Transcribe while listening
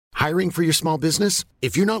Hiring for your small business?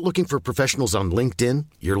 If you're not looking for professionals on LinkedIn,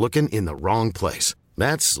 you're looking in the wrong place.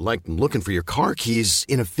 That's like looking for your car keys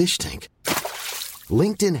in a fish tank.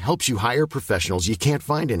 LinkedIn helps you hire professionals you can't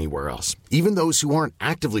find anywhere else, even those who aren't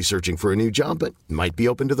actively searching for a new job but might be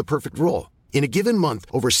open to the perfect role. In a given month,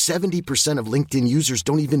 over 70% of LinkedIn users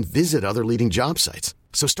don't even visit other leading job sites.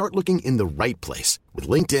 So start looking in the right place. With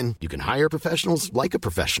LinkedIn, you can hire professionals like a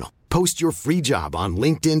professional. Post your free job on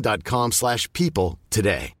linkedin.com/people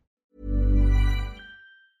today.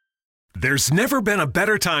 There's never been a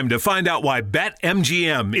better time to find out why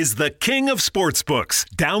BetMGM is the king of sportsbooks.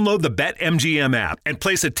 Download the BetMGM app and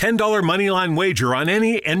place a $10 moneyline wager on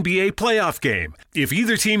any NBA playoff game. If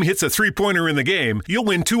either team hits a three-pointer in the game, you'll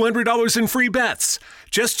win $200 in free bets.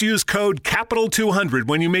 Just use code CAPITAL200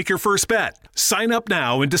 when you make your first bet. Sign up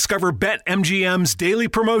now and discover BetMGM's daily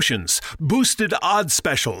promotions, boosted odds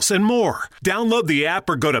specials, and more. Download the app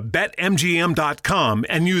or go to BetMGM.com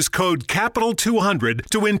and use code CAPITAL200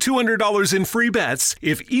 to win $200 in free bets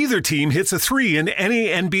if either team hits a three in any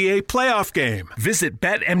NBA playoff game. Visit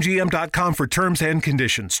BetMGM.com for terms and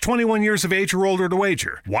conditions. 21 years of age or older to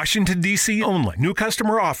wager. Washington, D.C. only. New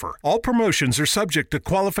customer offer. All promotions are subject to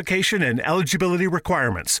qualification and eligibility requirements.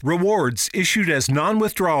 Rewards issued as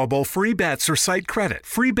non-withdrawable free bets or site credit.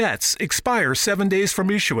 Free bets expire 7 days from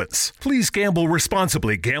issuance. Please gamble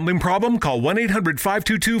responsibly. Gambling problem? Call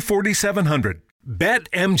 1-800-522-4700.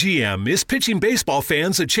 BetMGM is pitching baseball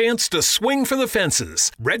fans a chance to swing for the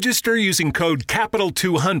fences. Register using code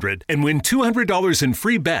CAPITAL200 and win $200 in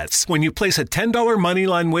free bets when you place a $10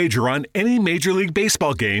 moneyline wager on any Major League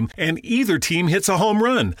Baseball game and either team hits a home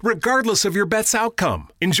run, regardless of your bet's outcome.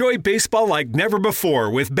 Enjoy baseball like never before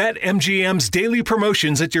with BetMGM's daily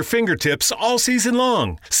promotions at your fingertips all season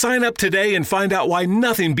long. Sign up today and find out why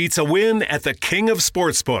nothing beats a win at the King of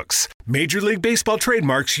Sportsbooks. Major League Baseball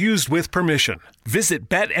trademarks used with permission. Visit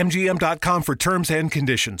BetMGM.com for terms and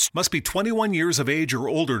conditions. Must be 21 years of age or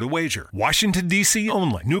older to wager. Washington, D.C.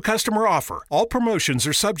 only. New customer offer. All promotions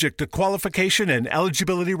are subject to qualification and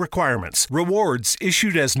eligibility requirements. Rewards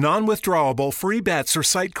issued as non-withdrawable free bets or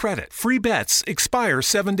site credit. Free bets expire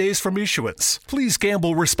 7 days from issuance. Please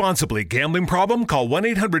gamble responsibly. Gambling problem? Call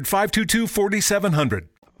 1-800-522-4700.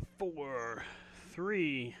 4,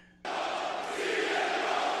 3...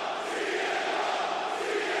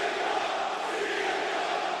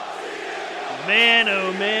 Man,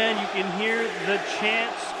 oh man, you can hear the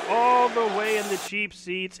chants all the way in the cheap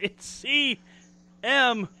seats. It's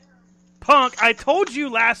CM Punk. I told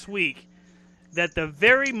you last week that the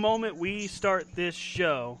very moment we start this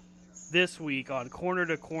show this week on Corner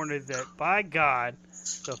to Corner, that by God,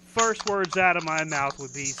 the first words out of my mouth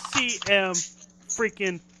would be CM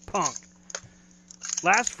freaking Punk.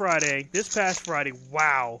 This past Friday,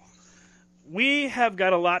 wow. We have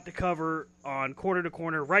got a lot to cover on Corner to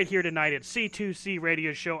Corner right here tonight at C2C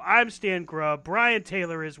Radio Show. I'm Stan Grubb. Brian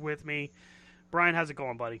Taylor is with me. Brian, how's it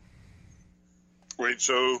going, buddy? Wait,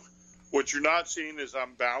 so what you're not seeing is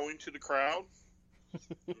I'm bowing to the crowd,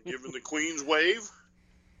 giving the Queen's wave,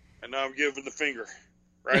 and now I'm giving the finger,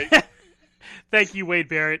 right? Thank you, Wade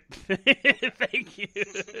Barrett. Thank you.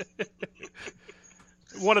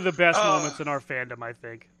 One of the best moments in our fandom, I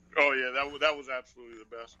think. Oh, yeah, that was absolutely the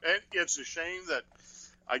best. And it's a shame that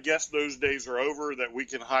I guess those days are over, that we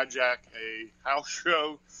can hijack a house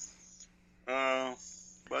show. But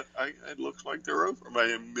it looks like they're over.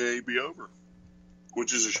 It may be over,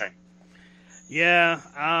 which is a shame. Yeah.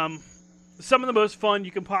 Some of the most fun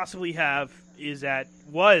you can possibly have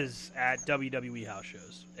was at WWE house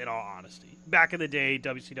shows, in all honesty. Back in the day,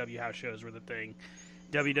 WCW house shows were the thing.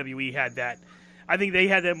 WWE had that. I think they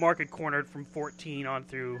had that market cornered from 14 on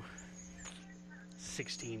through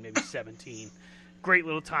 16, maybe 17. Great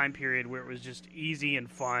little time period where it was just easy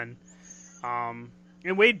and fun. And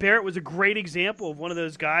Wade Barrett was a great example of one of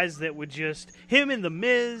those guys that would just, him and The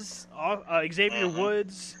Miz, Xavier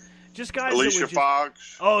Woods, just guys Alicia that would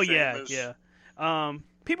Fox. Oh, famous. yeah.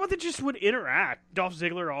 People that just would interact. Dolph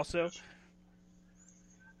Ziggler also.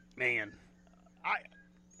 Man.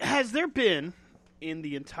 Has there been, in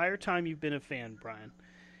the entire time you've been a fan, Brian,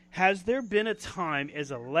 has there been a time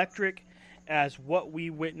as electric as what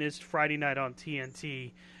we witnessed Friday night on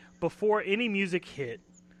TNT before any music hit,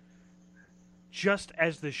 just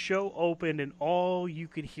as the show opened and all you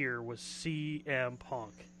could hear was CM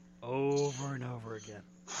Punk over and over again?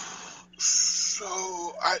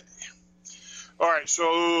 So,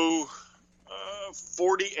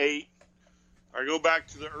 48. I go back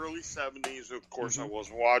to the early 70s. Of course, I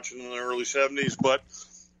wasn't watching in the early 70s, but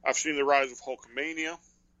I've seen the rise of Hulkamania,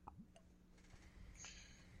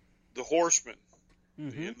 the Horsemen,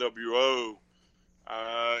 the NWO,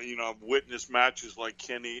 I've witnessed matches like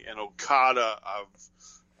Kenny and Okada.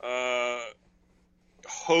 I've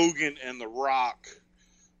Hogan and The Rock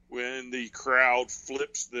when the crowd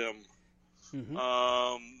flips them. Mm-hmm.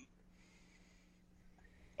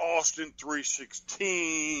 Austin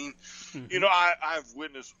 316. Mm-hmm. I've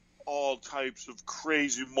witnessed all types of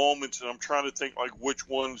crazy moments, and I'm trying to think like which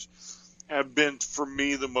ones have been for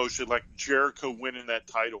me the most. Like Jericho winning that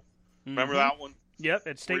title. Mm-hmm. Remember that one? Yep,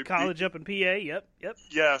 at State College up in PA. Yep.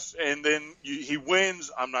 Yes, and then he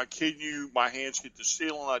wins. I'm not kidding you. My hands hit the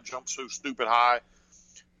ceiling. I jumped so stupid high.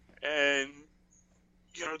 And,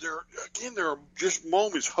 there are just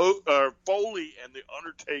moments. Foley and The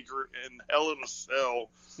Undertaker and Hell in a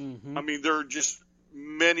Cell. Mm-hmm. I mean, there are just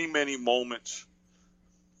many, many moments.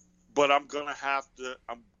 But I'm going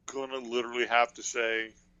to literally have to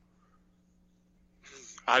say,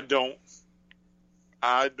 I don't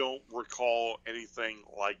recall anything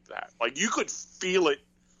like that. Like, you could feel it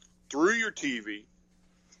through your TV.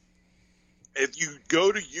 If you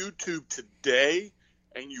go to YouTube today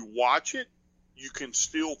and you watch it, you can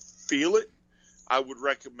still feel it. I would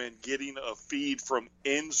recommend getting a feed from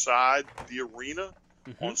inside the arena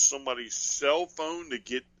on somebody's cell phone to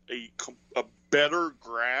get a better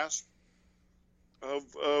grasp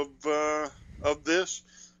of this.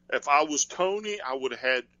 If I was Tony, I would have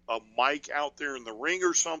had a mic out there in the ring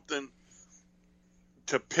or something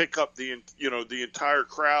to pick up the entire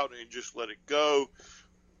crowd and just let it go.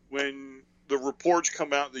 When the reports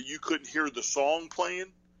come out that you couldn't hear the song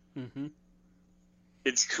playing,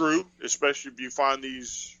 it's true, especially if you find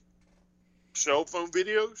these cell phone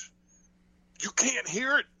videos. You can't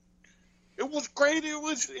hear it. It was great. It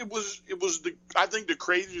was I think the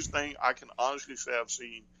craziest thing I can honestly say I've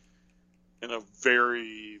seen in a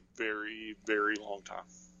very, very, very long time.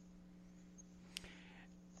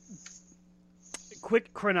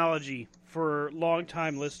 Quick chronology for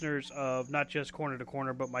longtime listeners of not just Corner to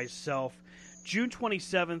Corner, but myself. June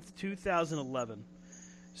 27th, 2011.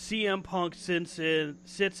 CM Punk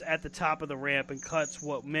sits at the top of the ramp and cuts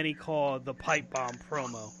what many call the pipe bomb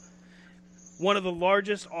promo. One of the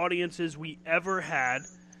largest audiences we ever had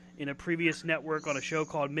in a previous network on a show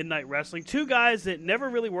called Midnight Wrestling. Two guys that never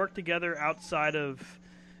really worked together outside of,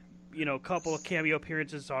 a couple of cameo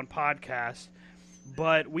appearances on podcasts.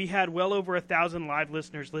 But we had well over 1,000 live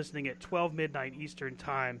listeners listening at 12 midnight Eastern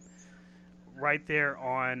time right there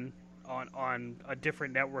on a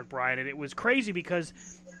different network, Brian. And it was crazy because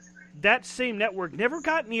that same network never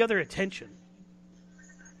got any other attention.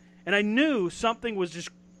 And I knew something was just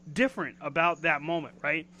different about that moment,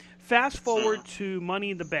 right? Fast forward to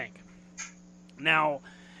Money in the Bank. Now,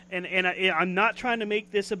 and I'm not trying to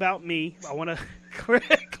make this about me. I want to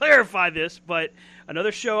clarify this, but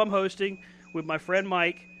another show I'm hosting with my friend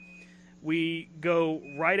Mike, we go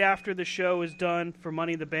right after the show is done for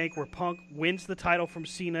Money in the Bank, where Punk wins the title from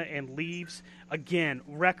Cena and leaves. Again,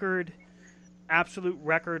 absolute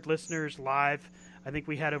record listeners live. I think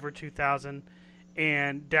we had over 2,000,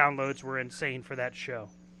 and downloads were insane for that show.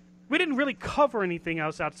 We didn't really cover anything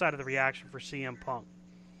else outside of the reaction for CM Punk.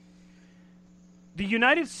 The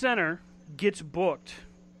United Center gets booked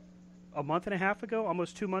a month and a half ago,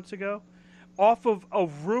 almost 2 months ago, off of a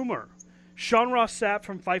rumor. Sean Ross Sapp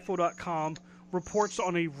from Fightful.com reports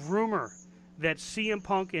on a rumor that CM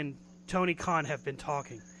Punk and Tony Khan have been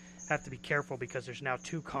talking. Have to be careful because there's now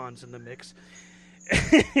two Khans in the mix.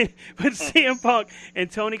 But CM Punk and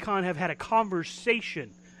Tony Khan have had a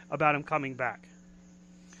conversation about him coming back.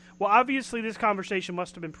 Well, obviously, this conversation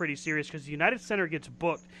must have been pretty serious because the United Center gets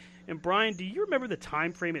booked. And Brian, do you remember the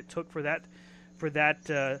time frame it took for that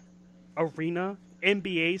arena,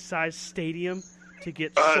 NBA-sized stadium, to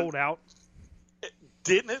get sold out?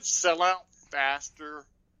 Didn't it sell out faster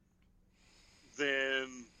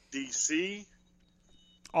than DC?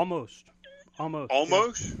 Almost. Almost?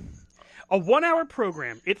 Yeah. A 1-hour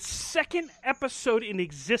program. Its second episode in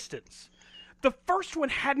existence. The first one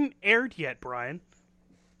hadn't aired yet, Brian.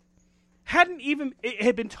 It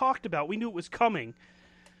had been talked about. We knew it was coming.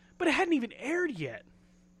 But it hadn't even aired yet.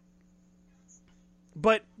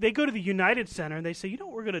 But they go to the United Center and they say, you know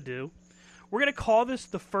what we're going to do? We're going to call this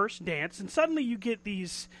the first dance. And suddenly you get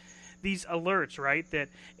these alerts, right, that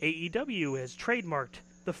AEW has trademarked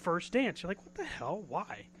the first dance. You're like, what the hell?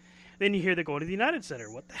 Why? Then you hear they're going to the United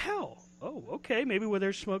Center. What the hell? Oh, okay, maybe where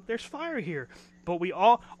there's smoke, there's fire here. But we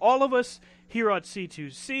all of us here on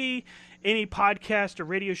C2C, any podcast or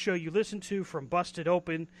radio show you listen to, from Busted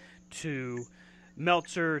Open to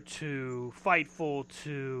Meltzer to Fightful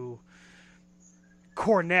to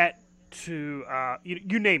Cornette to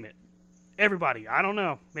you name it. Everybody. I don't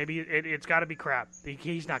know. Maybe it's got to be crap.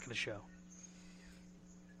 He's not going to show.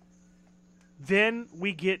 Then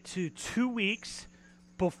we get to 2 weeks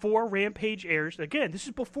before Rampage airs. Again, this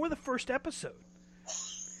is before the first episode.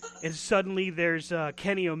 And suddenly there's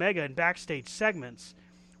Kenny Omega in backstage segments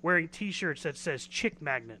wearing T-shirts that says Chick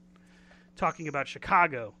Magnet, talking about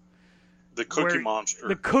Chicago. The Cookie Monster.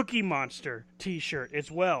 The Cookie Monster T-shirt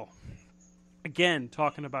as well. Again,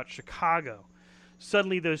 talking about Chicago.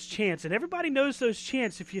 Suddenly those chants, and everybody knows those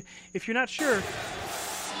chants. If you're not sure,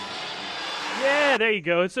 yeah, there you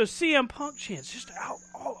go. It's those CM Punk chants just out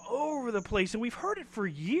all over the place, and we've heard it for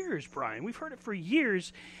years, Brian. We've heard it for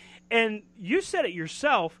years, and you said it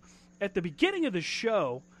yourself at the beginning of the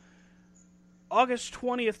show, August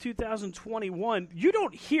 20th, 2021. You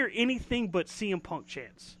don't hear anything but CM Punk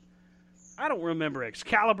chants. I don't remember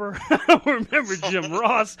Excalibur. I don't remember Jim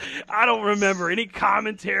Ross. I don't remember any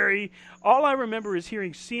commentary. All I remember is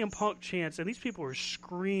hearing CM Punk chants, and these people are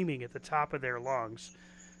screaming at the top of their lungs.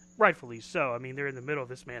 Rightfully so. I mean, they're in the middle of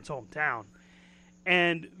this man's hometown.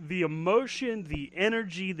 And the emotion, the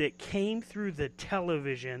energy that came through the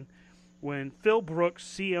television when Phil Brooks,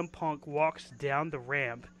 CM Punk, walks down the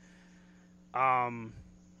ramp.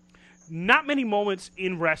 Not many moments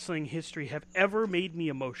in wrestling history have ever made me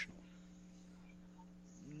emotional.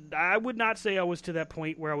 I would not say I was to that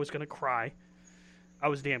point where I was going to cry. I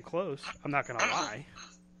was damn close. I'm not going to lie.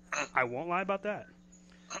 I won't lie about that.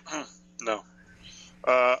 No.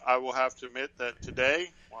 I will have to admit that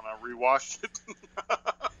today, when I rewatched it,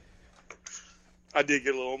 I did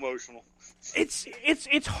get a little emotional.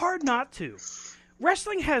 It's hard not to.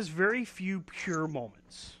 Wrestling has very few pure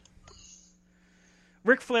moments.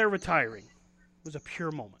 Ric Flair retiring was a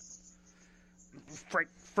pure moment.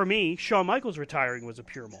 For me, Shawn Michaels retiring was a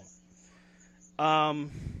pure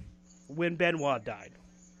moment. When Benoit died,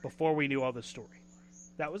 before we knew all this story,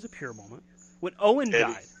 that was a pure moment. When Owen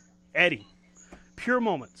died, Eddie, pure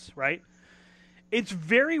moments, right? It's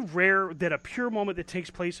very rare that a pure moment that takes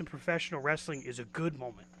place in professional wrestling is a good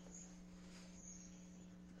moment.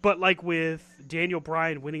 But like with Daniel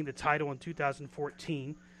Bryan winning the title in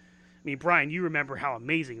 2014, I mean, Brian, you remember how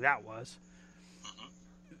amazing that was.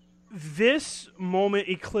 This moment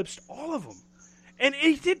eclipsed all of them. And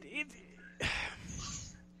it did...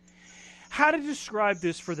 How to describe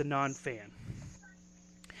this for the non-fan?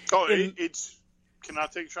 Oh, it's... Can I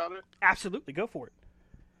take a shot at it? Absolutely, go for it.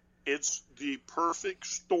 It's the perfect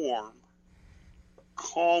storm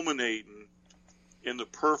culminating in the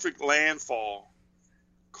perfect landfall,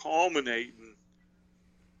 culminating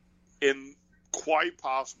in quite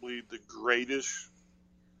possibly the greatest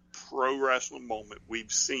pro wrestling moment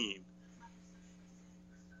we've seen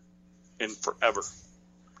in forever.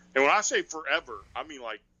 And when I say forever, I mean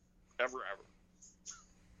like ever.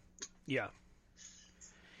 Yeah.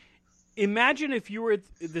 Imagine if you were at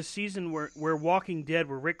the season where Walking Dead,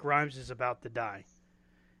 where Rick Grimes is about to die,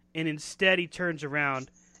 and instead he turns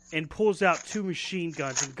around and pulls out 2 machine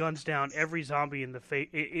guns and guns down every zombie in the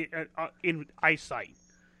in eyesight.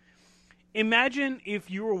 Imagine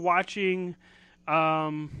if you were watching,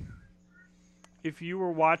 the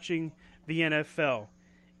NFL,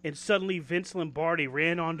 and suddenly Vince Lombardi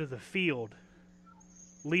ran onto the field,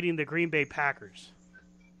 leading the Green Bay Packers.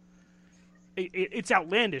 It's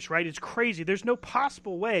outlandish, right? It's crazy. There's no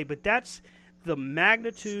possible way, but that's the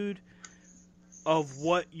magnitude of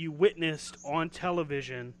what you witnessed on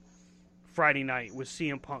television Friday night with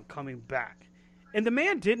CM Punk coming back. And the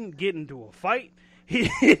man didn't get into a fight.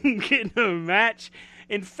 He didn't get into a match.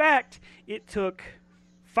 In fact, it took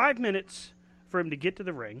 5 minutes for him to get to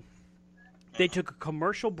the ring. They took a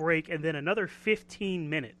commercial break and then another 15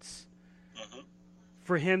 minutes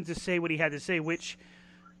for him to say what he had to say, which,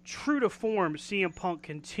 true to form, CM Punk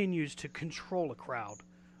continues to control a crowd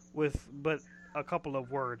with but a couple of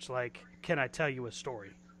words like, "Can I tell you a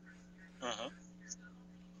story?"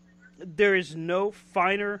 There is no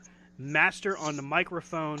finer master on the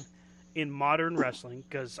microphone in modern wrestling,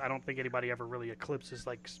 because I don't think anybody ever really eclipses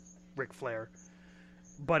like Ric Flair.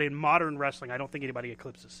 But in modern wrestling, I don't think anybody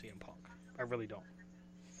eclipses CM Punk. I really don't.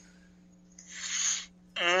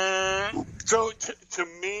 So to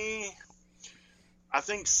me, I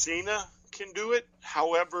think Cena can do it.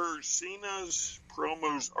 However, Cena's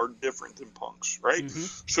promos are different than Punk's, right?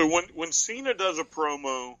 So when Cena does a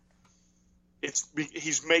promo,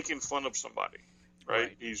 he's making fun of somebody,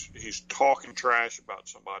 right? He's talking trash about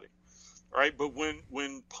somebody, right? But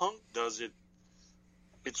when Punk does it,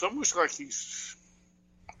 it's almost like he's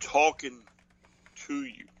talking to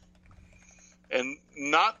you, and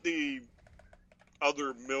not the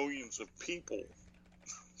other millions of people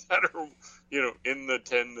that are, in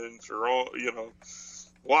attendance or all,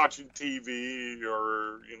 watching TV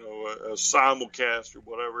or a simulcast or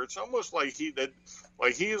whatever. It's almost like he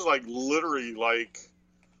is like literally like,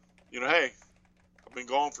 hey, I've been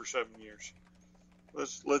gone for 7 years.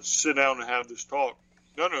 Let's sit down and have this talk.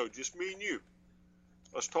 No, just me and you.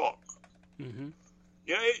 Let's talk. Mm-hmm.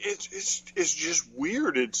 Yeah, it's just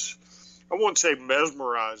weird. I won't say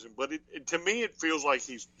mesmerizing, but to me it feels like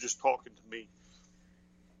he's just talking to me.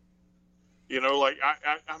 Like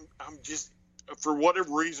I'm just, for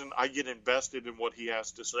whatever reason, I get invested in what he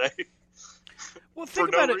has to say. Well, for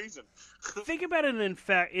no reason. Think about it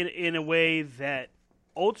in a way that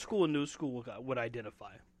old school and new school would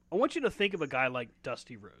identify. I want you to think of a guy like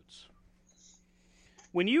Dusty Rhodes.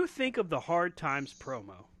 When you think of the Hard Times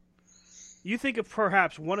promo, you think of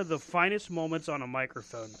perhaps one of the finest moments on a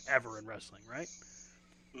microphone ever in wrestling, right?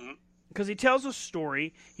 Mm-hmm. Because he tells a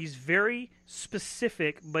story, he's very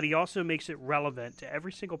specific, but he also makes it relevant to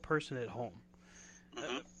every single person at home.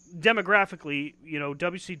 Mm-hmm. Demographically,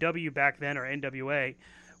 WCW back then, or NWA,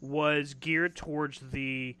 was geared towards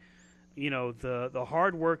the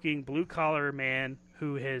hard-working, blue-collar man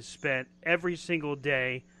who has spent every single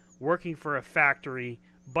day working for a factory,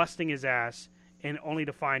 busting his ass, and only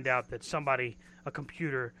to find out that somebody, a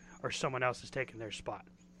computer, or someone else has taken their spot.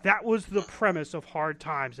 That was the premise of Hard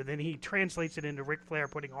Times, and then he translates it into Ric Flair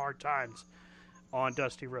putting Hard Times on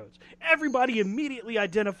Dusty Rhodes. Everybody immediately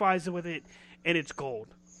identifies with it, and it's gold.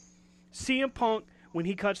 CM Punk, when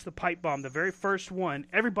he cuts the pipe bomb, the very first one,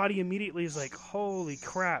 everybody immediately is like, holy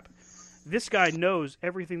crap, this guy knows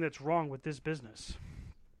everything that's wrong with this business.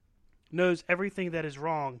 Knows everything that is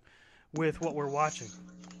wrong with what we're watching.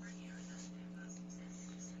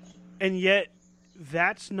 And yet,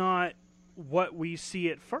 that's not what we see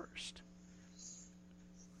at first.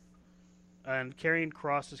 And Karrion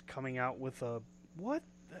Kross is coming out with a... What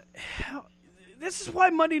the hell? This is why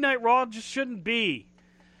Monday Night Raw just shouldn't be.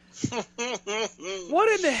 What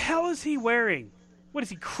in the hell is he wearing? What is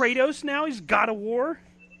he, Kratos now? He's God of War?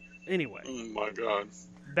 Anyway. Oh, my God.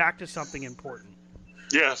 Back to something important.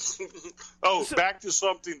 Yes. Back to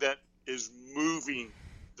something that is moving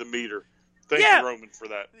the meter. Thank you, Roman, for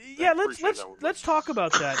that. Yeah, let's talk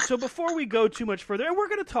about that. So before we go too much further, and we're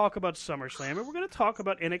going to talk about SummerSlam, and we're going to talk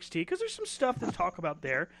about NXT, because there's some stuff to talk about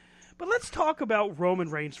there. But let's talk about Roman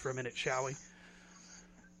Reigns for a minute, shall we?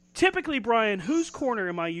 Typically, Brian, whose corner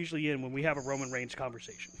am I usually in when we have a Roman Reigns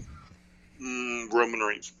conversation? Roman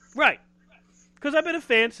Reigns. Right. Because I've been a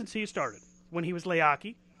fan since he started. When he was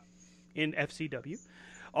Leaki in FCW,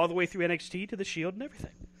 all the way through NXT to the Shield and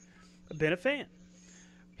everything. I've been a fan.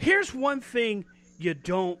 Here's one thing you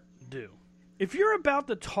don't do. If you're about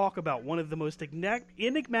to talk about one of the most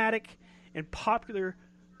enigmatic and popular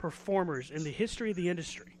performers in the history of the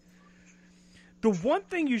industry, the one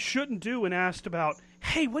thing you shouldn't do when asked about,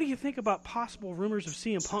 hey, what do you think about possible rumors of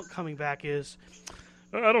CM Punk coming back is,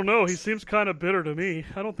 I don't know, he seems kind of bitter to me.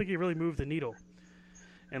 I don't think he really moved the needle.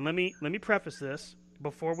 And let me preface this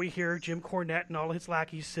before we hear Jim Cornette and all his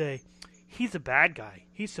lackeys say, he's a bad guy.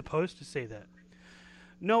 He's supposed to say that.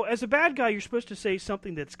 No, as a bad guy, you're supposed to say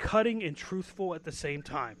something that's cutting and truthful at the same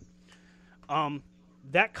time.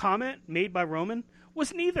 That comment made by Roman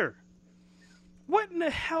was neither. What in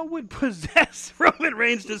the hell would possess Roman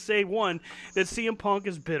Reigns to say, one, that CM Punk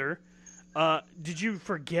is bitter? Did you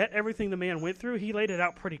forget everything the man went through? He laid it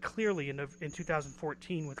out pretty clearly in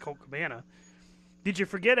 2014 with Colt Cabana. Did you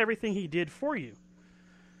forget everything he did for you?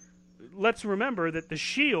 Let's remember that the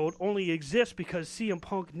Shield only exists because CM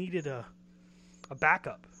Punk needed a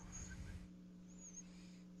backup.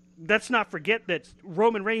 Let's not forget that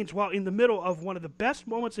Roman Reigns, while in the middle of one of the best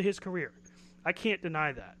moments of his career, I can't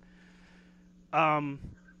deny that,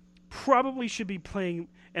 probably should be playing,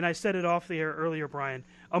 and I said it off the air earlier, Brian,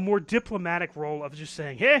 a more diplomatic role of just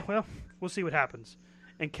saying, hey, well, we'll see what happens,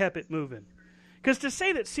 and kept it moving. Because to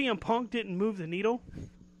say that CM Punk didn't move the needle,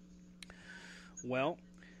 well,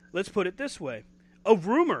 let's put it this way. A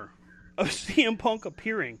rumor of CM Punk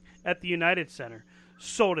appearing at the United Center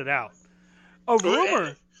sold it out. A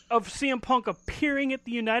rumor of CM Punk appearing at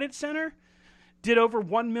the United Center did over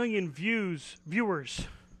 1 million viewers.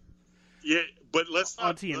 Yeah, but let's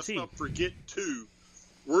not forget, too,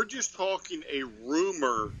 we're just talking a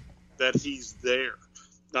rumor that he's there.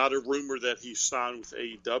 Not a rumor that he's signed with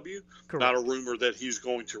AEW. Correct. Not a rumor that he's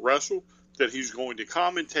going to wrestle, that he's going to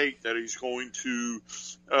commentate, that he's going to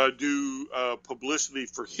do publicity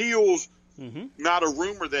for heels. Mm-hmm. Not a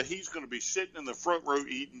rumor that he's going to be sitting in the front row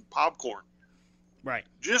eating popcorn. Right.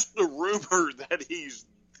 Just the rumor that he's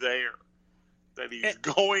there, that he's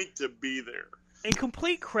going to be there. And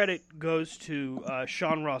complete credit goes to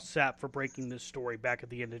Sean Ross Sapp for breaking this story back at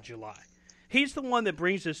the end of July. He's the one that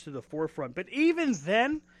brings this to the forefront. But even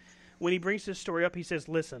then, when he brings this story up, he says,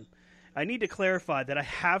 listen, I need to clarify that I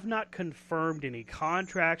have not confirmed any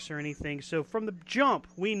contracts or anything. So from the jump,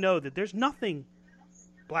 we know that there's nothing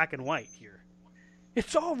black and white here.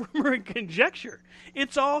 It's all rumor and conjecture.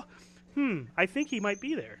 It's all, I think he might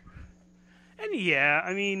be there. And yeah,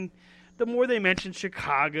 I mean, the more they mention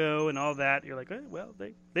Chicago and all that, you're like, well,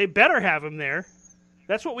 they better have him there.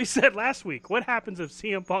 That's what we said last week. What happens if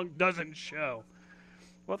CM Punk doesn't show?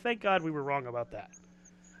 Well, thank God we were wrong about that.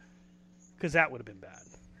 Because that would have been bad.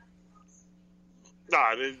 No,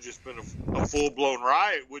 it would have just been a full-blown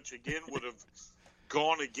riot, which again would have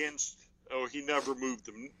gone against, he never moved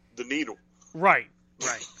the needle. Right.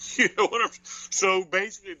 You know what so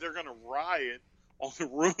basically they're going to riot on the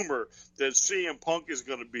rumor that CM Punk is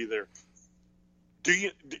going to be there. Do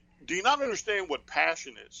you not understand what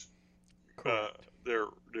passion is?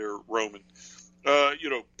 They're Roman.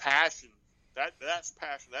 Passion. That's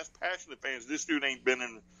passion. That's passionate fans. This dude ain't been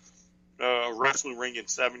in a wrestling ring in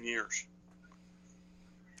 7 years.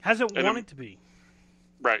 Hasn't wanted to be.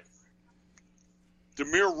 Right. The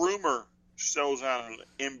mere rumor sells out an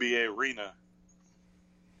NBA arena.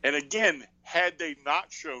 And again, had they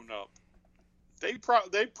not shown up, they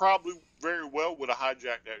probably very well would have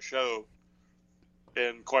hijacked that show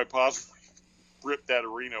and quite possibly ripped that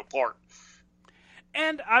arena apart.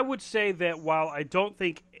 And I would say that while I don't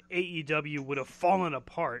think AEW would have fallen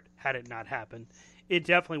apart had it not happened, it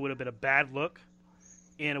definitely would have been a bad look,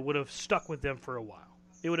 and it would have stuck with them for a while.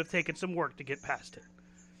 It would have taken some work to get past it.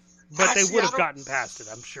 But they would have gotten past it,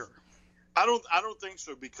 I'm sure. I don't think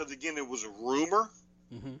so, because again, it was a rumor,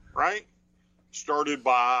 right? Started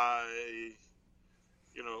by,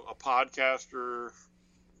 a podcaster,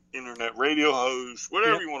 internet radio host,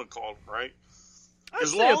 whatever you want to call them, right? I'd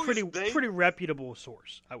say a pretty reputable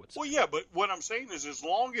source, I would say. Well, yeah, but what I'm saying is as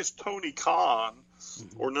long as Tony Khan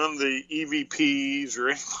or none of the EVPs or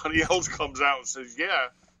anybody else comes out and says, yeah,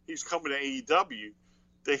 he's coming to AEW,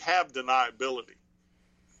 they have deniability.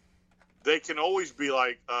 They can always be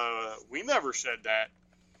like, we never said that.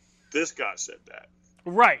 This guy said that.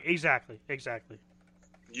 Right, exactly.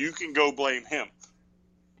 You can go blame him.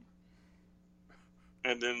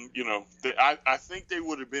 And then, I think they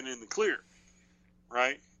would have been in the clear.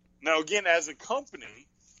 Right? Now, again, as a company,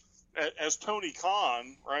 as Tony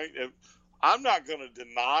Khan, right, I'm not going to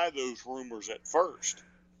deny those rumors at first.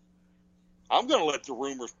 I'm going to let the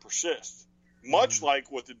rumors persist, much like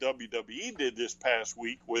what the WWE did this past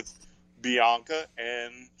week with Bianca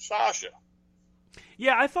and Sasha.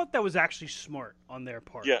 Yeah, I thought that was actually smart on their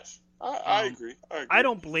part. Yes, I agree. I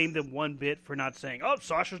don't blame them one bit for not saying,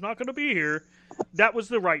 Sasha's not going to be here. That was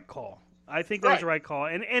the right call. I think that was the right call.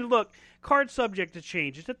 And look, card subject to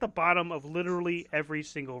change. It's at the bottom of literally every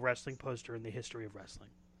single wrestling poster in the history of wrestling.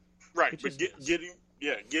 Right, but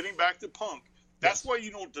getting back to Punk, that's why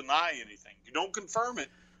you don't deny anything. You don't confirm it.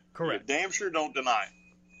 Correct. You damn sure don't deny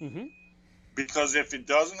it. Mm-hmm. Because if it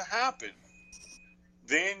doesn't happen,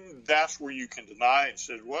 then that's where you can deny it and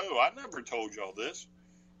say, whoa, I never told y'all this.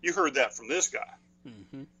 You heard that from this guy.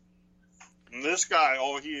 Mm-hmm. And this guy,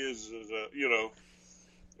 all he is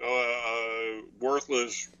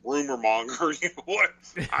worthless rumor monger. You know what?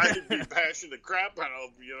 I'd be bashing the crap out of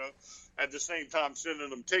him, At the same time, sending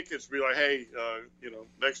them tickets, be like, hey,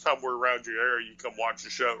 next time we're around your area, you come watch the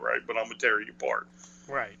show, right? But I'm gonna tear you apart.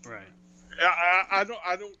 Right. I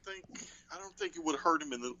don't think it would hurt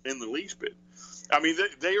him in the least bit. I mean,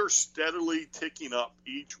 they are steadily ticking up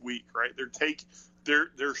each week, right?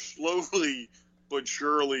 They're slowly but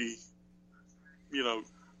surely,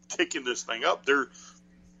 ticking this thing up.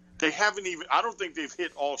 They haven't even. I don't think they've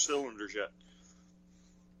hit all cylinders yet.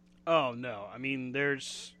 Oh no! I mean,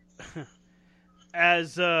 there's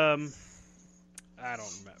as I don't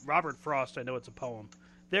remember Robert Frost. I know it's a poem.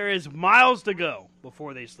 There is miles to go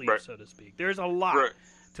before they sleep, so to speak. There's a lot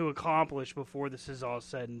to accomplish before this is all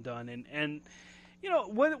said and done. And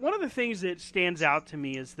one of the things that stands out to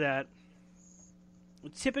me is that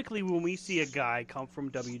typically when we see a guy come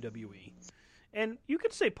from WWE, and you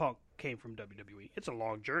could say Punk came from WWE. It's a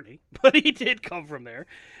long journey, but he did come from there.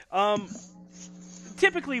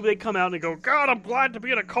 Typically they come out and go, God, I'm glad to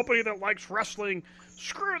be in a company that likes wrestling.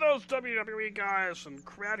 Screw those WWE guys and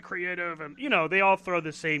Rad Creative. And, they all throw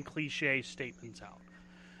the same cliche statements out.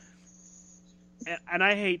 And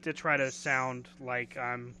I hate to try to sound like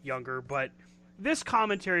I'm younger, but this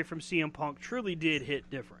commentary from CM Punk truly did hit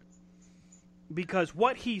different. Because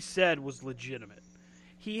what he said was legitimate.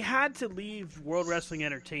 He had to leave World Wrestling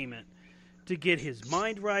Entertainment to get his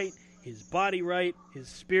mind right, his body right, his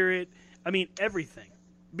spirit, everything.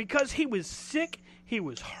 Because he was sick, he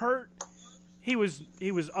was hurt, He was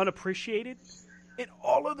unappreciated. And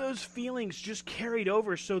all of those feelings just carried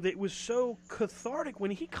over, so that it was so cathartic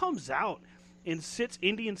when he comes out and sits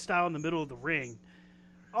Indian style in the middle of the ring.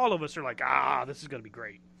 All of us are like, this is going to be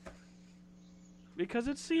great. Because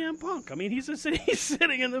it's CM Punk. I mean, he's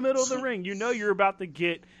sitting in the middle of the ring. You know you're about to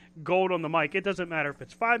get gold on the mic. It doesn't matter if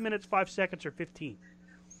it's 5 minutes, 5 seconds, or 15.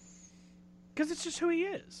 Because it's just who he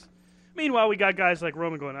is. Meanwhile, we got guys like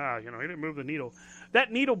Roman going, he didn't move the needle.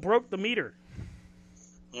 That needle broke the meter.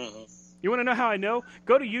 Mm-hmm. You want to know how I know?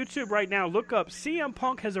 Go to YouTube right now. Look up CM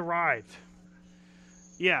Punk has arrived.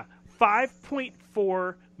 Yeah,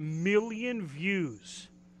 5.4 million views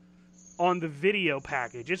on the video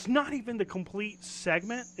package. It's not even the complete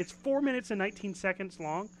segment. It's 4 minutes and 19 seconds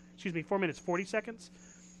long. 4 minutes 40 seconds.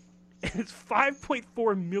 And it's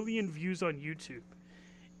 5.4 million views on YouTube.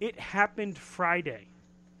 It happened Friday.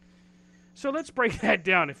 So let's break that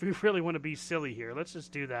down if we really want to be silly here. Let's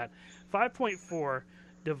just do that. 5.4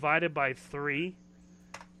 divided by 3.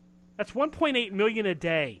 That's 1.8 million a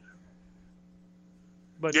day.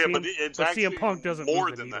 But CM Punk doesn't more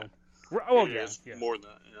move the than needle. that. Oh, yeah. More than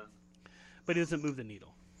that, yeah. But he doesn't move the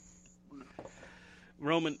needle.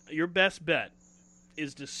 Roman, your best bet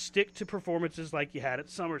is to stick to performances like you had at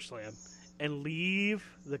SummerSlam and leave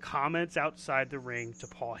the comments outside the ring to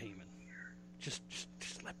Paul Heyman. Just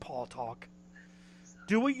let Paul talk.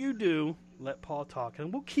 Do what you do. Let Paul talk,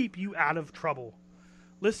 and we'll keep you out of trouble.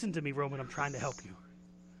 Listen to me, Roman. I'm trying to help you.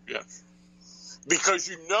 Yeah. Because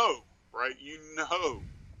you know, right? You know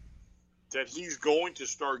that he's going to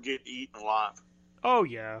start getting eaten alive. Oh,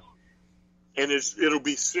 yeah. And it'll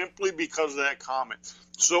be simply because of that comment.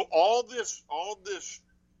 So all these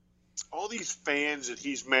fans that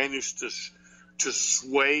he's managed to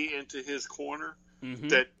sway into his corner, mm-hmm.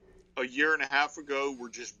 that a year and a half ago were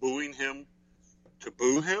just booing him to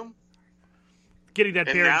boo him. Getting that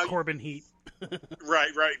Baron Corbin heat.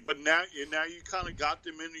 Right. But now you kind of got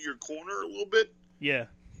them into your corner a little bit. Yeah.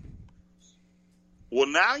 Well,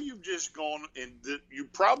 now you've just gone and you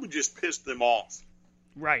probably just pissed them off.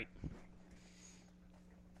 Right.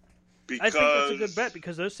 Because I think that's a good bet,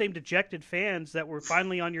 because those same dejected fans that were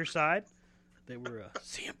finally on your side, they were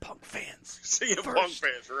CM Punk fans. CM Punk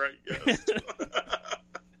fans, right? Yes.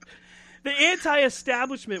 The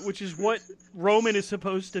anti-establishment, which is what Roman is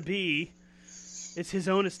supposed to be, it's his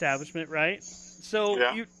own establishment, right? So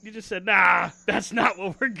you just said, nah, that's not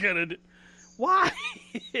what we're gonna do. Why?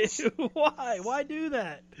 Why do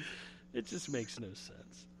that? It just makes no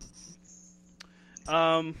sense.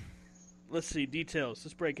 Let's see, details.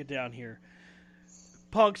 Let's break it down here.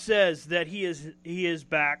 Punk says that he is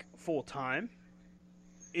back full time.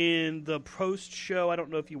 In the post show, I don't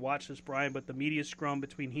know if you watched this, Brian, but the media scrum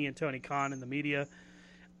between he and Tony Khan and the media,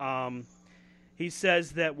 he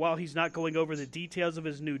says that while he's not going over the details of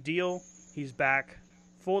his new deal, he's back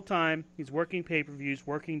full time. He's working pay-per-views,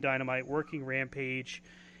 working Dynamite, working Rampage,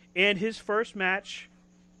 and his first match,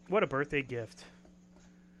 what a birthday gift.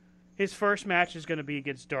 His first match is going to be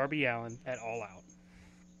against Darby Allin at All Out.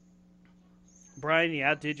 Brian, you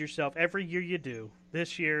outdid yourself. Every year you do.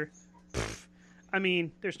 This year, I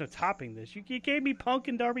mean, there's no topping this. You gave me Punk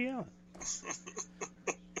and Darby Allin.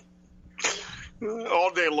 All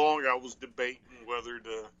day long I was debating whether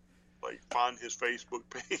to find his Facebook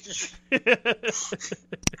page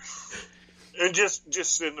and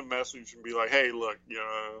just send a message and be like, hey, look, you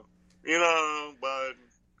know, bud,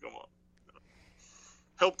 come on.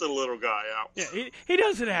 Help the little guy out. Yeah, he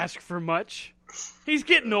doesn't ask for much. He's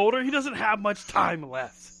getting older. He doesn't have much time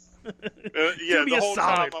left. The whole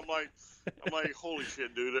time I'm like, holy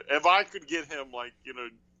shit, dude. If I could get him, I'd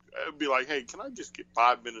be like, hey, can I just get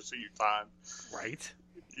 5 minutes of your time? Right.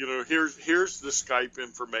 Here's the Skype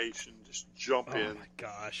information. Just jump in. Oh my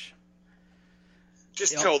gosh.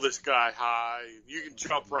 Just tell this guy hi. You can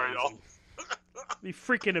jump right off. It'd be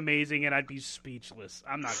freaking amazing, and I'd be speechless.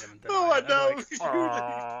 I'm not going to do I know.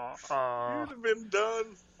 You'd have been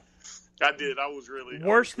done. I did. I was really...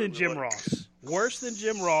 Worse than Jim Ross. Worse than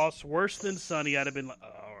Jim Ross. Worse than Sonny. I'd have been like...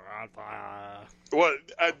 Well,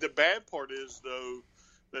 the bad part is, though,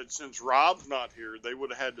 that since Rob's not here, they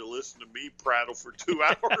would have had to listen to me prattle for 2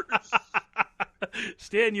 hours.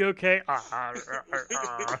 Stan, you okay?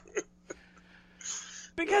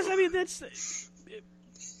 Because, I mean, that's...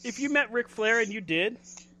 If you met Ric Flair and you did,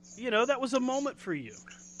 that was a moment for you.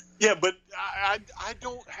 Yeah, but I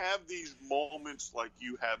don't have these moments like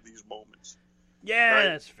you have these moments. Yeah, right?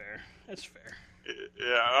 That's fair. That's fair.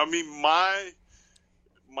 Yeah, I mean, my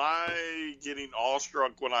getting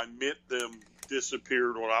awestruck when I met them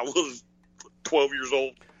disappeared when I was 12 years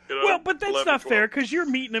old. Well, but that's 11, not 12. Fair, because you're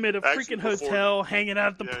meeting them at a freaking hotel, hanging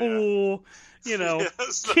out at the pool. You know, Yeah,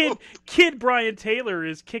 so- kid Brian Taylor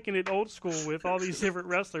is kicking it old school with all these different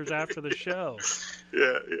wrestlers after the show.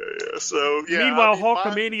 Yeah. So, yeah. Meanwhile,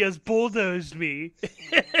 I mean, Hulkamania's bulldozed me.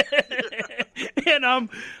 And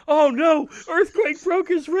oh no, Earthquake broke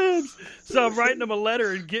his ribs. So I'm writing him a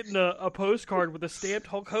letter and getting a postcard with a stamped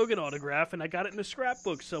Hulk Hogan autograph, and I got it in a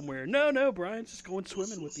scrapbook somewhere. No, Brian's just going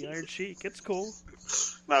swimming with the Iron Sheik. It's cool.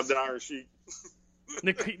 Not the Iron Sheik.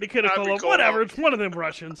 Nikita I'd be Koloff, cool. whatever. It's one of them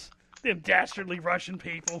Russians. Them dastardly Russian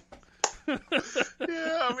people. Yeah,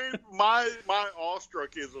 I mean, my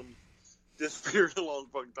awestruckism disappeared a long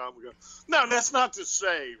fucking time ago. Now, that's not to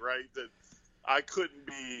say, right, that I couldn't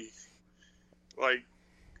be, like,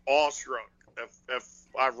 awestruck if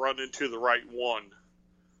I run into the right one,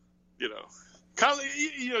 you know. Kind of,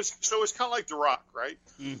 you know, so it's kind of like The Rock, right?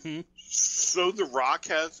 Mm-hmm. So The Rock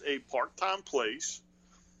has a part-time place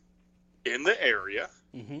in the area,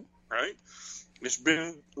 right? It's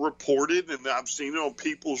been reported, and I've seen it on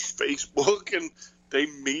people's Facebook, and they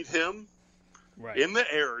meet him in the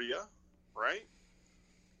area, right?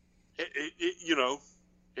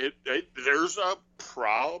 There's a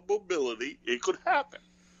probability it could happen,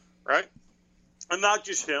 right? And not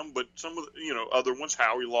just him, but some of the, other ones,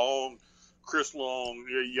 Howie Long, Chris Long,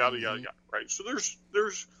 yada yada, right? So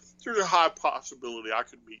there's a high possibility I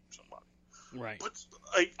could meet somebody, right? But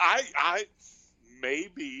I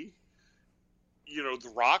maybe,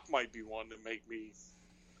 The Rock might be one to make me,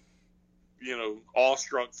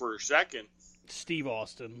 awestruck for a second. Steve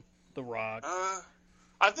Austin, The Rock.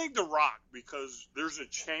 I think The Rock, because there's a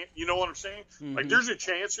chance. You know what I'm saying? Like, there's a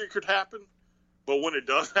chance it could happen, but when it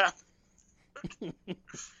does happen,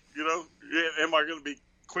 am I going to be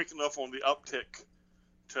quick enough on the uptick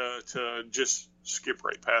to just skip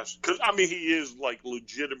right past? Because I mean, he is like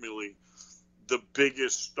legitimately the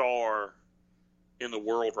biggest star in the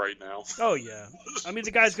world right now. Oh yeah, I mean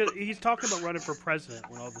he's talking about running for president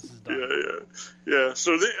when all this is done. Yeah.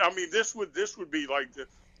 So this would be like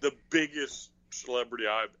the biggest celebrity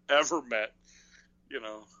I've ever met.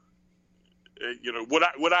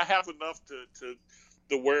 Would I have enough to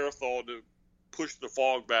the wherewithal to push the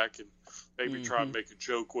fog back and maybe try and make a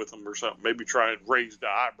joke with him or something? Maybe try and raise the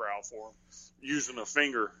eyebrow for him using a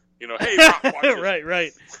finger. Hey, Rock, watch this.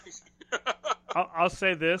 Right. I'll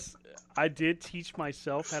say this. I did teach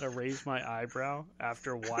myself how to raise my eyebrow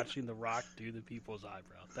after watching The Rock do the people's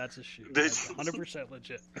eyebrow. That's a shoot. That's 100%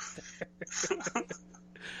 legit.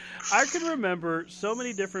 I can remember so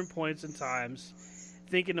many different points and times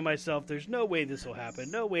thinking to myself, there's no way this will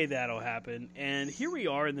happen, no way that'll happen. And here we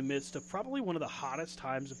are in the midst of probably one of the hottest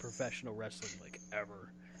times of professional wrestling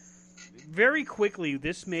ever. Very quickly,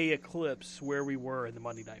 this may eclipse where we were in the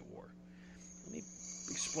Monday Night War. Let me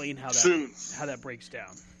explain how that breaks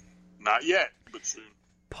down. Not yet, but soon.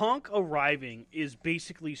 Punk arriving is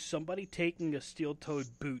basically somebody taking a steel-toed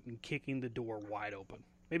boot and kicking the door wide open.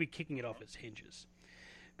 Maybe kicking it off its hinges.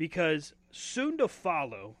 Because soon to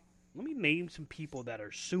follow, let me name some people that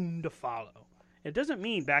are soon to follow. It doesn't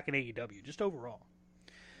mean back in AEW, just overall.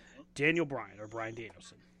 Daniel Bryan, or Bryan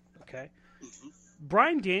Danielson. Okay?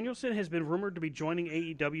 Bryan Danielson has been rumored to be joining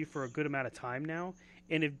AEW for a good amount of time now.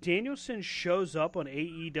 And if Danielson shows up on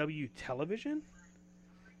AEW television,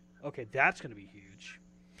 okay, that's going to be huge.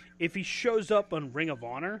 If he shows up on Ring of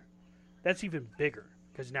Honor, that's even bigger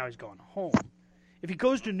because now he's gone home. If he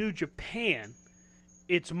goes to New Japan,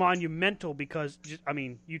 it's monumental because,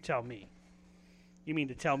 you tell me. You mean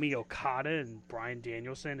to tell me Okada and Bryan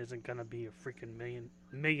Danielson isn't going to be a freaking $1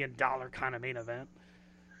 million kind of main event?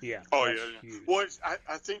 Yeah. Oh, yeah. Huge. Well,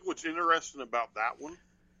 I think what's interesting about that one,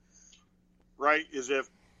 right, is if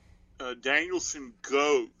Danielson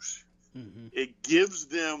goes, it gives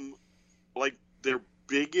them like their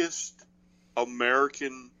biggest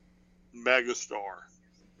American megastar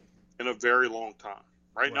in a very long time.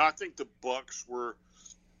 Right now, I think the Bucks were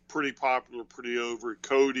pretty popular, pretty over.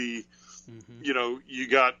 Cody, you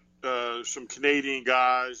got some Canadian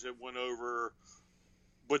guys that went over,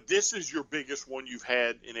 but this is your biggest one you've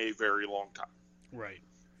had in a very long time. Right.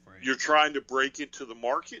 You're trying to break into the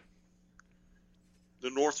market, the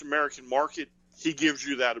North American market. He gives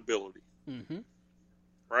you that ability,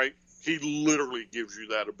 right? He literally gives you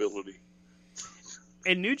that ability.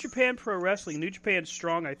 And New Japan Pro Wrestling, New Japan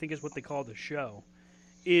Strong, I think is what they call the show,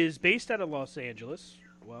 is based out of Los Angeles.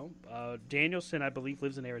 Well, Danielson, I believe,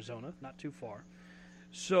 lives in Arizona, not too far.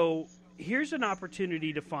 So here's an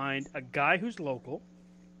opportunity to find a guy who's local,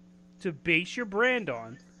 to base your brand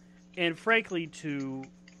on, and frankly, to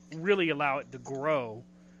really allow it to grow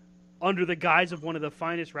under the guise of one of the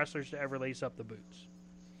finest wrestlers to ever lace up the boots.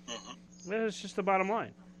 That's just the bottom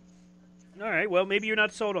line. All right, well, maybe you're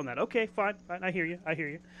not sold on that. Okay, fine. I hear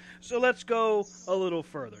you. So let's go a little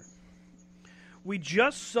further. We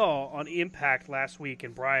just saw on Impact last week,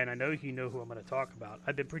 and Brian, I know you know who I'm going to talk about.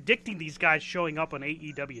 I've been predicting these guys showing up on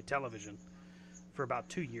AEW television for about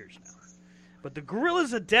 2 years now. But the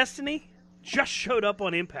Guerrillas of Destiny just showed up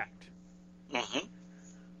on Impact. Mm-hmm.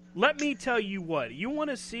 Let me tell you what. You want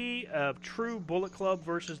to see a true Bullet Club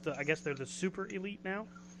versus I guess they're the Super Elite now?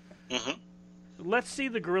 Mm-hmm. Let's see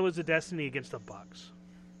the Guerrillas of Destiny against the Bucks.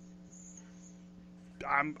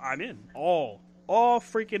 I'm in. All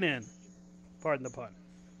freaking in. Pardon the pun.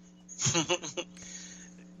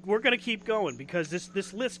 We're going to keep going because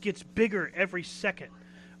this list gets bigger every second.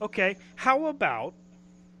 Okay, how about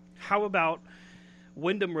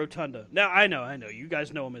Wyndham Rotunda? Now, I know. You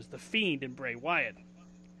guys know him as The Fiend and Bray Wyatt.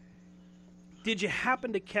 Did you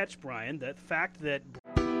happen to catch, Brian, that fact that...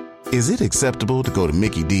 Is it acceptable to go to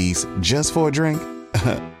Mickey D's just for a drink?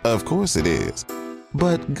 Of course it is.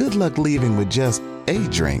 But good luck leaving with just a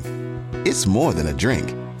drink. It's more than a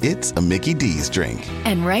drink. It's a Mickey D's drink.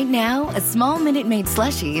 And right now, a small Minute Maid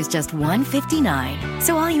slushie is just $1.59.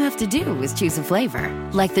 So all you have to do is choose a flavor,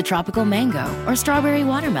 like the tropical mango or strawberry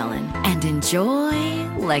watermelon, and enjoy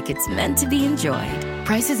like it's meant to be enjoyed.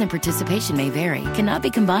 Prices and participation may vary. Cannot be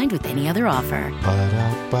combined with any other offer.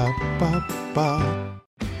 Ba-da-ba-ba-ba.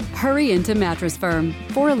 Hurry into Mattress Firm.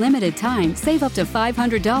 For a limited time, save up to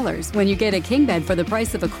 $500 when you get a king bed for the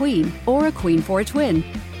price of a queen or a queen for a twin.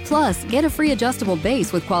 Plus, get a free adjustable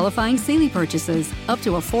base with qualifying Sealy purchases, up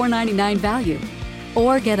to a $4.99 value.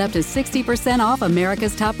 Or get up to 60% off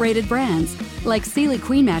America's top-rated brands, like Sealy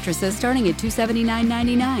Queen mattresses starting at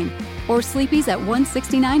 $279.99, or Sleepy's at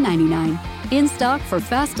 $169.99. In stock for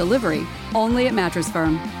fast delivery, only at Mattress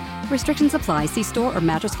Firm. Restrictions apply. See store or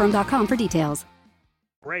mattressfirm.com for details.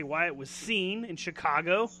 Bray Wyatt was seen in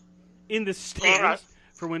Chicago in the stands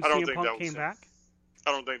for when CM Punk came back.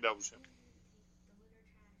 I don't think that was him.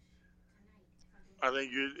 I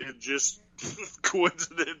think it just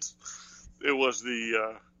coincidence. It was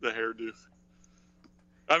the hairdo.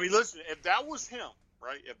 I mean, listen, if that was him,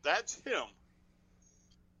 right? If that's him,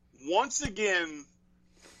 once again,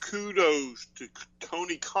 kudos to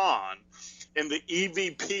Tony Khan and the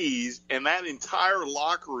EVPs and that entire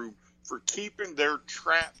locker room for keeping their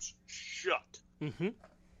traps shut. Mm-hmm. I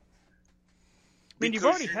mean, you've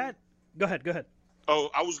already had... Go ahead. Oh,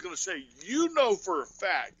 I was going to say, you know for a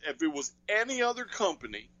fact, if it was any other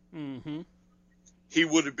company, mm-hmm. he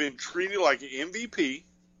would have been treated like an MVP.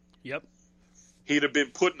 Yep. He'd have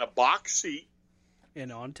been put in a box seat.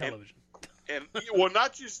 And on television. And well,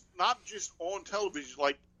 not just on television,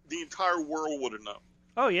 like the entire world would have known.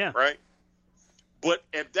 Oh, yeah. Right? But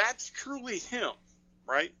if that's truly him,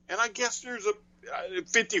 right? And I guess there's a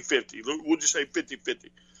 50-50. We'll just say 50-50,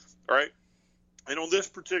 right? And on this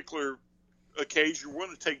particular occasion, we're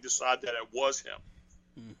going to take the side that it was him.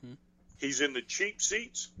 Mm-hmm. He's in the cheap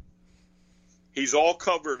seats. He's all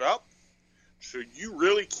covered up, so you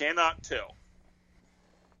really cannot tell.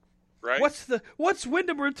 Right? What's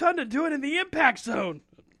Wyndham Rotunda doing in the Impact Zone?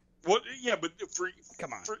 What? Yeah, but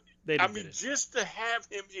come on. Just to have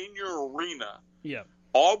him in your arena, yeah,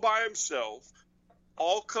 all by himself,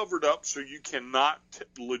 all covered up, so you cannot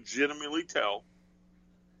legitimately tell.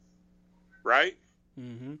 Right?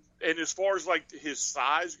 Mm-hmm. And as far as like his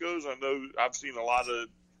size goes, I know I've seen a lot of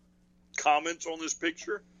comments on this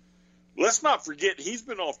picture. Let's not forget he's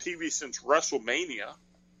been off TV since WrestleMania.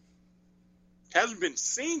 Hasn't been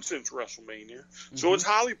seen since WrestleMania. Mm-hmm. So it's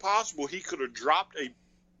highly possible he could have dropped a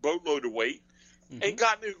boatload of weight mm-hmm. and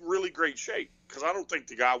gotten in really great shape. Because I don't think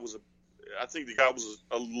the guy was I think the guy was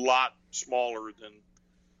a lot smaller than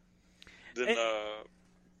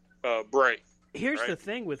Bray. Here's right? the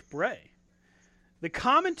thing with Bray. The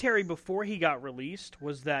commentary before he got released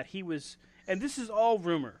was that he was, and this is all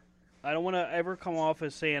rumor. I don't want to ever come off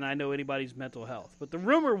as saying I know anybody's mental health. But the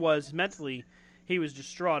rumor was mentally he was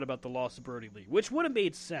distraught about the loss of Brody Lee, which would have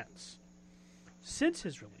made sense. Since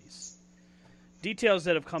his release, details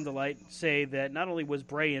that have come to light say that not only was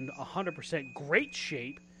Bray in 100% great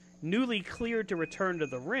shape, newly cleared to return to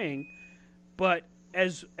the ring, but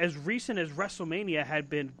as recent as WrestleMania had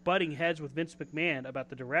been butting heads with Vince McMahon about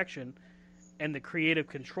the direction and the creative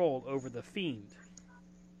control over The Fiend.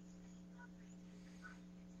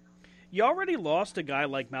 You already lost a guy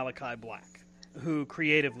like Malachi Black, who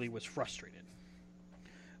creatively was frustrated.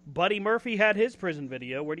 Buddy Murphy had his prison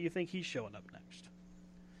video. Where do you think he's showing up next?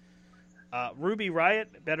 Ruby Riott,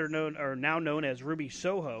 now known as Ruby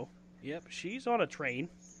Soho. Yep, she's on a train.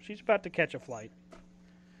 She's about to catch a flight.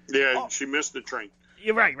 Yeah, She missed the train.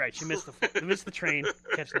 You're right. She missed the train,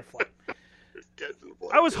 catching the flight.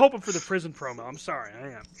 I was hoping for the prison promo. I'm sorry,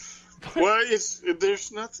 I am. Well,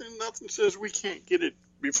 there's nothing says we can't get it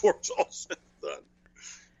before it's all said and done.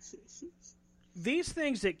 These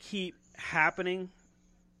things that keep happening,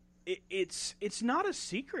 it's not a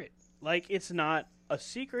secret. Like, it's not a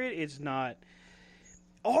secret. It's not.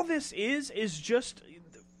 All this is just,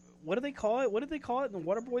 what do they call it? What did they call it in the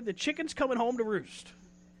Waterboy? The chicken's coming home to roost.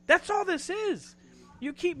 That's all this is.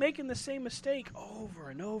 You keep making the same mistake over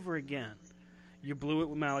and over again. You blew it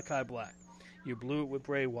with Malachi Black. You blew it with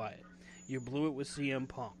Bray Wyatt. You blew it with CM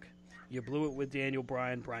Punk. You blew it with Daniel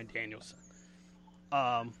Bryan Danielson.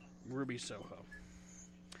 Ruby Soho.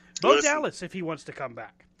 Bo Dallas, if he wants to come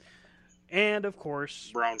back. And, of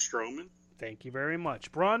course... Braun Strowman. Thank you very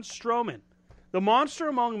much. Braun Strowman. The monster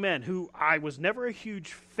among men, who I was never a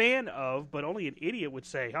huge fan of, but only an idiot would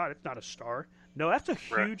say, that's not a star. No, that's a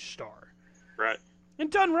huge star. Right. And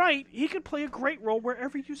done right, he could play a great role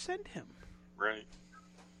wherever you send him. Right.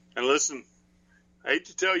 And listen, I hate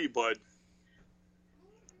to tell you, bud,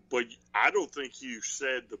 but I don't think you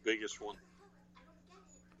said the biggest one.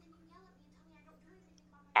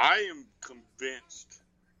 I am convinced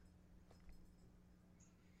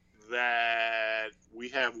that we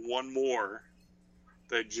have one more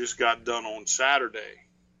that just got done on Saturday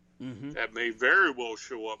that may very well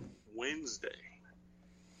show up Wednesday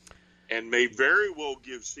and may very well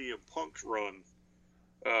give CM Punk's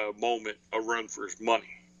moment a run for his money.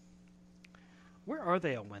 Where are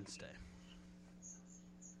they on Wednesday?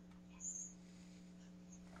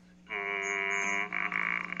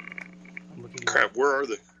 I'm looking. Crap, where are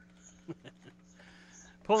they?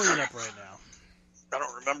 Pulling it up right now. I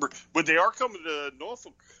don't remember, but they are coming to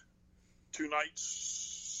Norfolk 2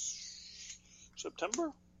 nights.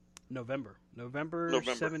 November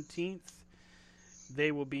 17th.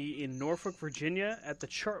 They will be in Norfolk, Virginia at the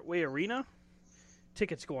Chartway Arena.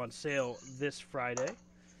 Tickets go on sale this Friday.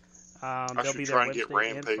 I should try and get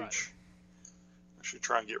Rampage. I should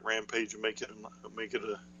try and get Rampage and make it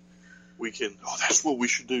a weekend. Oh, that's what we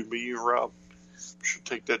should do. Me and Rob should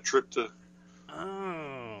take that trip to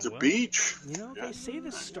the beach. You know, they say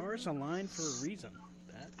the stars align for a reason.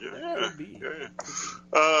 That could be.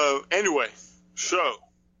 Anyway, so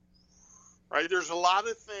right, there's a lot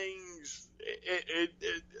of things.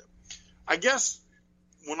 I guess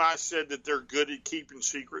when I said that they're good at keeping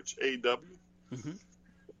secrets, AEW,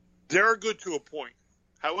 they're good to a point.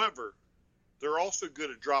 However, they're also good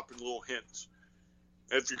at dropping little hints.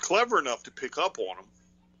 And if you're clever enough to pick up on them,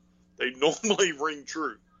 they normally ring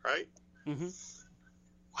true, right?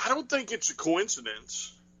 I don't think it's a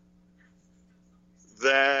coincidence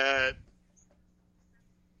that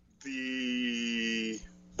the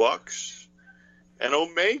Bucks and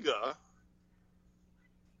Omega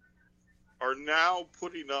are now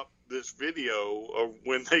putting up this video of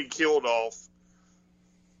when they killed off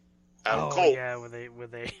Adam Cole. Yeah, when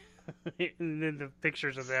they and then the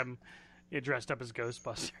pictures of them dressed up as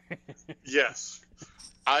Ghostbusters. Yes.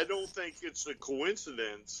 I don't think it's a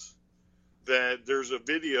coincidence that there's a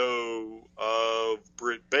video of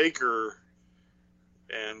Britt Baker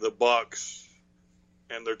and the Bucks,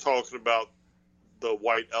 and they're talking about the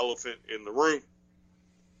white elephant in the room.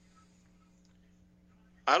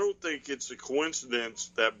 I don't think it's a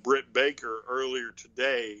coincidence that Britt Baker earlier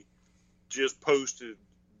today just posted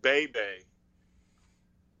Bebe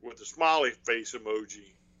with a smiley face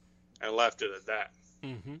emoji and left it at that.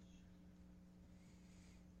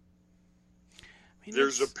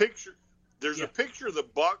 There's a picture. There's a picture of the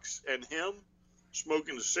Bucks and him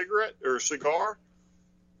smoking a cigarette or a cigar.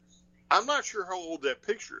 I'm not sure how old that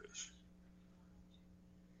picture is.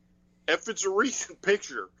 If it's a recent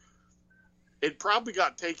picture, it probably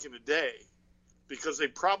got taken today because they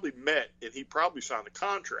probably met and he probably signed a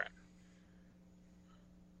contract.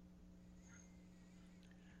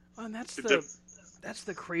 And that's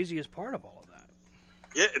the craziest part of all of that.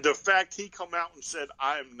 Yeah, the fact he come out and said,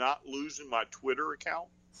 I am not losing my Twitter account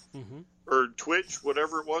or Twitch,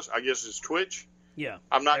 whatever it was. I guess it's Twitch. Yeah.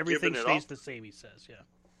 I'm not Everything giving it stays up. the same, he says, yeah.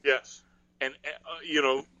 Yes. And,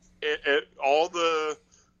 all the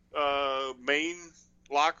main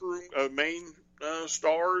locker room, main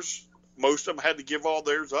stars, most of them had to give all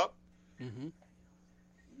theirs up.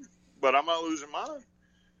 But I'm not losing mine.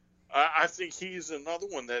 I think he's another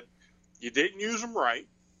one that you didn't use him right.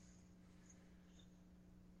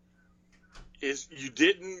 You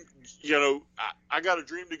didn't, I got a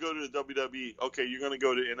dream to go to the WWE. Okay, you're going to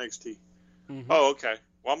go to NXT. Oh, okay.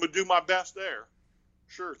 Well, I'm going to do my best there.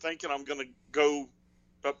 Sure, thinking I'm going to go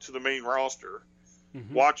up to the main roster.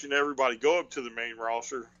 Watching everybody go up to the main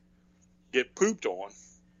roster, get pooped on.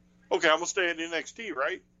 Okay, I'm going to stay at NXT,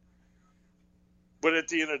 right? But at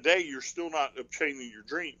the end of the day, you're still not obtaining your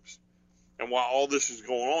dreams. And while all this is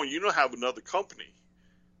going on, you don't have another company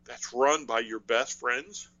that's run by your best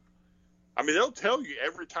friends. I mean, they'll tell you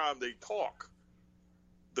every time they talk,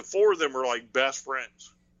 the four of them are like best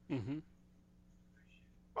friends. Mm-hmm.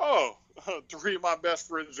 Oh, 3 of my best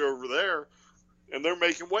friends are over there, and they're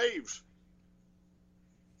making waves.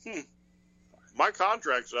 My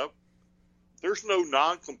contract's up. There's no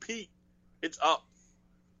non-compete. It's up.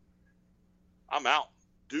 I'm out.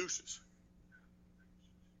 Deuces.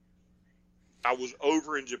 I was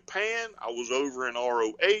over in Japan. I was over in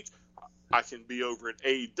ROH. I can be over in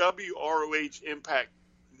AEW, ROH, Impact,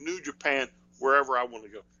 New Japan, wherever I want to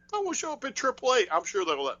go. If I want to show up at AAA, I'm sure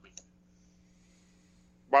they'll let me.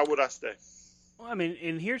 Why would I stay? Well, I mean,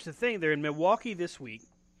 and here's the thing. They're in Milwaukee this week,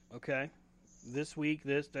 okay? This week,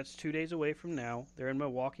 that's 2 days away from now. They're in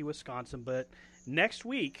Milwaukee, Wisconsin. But next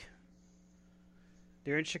week,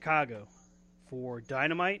 they're in Chicago for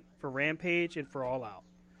Dynamite, for Rampage, and for All Out.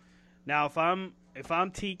 Now, if I'm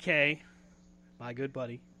TK, my good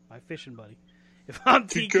buddy, my fishing buddy, if I'm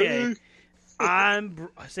TK, I'm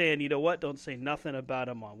saying, you know what? Don't say nothing about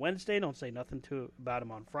him on Wednesday. Don't say nothing about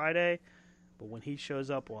him on Friday. But when he shows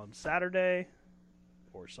up on Saturday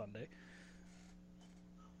or Sunday,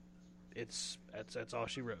 that's all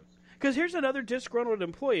she wrote. Because here's another disgruntled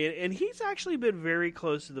employee, and he's actually been very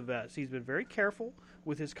close to the vest. He's been very careful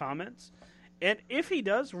with his comments. And if he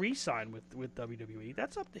does re-sign with WWE,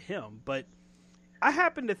 that's up to him. But I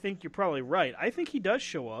happen to think you're probably right. I think he does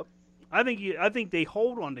show up. I think they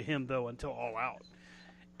hold on to him, though, until All Out.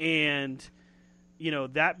 And,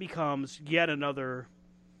 that becomes yet another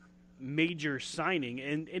major signing.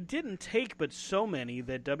 And it didn't take but so many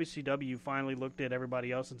that WCW finally looked at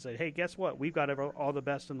everybody else and said, hey, guess what? We've got all the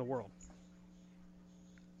best in the world.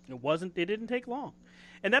 It didn't take long.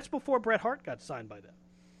 And that's before Bret Hart got signed by them.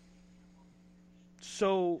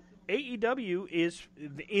 So AEW is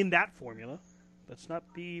in that formula. Let's not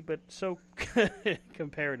be but so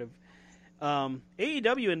comparative.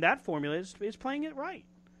 AEW in that formula is playing it right.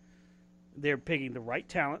 They're picking the right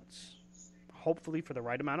talents, hopefully for the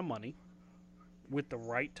right amount of money, with the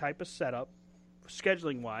right type of setup,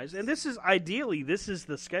 scheduling-wise. And this is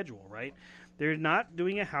the schedule, right? They're not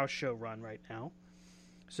doing a house show run right now.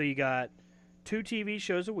 So you got 2 TV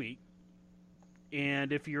shows a week.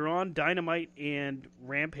 And if you're on Dynamite and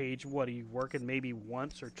Rampage, what are you working maybe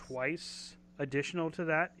once or twice additional to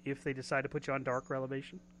that if they decide to put you on Dark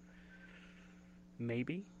Elevation?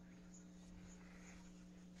 Maybe.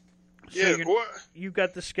 So you've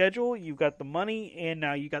got the schedule, you've got the money, and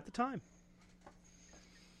now you got the time.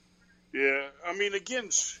 Yeah, I mean, again,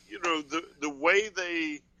 the way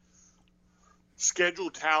they schedule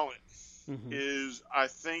talent is, I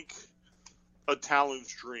think, a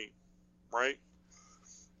talent's dream, right?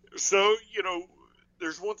 So,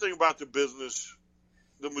 there's one thing about the business.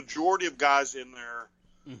 The majority of guys in there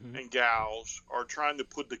and gals are trying to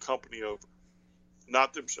put the company over,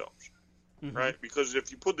 not themselves, right? Because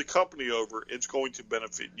if you put the company over, it's going to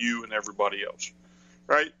benefit you and everybody else,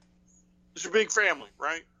 right? It's a big family,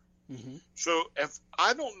 right? So if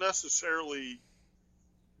I don't necessarily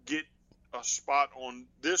get a spot on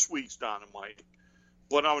this week's Dynamite,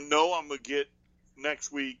 but I know I'm going to get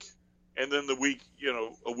next week and then the week,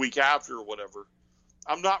 a week after or whatever,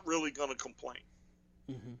 I'm not really going to complain,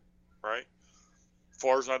 right? As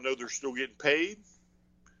far as I know, they're still getting paid.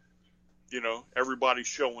 Everybody's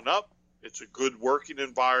showing up. It's a good working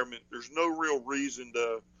environment. There's no real reason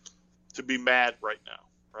to be mad right now,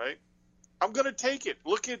 right? I'm going to take it.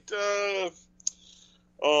 Look at,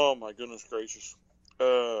 oh my goodness gracious.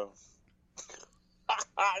 I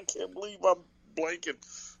can't believe I'm blanking.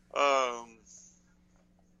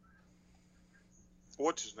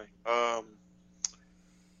 What's his name?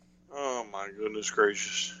 Oh my goodness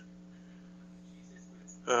gracious.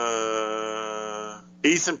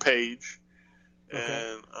 Ethan Page.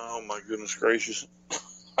 Okay. And oh my goodness gracious.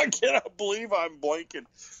 I cannot believe I'm blanking.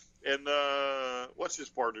 And what's his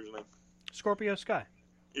partner's name? Scorpio Sky.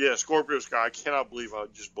 Yeah, Scorpio Sky. I cannot believe I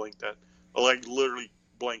just blinked that. I literally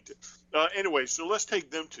blanked it. Anyway, so let's take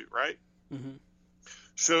them two, right?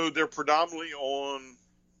 So they're predominantly on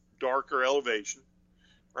Darker Elevation,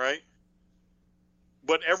 right?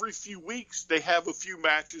 But every few weeks they have a few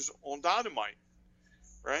matches on Dynamite,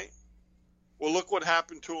 right? Well, look what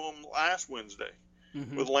happened to them last Wednesday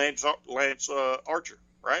with Lance Archer,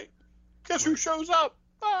 right? Guess who shows up?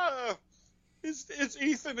 It's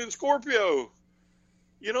Ethan and Scorpio.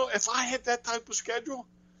 If I had that type of schedule,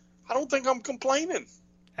 I don't think I'm complaining.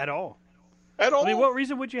 At all. At all. I mean, what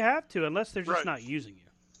reason would you have to, unless they're just not using you?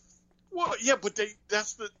 Well, yeah, but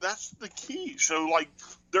that's the key. So,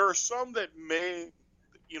 there are some that may,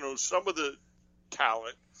 some of the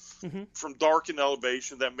talent from Dark and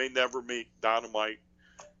Elevation that may never meet Dynamite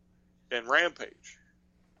and Rampage,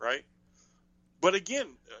 right? But again,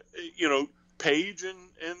 Paige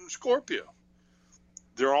and Scorpio,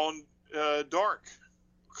 they're on Dark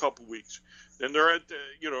a couple weeks. Then they're at,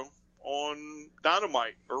 on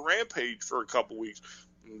Dynamite or Rampage for a couple weeks.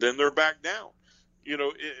 And then they're back down.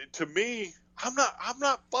 To me, I'm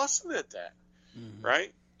not fussing at that,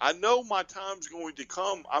 right? I know my time's going to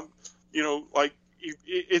come.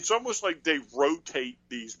 It's almost like they rotate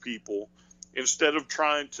these people instead of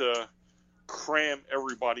trying to cram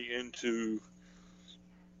everybody into,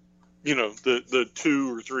 the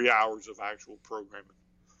 2 or 3 hours of actual programming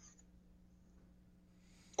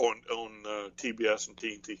on TBS and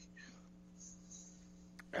TNT.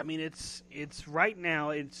 I mean, it's right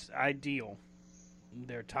now it's ideal.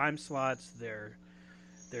 Their time slots, their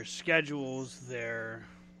schedules,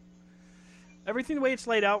 everything the way it's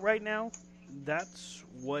laid out right now, that's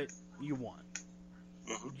what you want.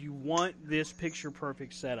 You want this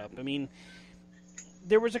picture-perfect setup. I mean,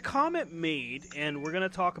 there was a comment made, and we're going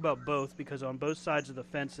to talk about both because on both sides of the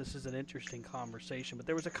fence this is an interesting conversation, but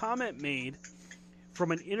there was a comment made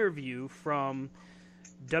from an interview from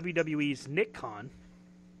WWE's Nick Khan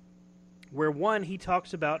where, one, he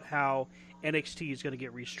talks about how NXT is going to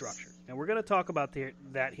get restructured. And we're going to talk about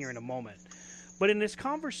that here in a moment. But in this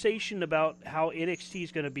conversation about how NXT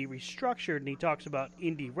is going to be restructured, and he talks about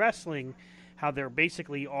indie wrestling, how they're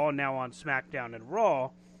basically all now on SmackDown and Raw,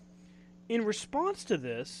 in response to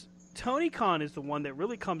this, Tony Khan is the one that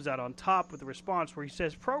really comes out on top with the response where he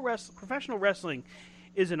says professional wrestling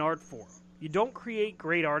is an art form. You don't create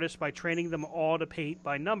great artists by training them all to paint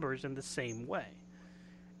by numbers in the same way.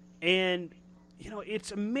 And,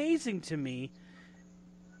 it's amazing to me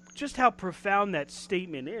just how profound that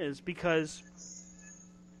statement is, because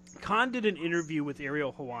Khan did an interview with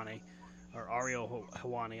Ariel Helwani,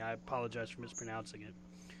 I apologize for mispronouncing it,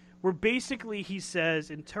 where basically he says,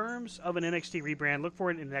 in terms of an NXT rebrand, look for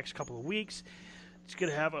it in the next couple of weeks. It's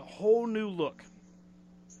going to have a whole new look.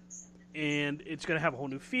 And it's going to have a whole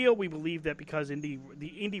new feel. We believe that because the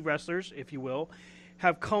indie wrestlers, if you will,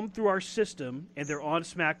 have come through our system and they're on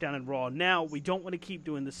SmackDown and Raw now, we don't want to keep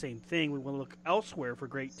doing the same thing. We want to look elsewhere for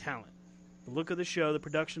great talent. The look of the show, the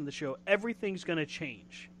production of the show, everything's going to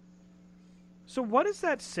change. So what does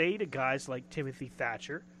that say to guys like Timothy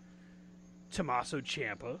Thatcher, Tommaso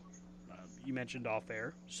Ciampa, you mentioned off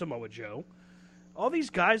air, Samoa Joe, all these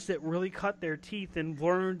guys that really cut their teeth and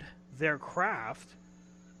learned their craft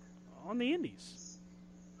on the indies?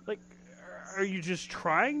 Like, are you just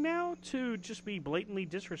trying now to just be blatantly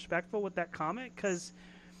disrespectful with that comment? Because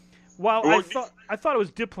while I thought it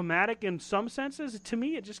was diplomatic in some senses, to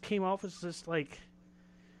me it just came off as just like...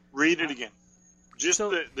 Read it again. Just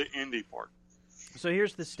the indie part. So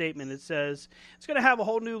here's the statement. It says, it's going to have a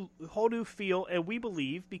whole new feel, and we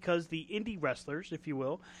believe, because the indie wrestlers, if you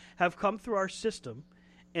will, have come through our system,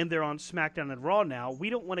 and they're on SmackDown and Raw now, we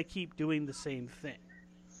don't want to keep doing the same thing.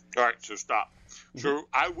 All right, so stop. So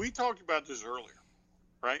we talked about this earlier,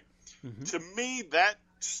 right? To me, that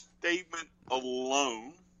statement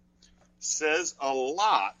alone says a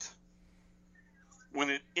lot when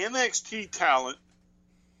an NXT talent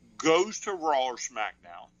goes to Raw or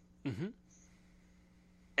SmackDown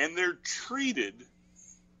and they're treated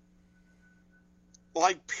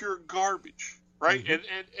like pure garbage, right?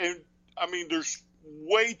 And I mean, there's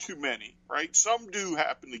way too many, right? Some do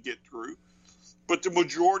happen to get through, but the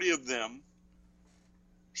majority of them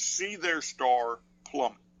see their star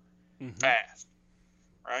plummet fast,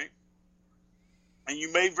 right? And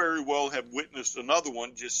you may very well have witnessed another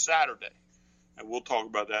one just Saturday, and we'll talk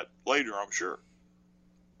about that later, I'm sure.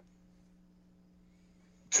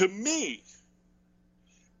 To me,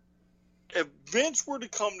 if Vince were to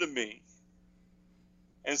come to me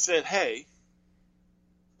and said, hey,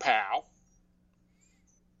 pal,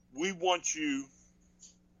 we want you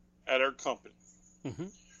at our company.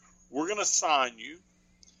 We're going to sign you,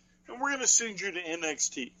 and we're going to send you to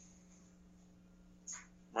NXT.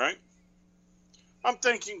 Right? I'm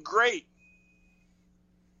thinking, great.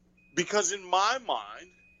 Because in my mind,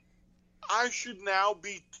 I should now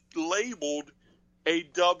be labeled a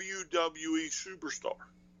WWE superstar.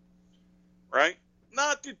 Right?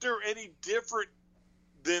 Not that they're any different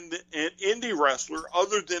than an indie wrestler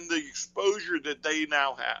other than the exposure that they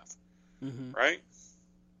now have. Right?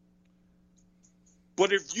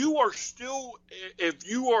 But if you are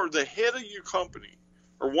the head of your company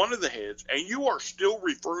or one of the heads, and you are still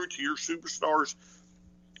referring to your superstars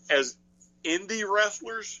as indie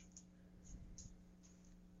wrestlers,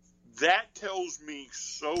 that tells me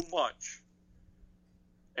so much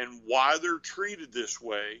and why they're treated this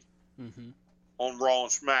way on Raw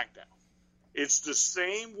and SmackDown. It's the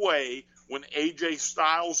same way when AJ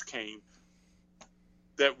Styles came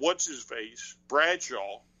that what's-his-face,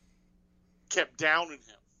 Bradshaw, kept downing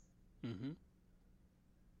him. Mm-hmm.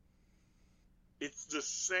 It's the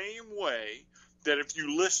same way that if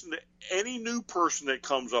you listen to any new person that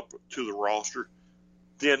comes up to the roster,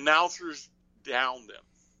 the announcers down them.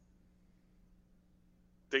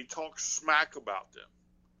 They talk smack about them.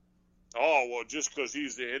 Oh, well, just because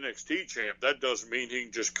he's the NXT champ, that doesn't mean he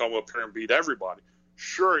can just come up here and beat everybody.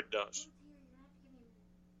 Sure it does.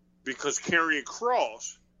 Because Karrion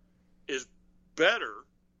Kross is better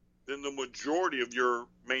than the majority of your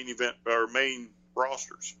main event or main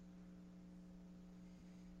rosters.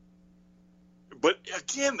 But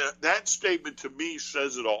again, that statement to me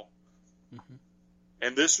says it all. Mm-hmm.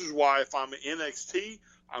 And this is why if I'm at NXT,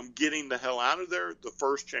 I'm getting the hell out of there the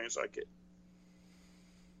first chance I get.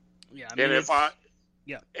 Yeah, I mean, and if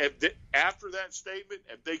after that statement,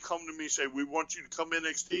 if they come to me and say, we want you to come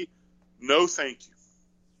NXT, no thank you.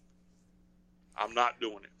 I'm not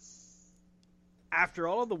doing it. After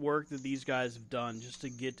all of the work that these guys have done just to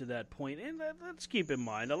get to that point, and let's keep in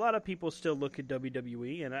mind, a lot of people still look at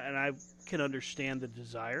WWE, and I can understand the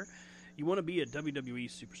desire. You want to be a WWE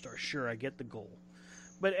superstar. Sure, I get the goal.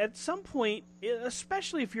 But at some point,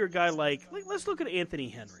 especially if you're a guy like let's look at Anthony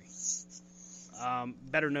Henry.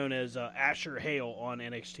 Better known as Asher Hale on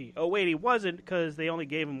NXT. Oh, wait, he wasn't because they only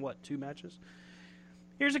gave him, 2 matches?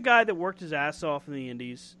 Here's a guy that worked his ass off in the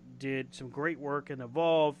Indies, did some great work in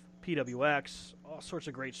Evolve, PWX, all sorts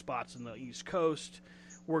of great spots in the East Coast,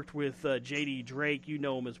 worked with JD Drake. You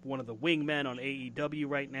know him as one of the wingmen on AEW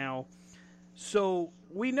right now. So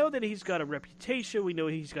we know that he's got a reputation, we know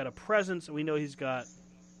he's got a presence, and we know he's got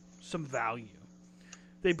some value.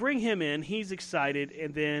 They bring him in, he's excited,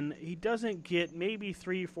 and then he doesn't get maybe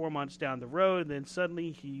 3 or 4 months down the road, and then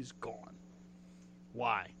suddenly he's gone.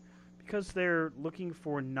 Why? Because they're looking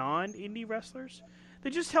for non-indie wrestlers?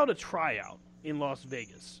 They just held a tryout in Las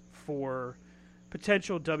Vegas for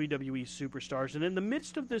potential WWE superstars, and in the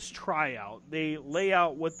midst of this tryout, they lay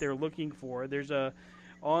out what they're looking for.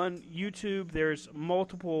 On YouTube, there's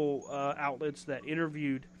multiple outlets that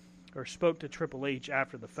interviewed or spoke to Triple H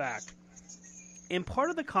after the fact. In part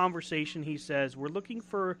of the conversation, he says, we're looking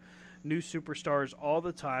for new superstars all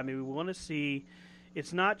the time, and we want to see,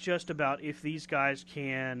 it's not just about if these guys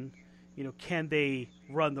can they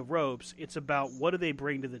run the ropes. It's about what do they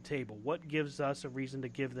bring to the table? What gives us a reason to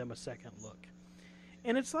give them a second look?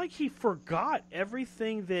 And it's like he forgot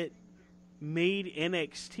everything that made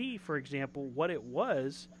NXT, for example, what it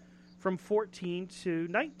was from 14 to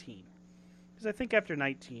 19. Because I think after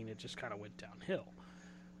 19, it just kind of went downhill.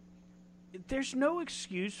 There's no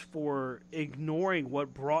excuse for ignoring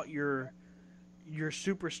what brought your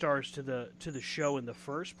superstars to the show in the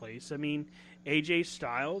first place. I mean, AJ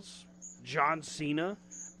Styles, John Cena,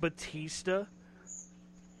 Batista,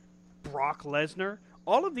 Brock Lesnar,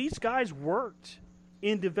 all of these guys worked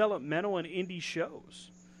in developmental and indie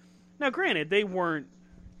shows. Now, granted, they weren't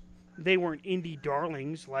indie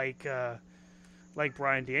darlings like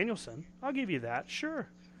Bryan Danielson. I'll give you that, sure.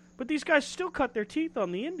 But these guys still cut their teeth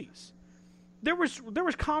on the indies. There was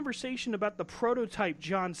conversation about the prototype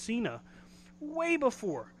John Cena way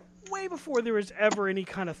before there was ever any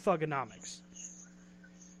kind of Thugonomics.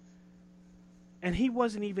 And he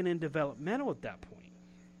wasn't even in developmental at that point.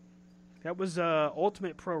 That was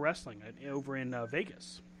Ultimate Pro Wrestling over in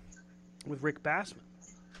Vegas with Rick Bassman.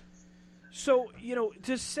 So,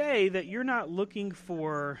 to say that you're not looking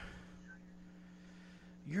for,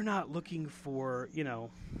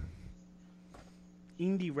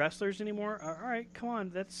 indie wrestlers anymore. All right, come on.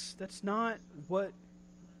 That's not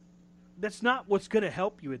what's going to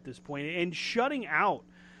help you at this point. And shutting out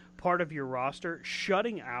part of your roster,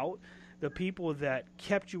 shutting out the people that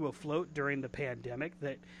kept you afloat during the pandemic,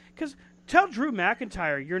 because tell Drew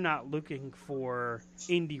McIntyre you're not looking for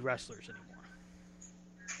indie wrestlers anymore.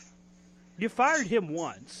 You fired him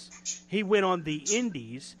once. He went on the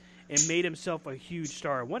indies and made himself a huge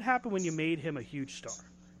star. What happened when you made him a huge star?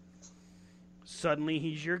 Suddenly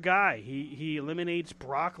he's your guy. He eliminates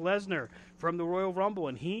Brock Lesnar from the Royal Rumble,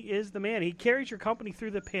 and he is the man. He carries your company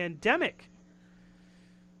through the pandemic.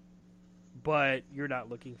 But you're not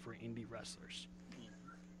looking for indie wrestlers.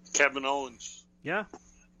 Kevin Owens. Yeah.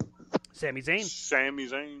 Sami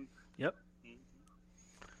Zayn. Yep.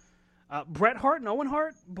 Bret Hart and Owen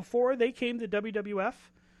Hart, before they came to WWF,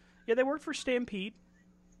 yeah, they worked for Stampede.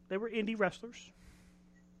 They were indie wrestlers.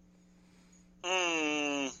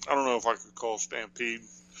 I don't know if I could call Stampede.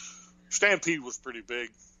 Stampede was pretty big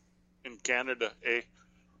in Canada, eh?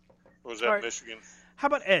 Or was that right. Michigan? How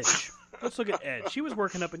about Edge? Let's look at Edge. He was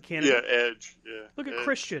working up in Canada. Yeah, Edge. Yeah. Look at Edge.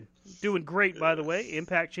 Christian. Doing great, by the way.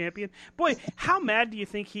 Impact champion. Boy, how mad do you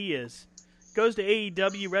think he is? Goes to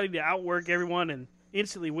AEW ready to outwork everyone and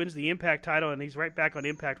instantly wins the Impact title, and he's right back on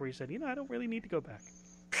Impact where he said, I don't really need to go back.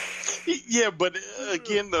 Yeah, but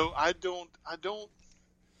again, though, I don't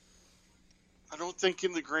think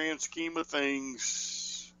in the grand scheme of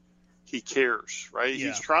things he cares, right? Yeah.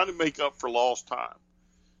 He's trying to make up for lost time,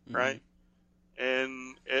 right?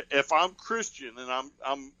 And if I'm Christian and I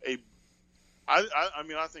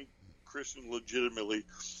think Christian legitimately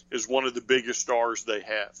is one of the biggest stars they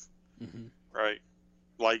have, right?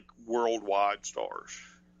 Like worldwide stars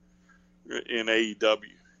in AEW.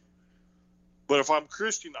 But if I'm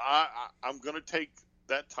Christian, I'm going to take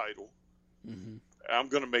that title. I'm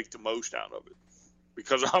going to make the most out of it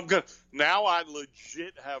because now I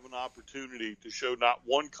legit have an opportunity to show not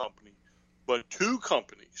one company, but two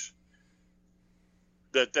companies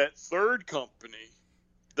that third company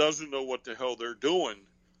doesn't know what the hell they're doing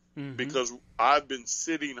because I've been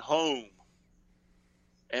sitting home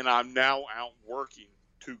and I'm now out working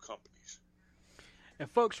two companies. And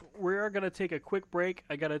folks, we're going to take a quick break.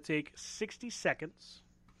 I got to take 60 seconds.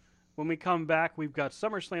 When we come back, we've got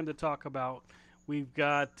SummerSlam to talk about. We've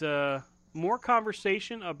got more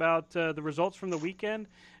conversation about the results from the weekend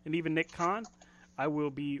and even Nick Khan. I will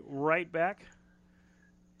be right back.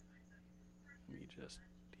 Let me just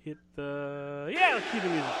hit the... Yeah, let's cue the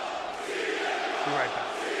music. Be right back.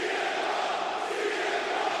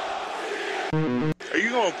 Are you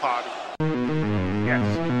going potty?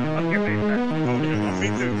 Yes. I'll get right back. Okay, me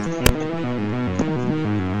too.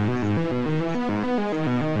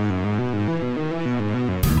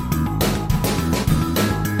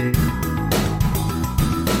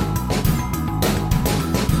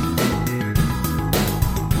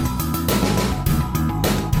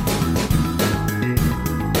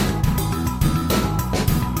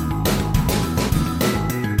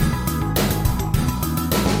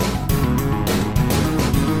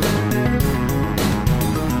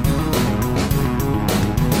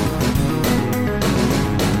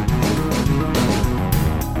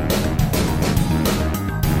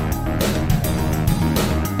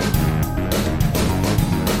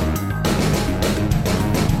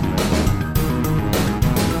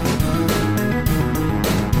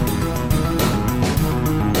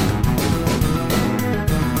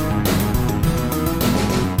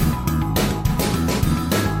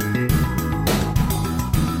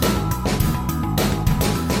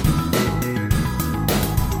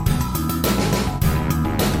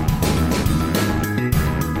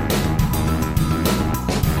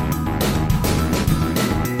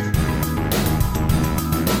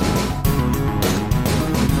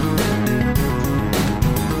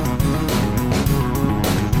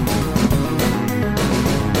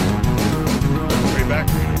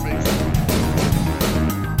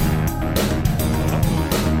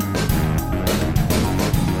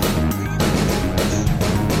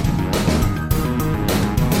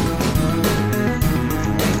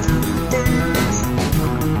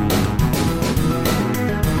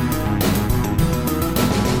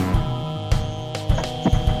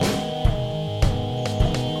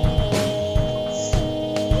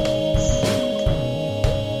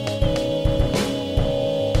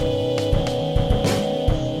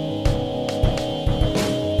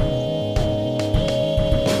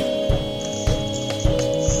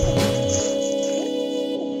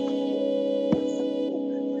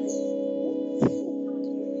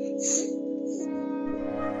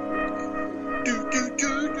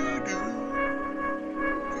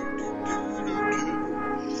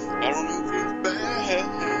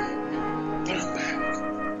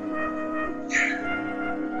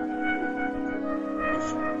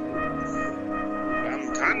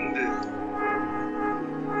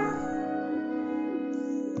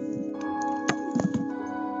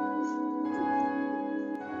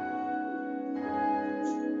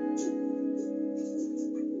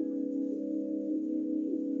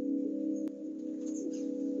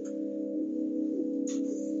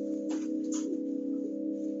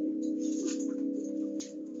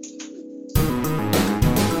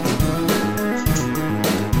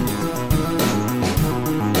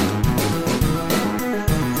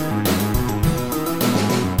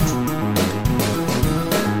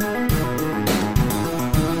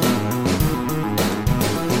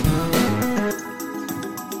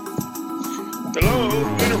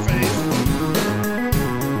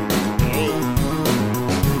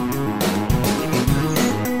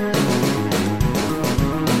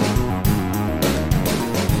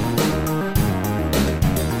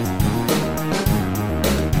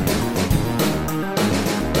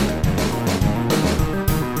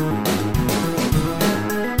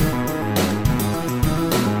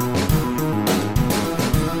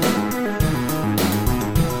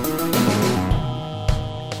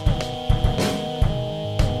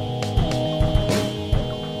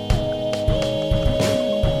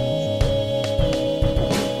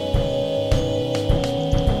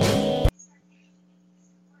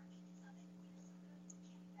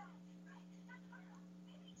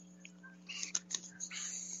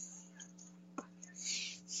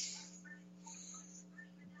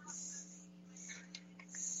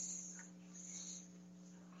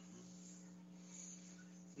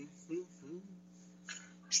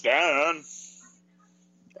 Stan.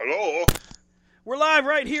 Hello. We're live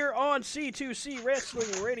right here on C2C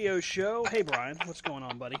Wrestling Radio Show. Hey, Brian, what's going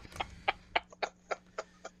on, buddy?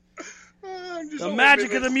 The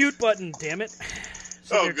magic of the mute button, damn it.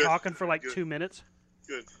 So you're talking for like 2 minutes.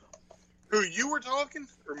 Good. Who, you were talking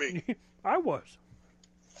or me? I was.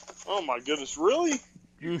 Oh, my goodness. Really?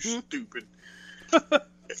 You stupid.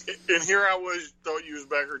 And here I was, thought you was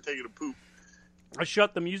back here taking a poop. I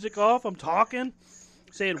shut the music off. I'm talking,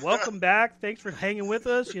 saying, welcome back. Thanks for hanging with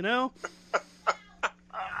us, you know.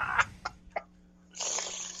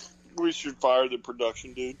 We should fire the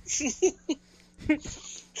production dude.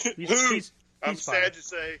 He's I'm sad to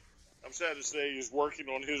say he's working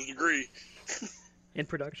on his degree. In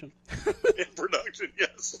production. In production,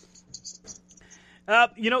 yes.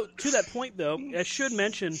 To that point, though, I should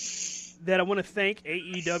mention that I want to thank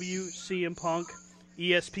AEW, CM Punk,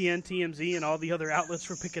 ESPN, TMZ, and all the other outlets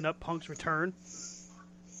for picking up Punk's return,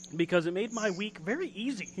 because it made my week very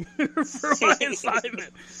easy for my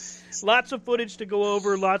assignment. Lots of footage to go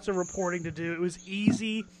over, lots of reporting to do. It was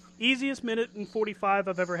easy. Easiest minute and 45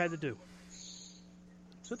 I've ever had to do.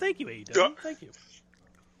 So thank you, AEW. Thank you.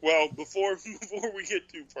 Well, before we get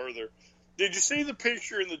too further, did you see the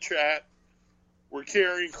picture in the chat where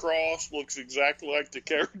Karrion Kross looks exactly like the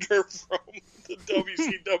character from the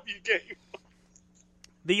WCW game?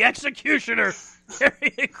 The Executioner,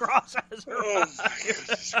 Karrion Kross has arrived. Oh, my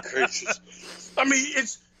goodness gracious. I mean,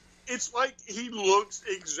 it's like he looks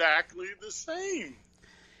exactly the same.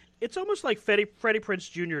 It's almost like Freddie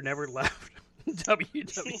Prinze Jr. never left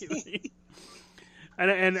WWE.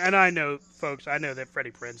 and I know, folks, that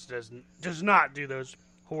Freddie Prinze does not do those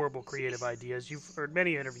horrible creative ideas. You've heard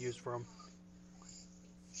many interviews from him.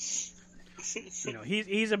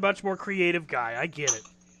 He's a much more creative guy. I get it.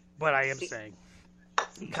 But I am saying,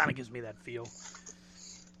 it kind of gives me that feel.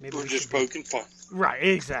 Maybe we're just poking fun. Right,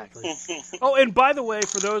 exactly. Oh, and by the way,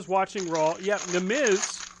 for those watching Raw, The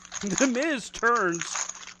Miz turns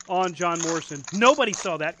on John Morrison. Nobody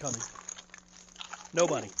saw that coming.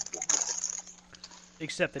 Nobody.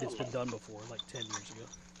 Except that it's been done before, like 10 years ago.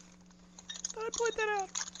 Thought I'd point that out.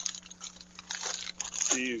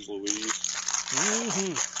 Jeez Louise.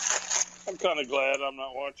 Mm-hmm. I'm kind of glad I'm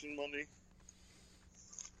not watching Monday.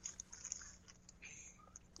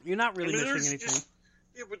 You're not really missing anything.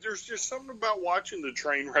 Yeah, but there's just something about watching the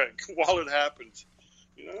train wreck while it happens.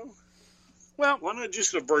 Well, why not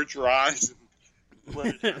just avert your eyes and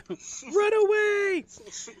let it happen? Run away!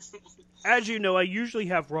 As you know, I usually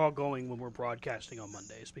have Raw going when we're broadcasting on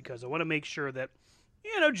Mondays because I want to make sure that,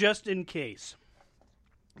 just in case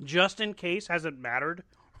hasn't mattered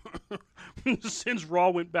since Raw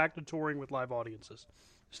went back to touring with live audiences.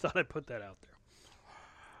 Just thought I'd put that out there.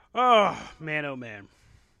 Oh, man.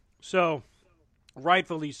 So,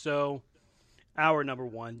 rightfully so, hour number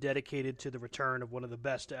 1, dedicated to the return of one of the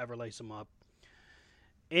best to ever lace them up.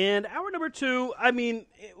 And hour number 2,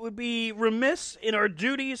 it would be remiss in our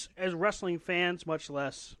duties as wrestling fans, much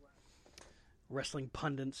less wrestling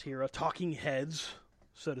pundits here, talking heads,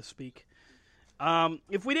 so to speak,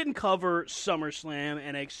 if we didn't cover SummerSlam,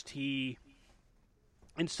 NXT,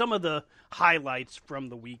 and some of the highlights from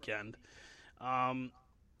the weekend.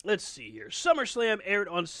 Let's see here. SummerSlam aired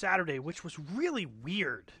on Saturday, which was really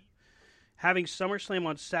weird, having SummerSlam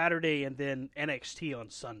on Saturday and then NXT on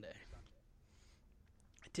Sunday.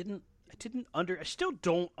 I still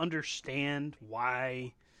don't understand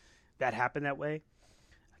why that happened that way.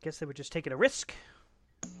 I guess they were just taking a risk.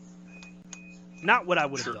 Not what I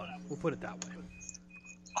would have done. We'll put it that way.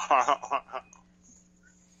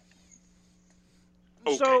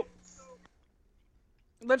 Okay. So,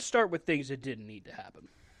 let's start with things that didn't need to happen.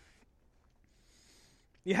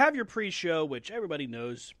 You have your pre-show, which everybody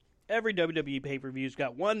knows. Every WWE pay-per-view's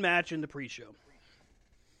got one match in the pre-show.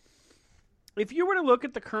 If you were to look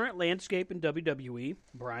at the current landscape in WWE,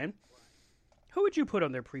 Brian, who would you put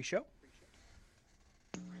on their pre-show?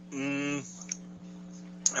 If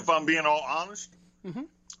I'm being all honest,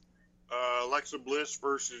 Alexa Bliss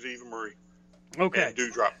versus Eva Marie. Okay. And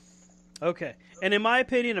Doudrop. Okay. And in my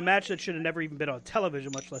opinion, a match that should have never even been on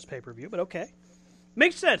television, much less pay-per-view, but okay.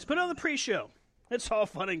 Makes sense. Put it on the pre-show. It's all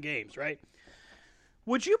fun and games, right?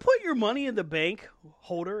 Would you put your Money in the Bank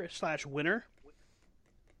holder / winner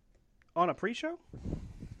on a pre-show?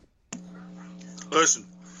 Listen,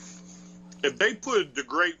 if they put the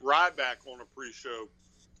Great Ryback on a pre-show,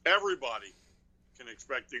 everybody can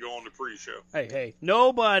expect to go on the pre-show. Hey,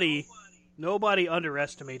 nobody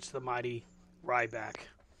underestimates the mighty Ryback,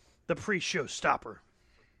 the pre-show stopper.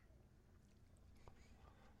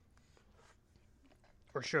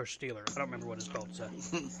 Or show stealer. I don't remember what his belt said.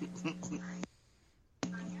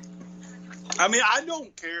 I mean, I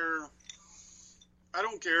don't care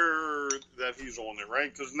that he's on it,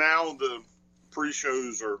 right? Because now the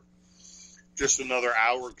pre-shows are just another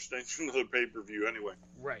hour extension of the pay-per-view anyway.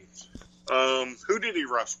 Right. Who did he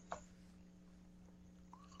wrestle?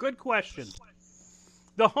 Good question.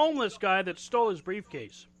 The homeless guy that stole his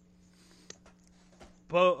briefcase.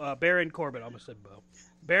 Baron Corbin. I almost said Bo.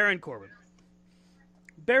 Baron Corbin.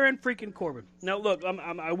 Baron freaking Corbin. Now, look,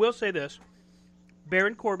 I will say this.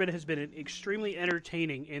 Baron Corbin has been extremely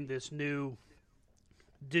entertaining in this new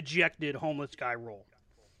dejected homeless guy role.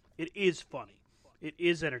 It is funny. It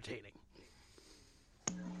is entertaining.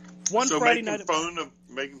 So Friday night,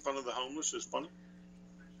 making fun of the homeless is funny?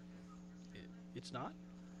 It's not?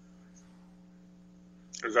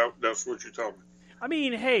 That's what you're telling me? I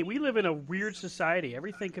mean, hey, we live in a weird society.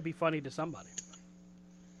 Everything could be funny to somebody.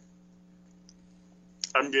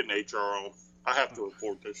 I'm getting HR on. I have to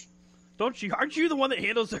report this. Aren't you the one that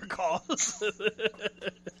handles their calls?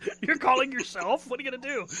 You're calling yourself? What are you going to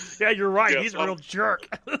do? Yeah, you're right. Yes, he's a real jerk.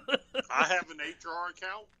 I have an HR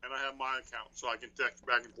account, and I have my account, so I can text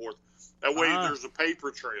back and forth. That way there's a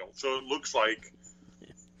paper trail, so it looks like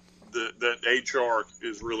that HR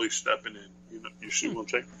is really stepping in. You see what I'm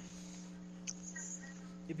saying?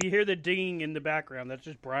 If you hear the dinging in the background, that's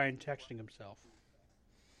just Brian texting himself.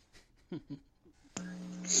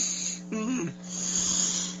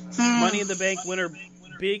 Money in the Bank winner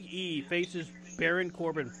Big E faces Baron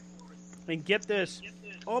Corbin. And get this,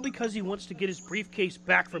 all because he wants to get his briefcase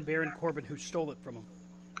back from Baron Corbin, who stole it from him.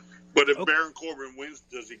 But if Baron Corbin wins,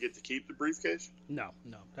 does he get to keep the briefcase? No,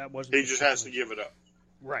 that wasn't. He just has to give it up.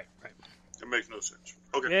 Right. It makes no sense.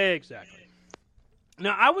 Okay. Exactly.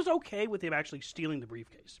 Now, I was okay with him actually stealing the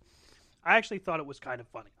briefcase. I actually thought it was kind of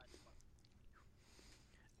funny.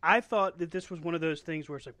 I thought that this was one of those things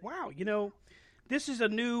where it's like, wow, this is a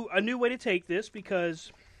new way to take this,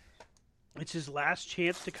 because it's his last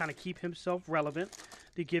chance to kind of keep himself relevant,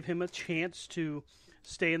 to give him a chance to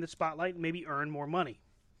stay in the spotlight and maybe earn more money.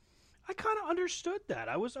 I kind of understood that.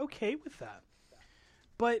 I was okay with that.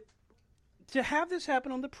 But to have this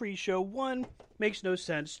happen on the pre-show, one, makes no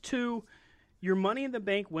sense. Two, your Money in the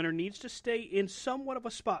Bank winner needs to stay in somewhat of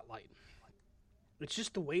a spotlight. It's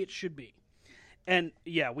just the way it should be. And,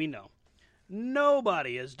 yeah, we know.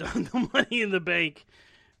 Nobody has done the Money in the Bank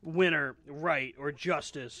winner right or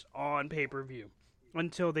justice on pay-per-view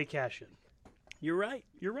until they cash in. You're right.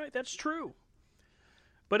 That's true.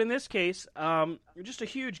 But in this case, just a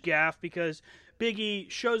huge gaffe, because Big E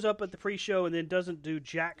shows up at the pre-show and then doesn't do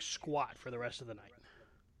jack squat for the rest of the night.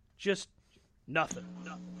 Just nothing.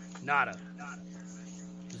 Nada.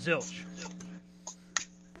 Zilch.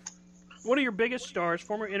 One of your biggest stars,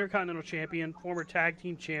 former Intercontinental Champion, former Tag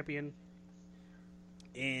Team Champion,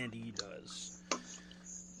 and he does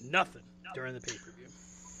nothing during the pay-per-view.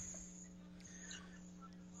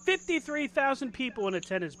 53,000 people in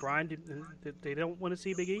attendance, Brian. They don't want to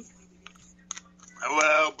see Big E?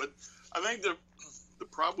 Well, but I think the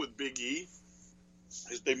problem with Big E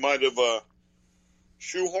is they might have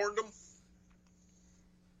shoehorned him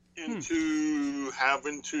into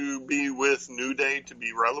having to be with New Day to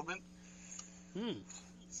be relevant.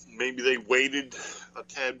 Maybe they waited a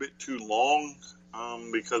tad bit too long,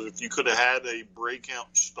 because if you could have had a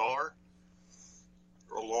breakout star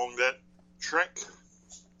along that trek,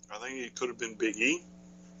 I think it could have been Big E.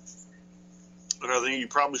 And I think you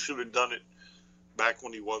probably should have done it back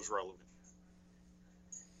when he was relevant.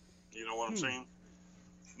 You know what I'm saying?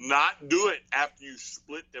 Not do it after you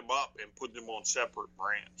split them up and put them on separate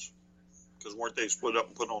brands. Because weren't they split up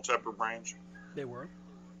and put on separate brands? They were.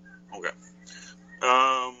 Okay.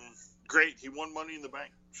 Great. He won Money in the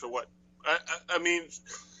Bank. So what? I mean,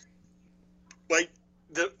 like,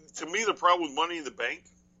 to me, the problem with Money in the Bank,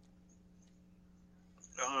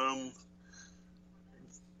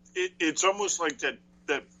 it's almost like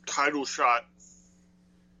that title shot.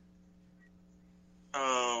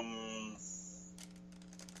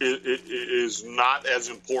 It is not as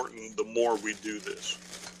important the more we do this.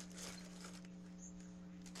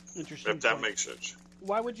 Interesting. If that makes sense.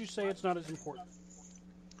 Why would you say it's not as important?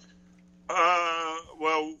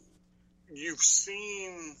 Well, you've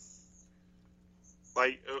seen,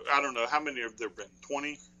 like, I don't know, how many have there been?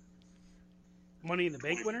 20? Money in the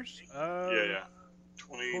Bank winners? Yeah.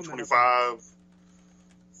 20, 25.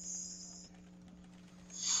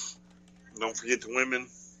 Don't forget the women.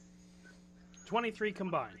 23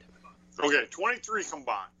 combined. Okay, 23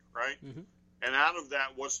 combined, right? Mm-hmm. And out of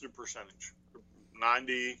that, what's the percentage?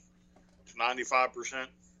 90 to 95%?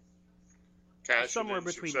 Somewhere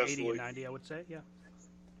between 80 and 90, I would say, yeah.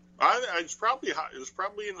 It's probably high. It was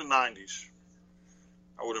probably in the 90s,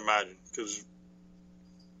 I would imagine, because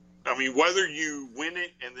I mean, whether you win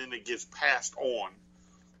it and then it gets passed on,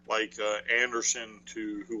 like Anderson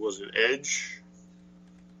to, who was it, Edge?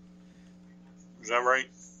 Is that right?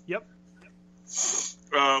 Yep.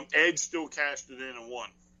 Edge still cashed it in and won,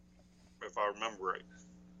 if I remember right.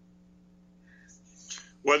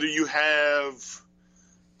 Whether you have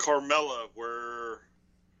Carmella, where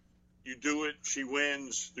you do it, she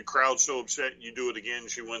wins, the crowd's so upset, you do it again,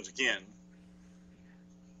 she wins again.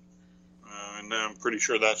 And I'm pretty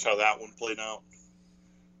sure that's how that one played out.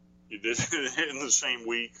 You did it in the same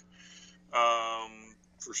week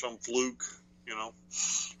for some fluke, you know.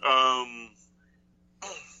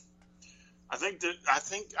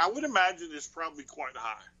 I would imagine it's probably quite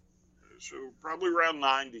high. So probably around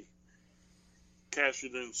 90. Cash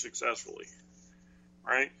it in successfully,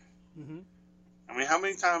 right? Mm-hmm. I mean, how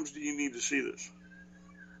many times do you need to see this?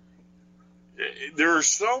 There are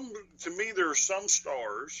some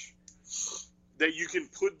stars that you can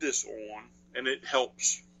put this on and it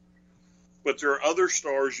helps. But there are other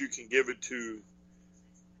stars you can give it to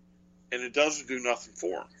and it doesn't do nothing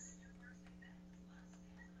for him.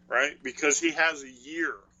 Right? Because he has a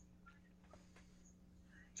year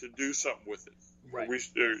to do something with it. Right.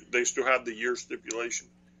 They still have the year stipulation.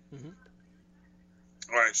 Mm-hmm.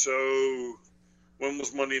 All right, so when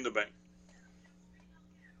was Money in the Bank?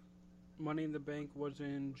 Money in the Bank was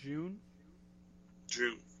in June.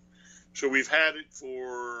 June. So we've had it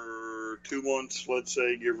for 2 months, let's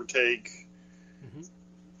say, give or take. Mm-hmm.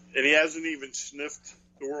 And he hasn't even sniffed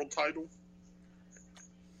the world title?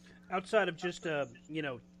 Outside of just,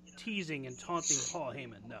 teasing and taunting Paul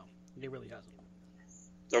Heyman, no. He really hasn't.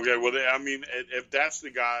 Okay, well, if that's the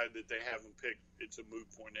guy that they haven't picked, it's a moot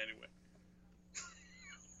point anyway.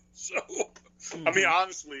 So, Mm-hmm.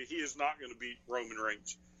 Honestly, he is not going to beat Roman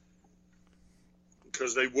Reigns.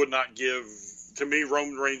 Because they would not give... To me,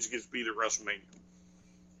 Roman Reigns gets beat at WrestleMania.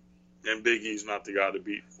 And Big E's not the guy to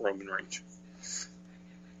beat Roman Reigns.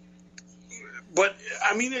 But,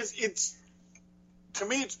 it's to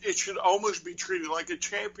me, it should almost be treated like a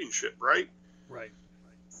championship, right? Right.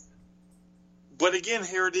 But again,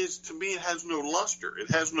 here it is. To me, it has no luster. It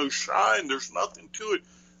has no shine. There's nothing to it.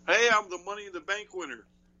 Hey, I'm the Money in the Bank winner.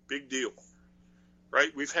 Big deal. Right?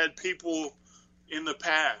 We've had people in the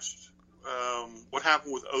past. What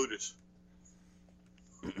happened with Otis?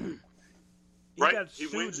 He right? got He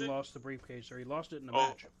sued wins and it? lost the briefcase, or he lost it in a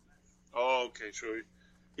match. Oh, okay. So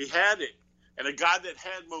he had it. And a guy that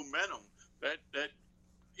had momentum, that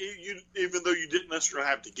even though you didn't necessarily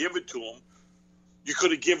have to give it to him, you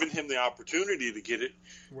could have given him the opportunity to get it,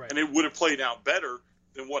 Right. and it would have played out better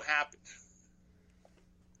than what happened.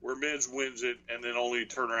 Where Miz wins it and then only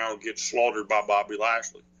turn around and get slaughtered by Bobby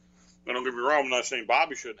Lashley. Now, don't get me wrong, I'm not saying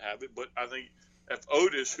Bobby shouldn't have it, but I think if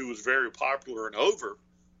Otis, who was very popular and over,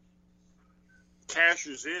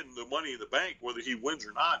 cashes in the Money in the Bank, whether he wins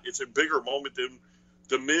or not, it's a bigger moment than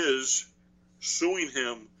The Miz suing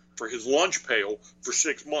him for his lunch pail for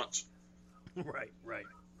 6 months. Right.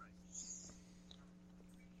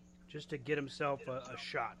 Just to get himself a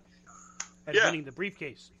shot at winning the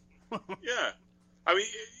briefcase. Yeah.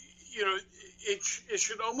 It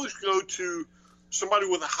should almost go to somebody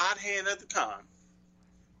with a hot hand at the time,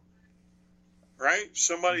 right?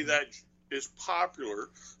 Somebody that is popular,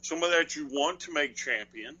 somebody that you want to make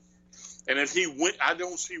champion. And if he win, I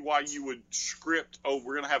don't see why you would script,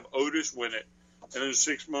 we're going to have Otis win it, and then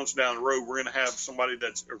 6 months down the road, we're going to have somebody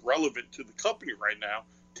that's irrelevant to the company right now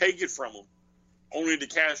take it from him, only to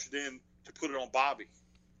cash it in to put it on Bobby.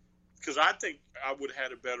 Because I think I would have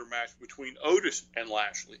had a better match between Otis and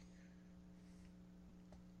Lashley.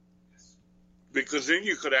 Because then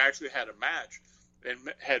you could have actually had a match and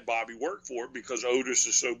had Bobby work for it because Otis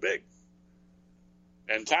is so big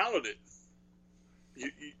and talented.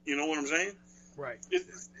 You know what I'm saying? Right.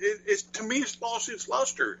 It's to me, it's lost its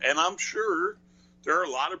luster. And I'm sure there are a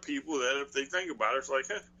lot of people that if they think about it, it's like,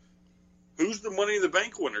 hey, who's the Money in the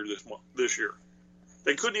Bank winner this year?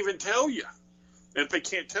 They couldn't even tell you. And if they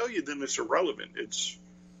can't tell you, then it's irrelevant. It's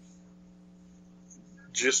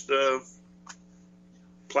just a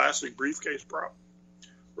plastic briefcase prop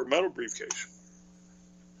or metal briefcase.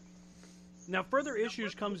 Now, further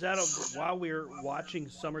issues comes out of while we're watching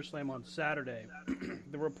SummerSlam on Saturday.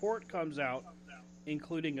 The report comes out,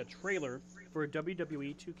 including a trailer for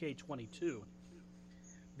WWE 2K22,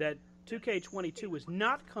 that 2K22 is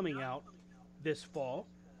not coming out this fall.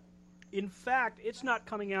 In fact, it's not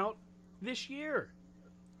coming out this year.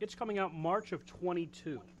 It's coming out March of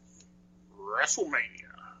 22. WrestleMania.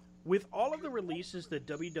 With all of the releases that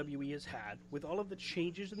WWE has had, with all of the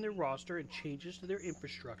changes in their roster and changes to their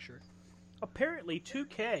infrastructure, apparently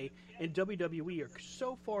 2K and WWE are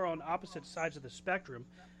so far on opposite sides of the spectrum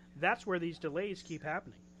that's where these delays keep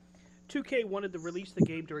happening. 2K wanted to release the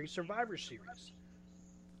game during Survivor Series.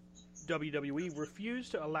 WWE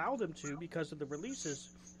refused to allow them to because of the releases,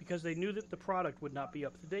 because they knew that the product would not be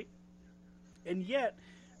up to date. And yet,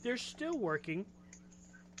 they're still working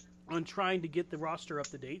on trying to get the roster up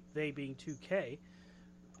to date, they being 2K,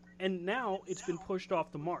 and now it's been pushed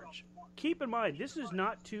off to March. Keep in mind, this is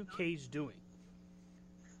not 2K's doing.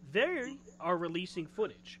 They are releasing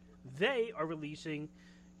footage. They are releasing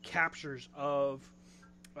captures of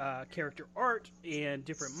character art and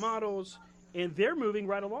different models, and they're moving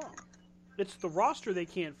right along. It's the roster they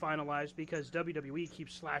can't finalize because WWE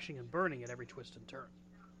keeps slashing and burning at every twist and turn.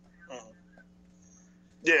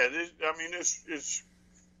 Yeah,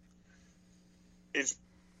 it's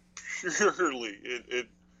purely it.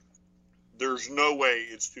 There's no way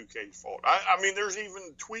it's 2K's fault. I mean, there's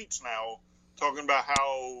even tweets now talking about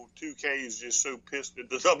how 2K is just so pissed at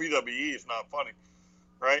the WWE. It's not funny,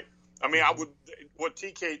 right? I mean, what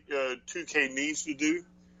 2K needs to do,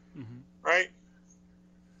 right,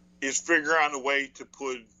 is figure out a way to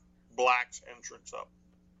put Black's entrance up.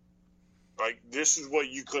 Like, this is what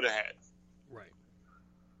you could have had. Right.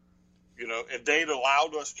 You know, if they'd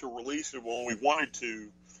allowed us to release it when we wanted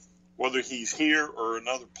to, whether he's here or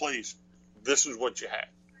another place, this is what you had.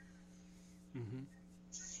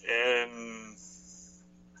 And,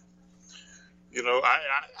 you know,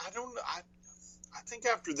 I think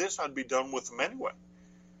after this I'd be done with them anyway.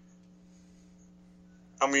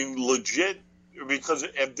 I mean, legit, because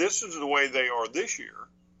if this is the way they are this year,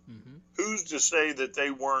 who's to say that they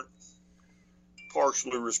weren't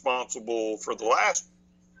partially responsible for the last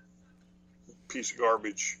piece of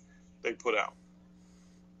garbage they put out?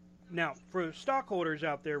 Now, for stockholders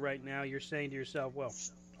out there right now, you're saying to yourself, well,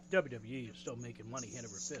 WWE is still making money hand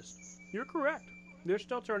over fist. You're correct. They're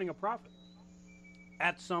still turning a profit.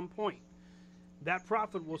 At some point, that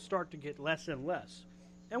profit will start to get less and less.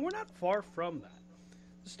 And we're not far from that.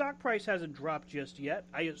 The stock price hasn't dropped just yet.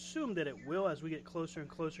 I assume that it will as we get closer and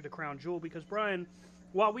closer to Crown Jewel because, Brian,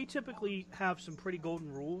 while we typically have some pretty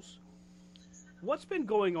golden rules, what's been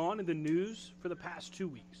going on in the news for the past 2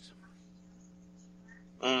 weeks?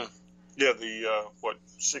 Yeah, the,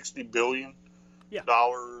 $60 billion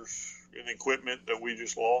in equipment that we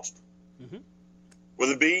just lost?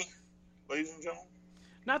 With a B, ladies and gentlemen?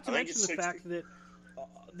 Not to mention the fact that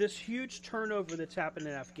this huge turnover that's happened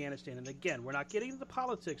in Afghanistan, and again, we're not getting into the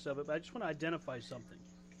politics of it, but I just want to identify something.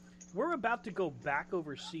 We're about to go back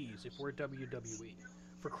overseas if we're WWE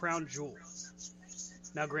for Crown Jewel.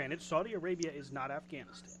 Now, granted, Saudi Arabia is not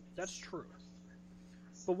Afghanistan. That's true.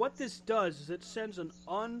 But what this does is it sends an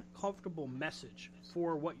uncomfortable message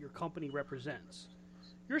for what your company represents.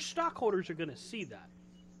 Your stockholders are going to see that,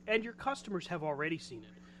 and your customers have already seen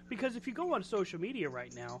it. Because if you go on social media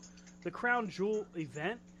right now, the Crown Jewel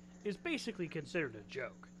event is basically considered a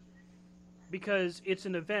joke. Because it's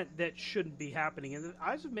an event that shouldn't be happening in the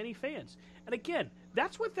eyes of many fans. And again,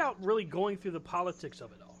 that's without really going through the politics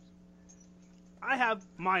of it all. I have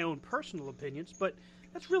my own personal opinions, but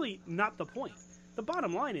that's really not the point. The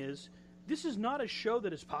bottom line is, this is not a show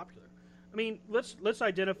that is popular. I mean, let's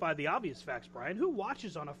identify the obvious facts, Brian. Who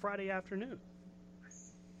watches on a Friday afternoon?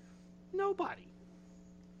 Nobody.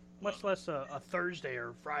 Much less a Thursday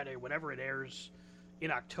or Friday, whenever it airs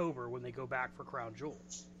in October when they go back for Crown Jewel.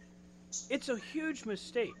 It's a huge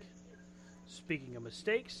mistake. Speaking of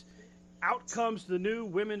mistakes, out comes the new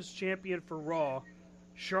women's champion for Raw,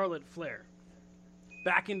 Charlotte Flair.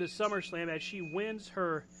 Back into SummerSlam as she wins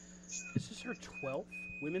her... Is this her 12th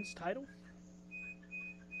women's title?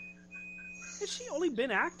 Has she only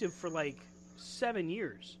been active for like 7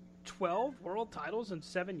 years? 12 world titles in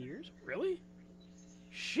 7 years? Really?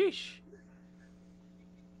 Sheesh.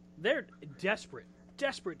 They're desperate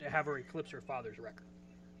to have her eclipse her father's record.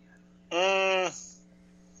 I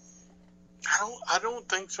don't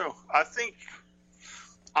think so. I think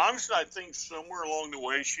somewhere along the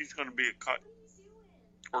way she's going to be a cut,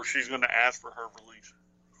 or she's going to ask for her release.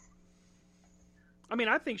 I mean,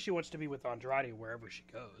 I think she wants to be with Andrade wherever she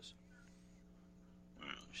goes.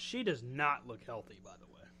 She does not look healthy, by the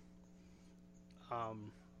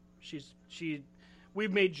way.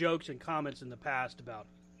 We've made jokes and comments in the past about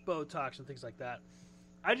Botox and things like that.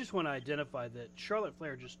 I just want to identify that Charlotte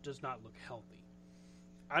Flair just does not look healthy.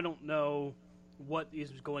 I don't know what is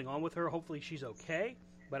going on with her. Hopefully she's okay,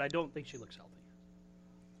 but I don't think she looks healthy.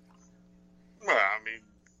 Well, I mean,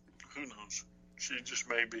 who knows? She just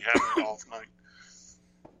may be having an off night.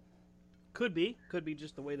 Could be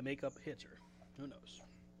just the way the makeup hits her. Who knows?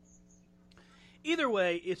 Either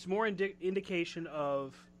way, it's more indication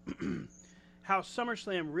of how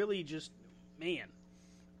SummerSlam really just, man,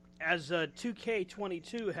 as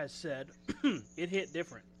 2K22 has said, it hit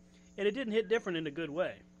different. And it didn't hit different in a good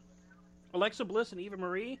way. Alexa Bliss and Eva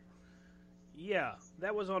Marie, yeah,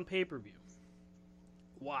 that was on pay-per-view.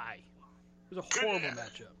 Why? It was a horrible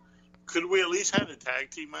matchup. Could we at least have a tag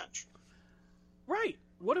team match? Right.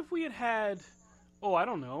 What if we had, I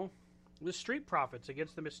don't know, the Street Profits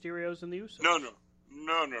against the Mysterios and the Usos? No.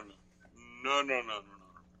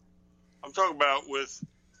 I'm talking about with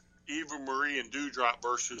Eva Marie and Doudrop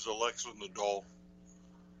versus Alexa and the Doll.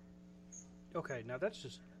 Okay, now that's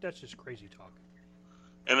just crazy talk.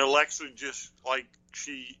 And Alexa just,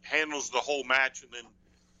 she handles the whole match and then,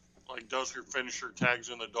 does her finisher, tags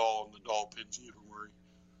in the Doll, and the Doll pins Eva Marie.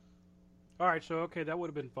 All right, so, that would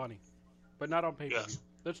have been funny. But not on pay-per-view. Yes.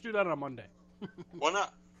 Let's do that on Monday. Why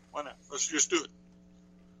not? Let's just do it.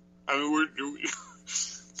 I mean,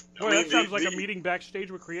 that sounds like a meeting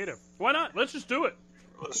backstage with creative. Why not? Let's just do it.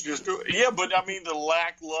 Let's just do it. Yeah, but I mean, the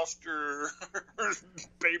lackluster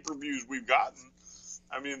pay-per-views we've gotten,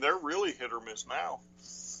 I mean, they're really hit or miss now.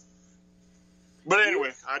 But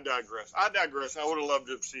anyway, I digress. I would have loved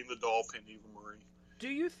to have seen the Doll pin Eva Marie. Do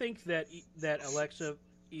you think that Alexa,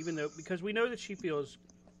 even though, because we know that she feels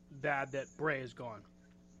bad that Bray is gone,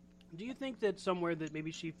 do you think that somewhere that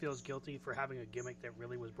maybe she feels guilty for having a gimmick that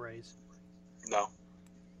really was Bray's? No.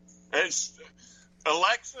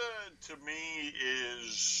 Alexa, to me,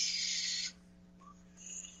 is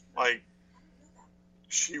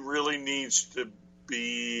she really needs to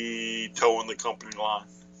be towing the company line.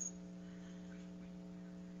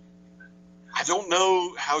 I don't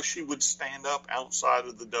know how she would stand up outside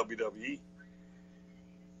of the WWE.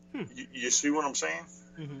 You see what I'm saying?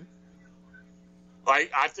 Mm-hmm.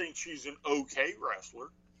 I think she's an okay wrestler.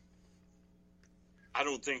 I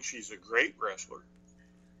don't think she's a great wrestler.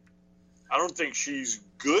 I don't think she's a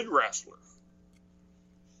good wrestler.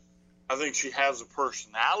 I think she has a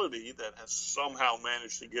personality that has somehow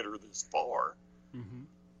managed to get her this far. Mm-hmm.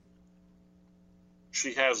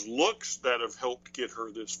 She has looks that have helped get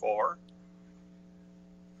her this far.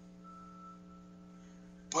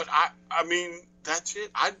 But I mean, that's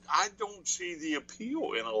it. I don't see the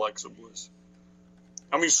appeal in Alexa Bliss.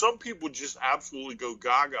 I mean, some people just absolutely go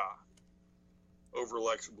gaga over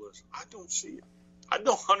Alexa Bliss. I don't see it. I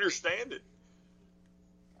don't understand it.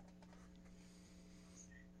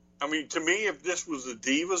 I mean, to me, if this was the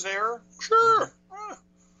Divas era, sure.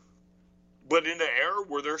 But in the era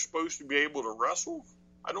where they're supposed to be able to wrestle,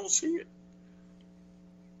 I don't see it.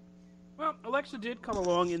 Well, Alexa did come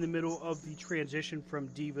along in the middle of the transition from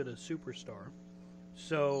diva to superstar.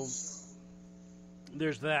 So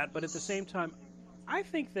there's that. But at the same time, I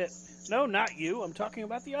think that, no, not you. I'm talking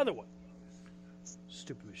about the other one.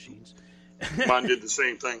 Stupid machines. Mine did the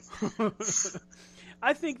same thing.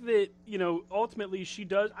 I think that, ultimately she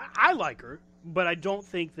does. I like her, but I don't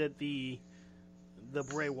think that the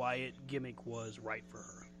Bray Wyatt gimmick was right for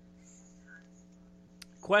her.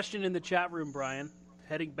 Question in the chat room, Brian.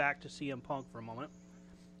 Heading back to CM Punk for a moment.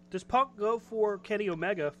 Does Punk go for Kenny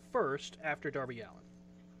Omega first after Darby Allin?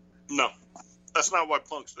 No. That's not why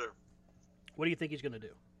Punk's there. What do you think he's going to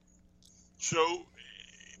do? So,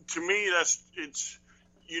 to me, it's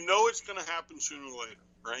going to happen sooner or later,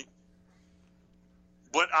 right?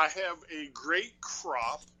 But I have a great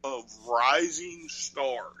crop of rising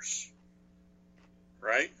stars,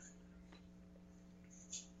 right?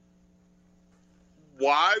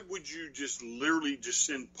 Why would you just literally just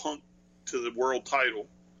send Punk to the world title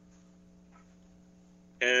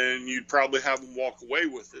and you'd probably have him walk away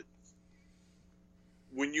with it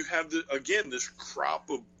when you have, this crop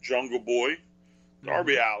of Jungle Boy,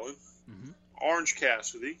 Darby Allin, Orange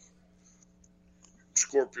Cassidy,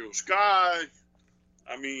 Scorpio Sky.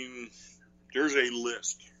 I mean, there's a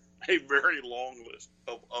list, a very long list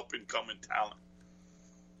of up-and-coming talent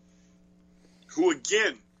who,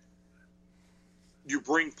 again, you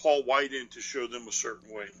bring Paul White in to show them a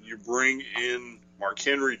certain way. You bring in Mark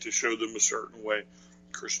Henry to show them a certain way.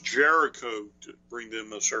 Chris Jericho to bring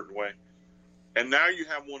them a certain way. And now you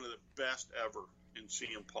have one of the best ever in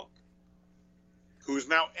CM Punk, who is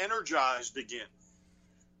now energized again,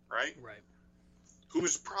 right? Right. Who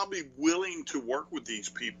is probably willing to work with these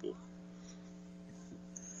people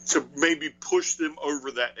to maybe push them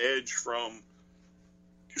over that edge from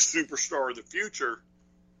superstar of the future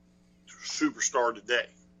superstar today,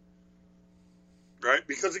 right?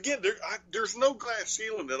 Because again, there's no glass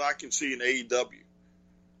ceiling that I can see in AEW,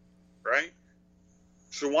 right?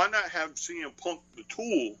 So why not have CM Punk the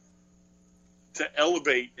tool to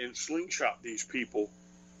elevate and slingshot these people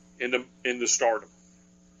into stardom?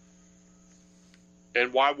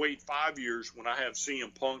 And why wait 5 years when I have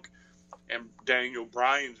CM Punk and Daniel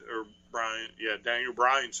Bryan or Daniel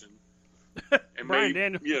Bryanson. And Brian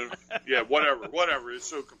Daniel. Whatever. It's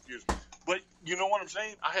so confusing. But you know what I'm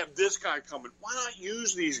saying? I have this guy coming. Why not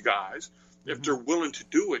use these guys if they're willing to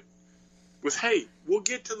do it? With, hey, we'll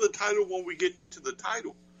get to the title when we get to the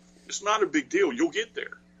title. It's not a big deal. You'll get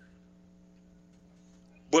there.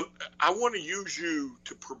 But I want to use you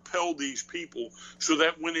to propel these people so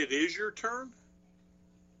that when it is your turn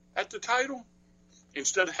at the title,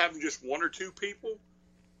 instead of having just one or two people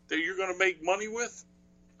that you're going to make money with,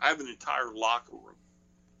 I have an entire locker room.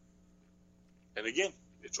 And again,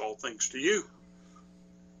 it's all thanks to you.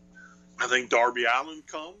 I think Darby Allin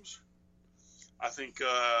comes. I think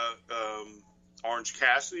Orange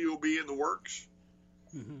Cassidy will be in the works.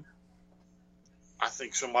 Mm-hmm. I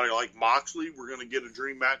think somebody like Moxley we're going to get a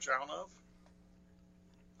dream match out of.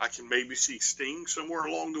 I can maybe see Sting somewhere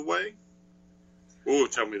along the way. Oh,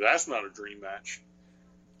 tell me that's not a dream match.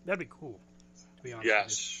 That'd be cool, to be honest.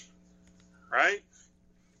 Yes. Right?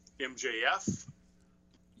 MJF.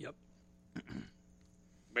 Yep.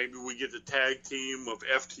 Maybe we get the tag team of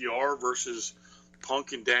FTR versus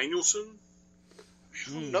Punk and Danielson.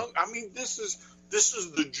 No, I mean this is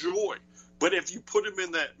the joy. But if you put him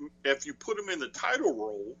in the title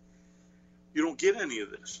role, you don't get any of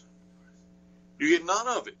this. You get none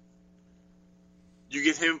of it. You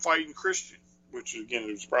get him fighting Christian, which again,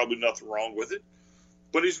 there's probably nothing wrong with it.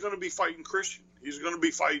 But he's going to be fighting Christian. He's going to be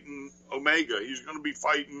fighting Omega. He's going to be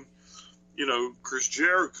fighting, Chris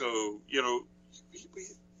Jericho. You're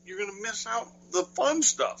going to miss out the fun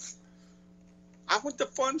stuff. I want the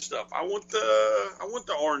fun stuff. I want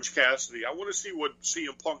the Orange Cassidy. I want to see what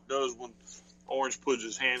CM Punk does when Orange puts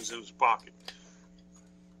his hands in his pocket.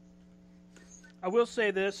 I will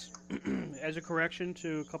say this, as a correction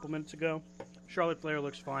to a couple minutes ago, Charlotte Flair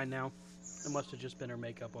looks fine now. It must have just been her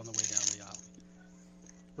makeup on the way down the aisle.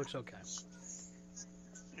 Looks okay.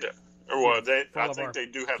 Yeah. Well, I think they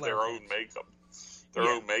do have their own makeup. Their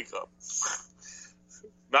own makeup.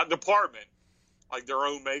 Not department, like their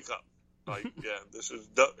own makeup. Like,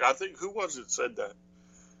 I think, who was it said that?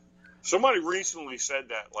 Somebody recently said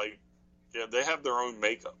that, they have their own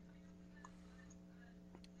makeup.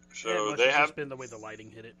 So they have just been the way the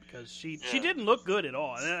lighting hit it, because she didn't look good at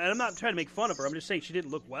all. And I'm not trying to make fun of her. I'm just saying she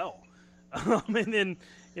didn't look well. And then,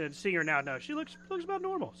 seeing her now, she looks about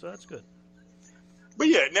normal, so that's good. But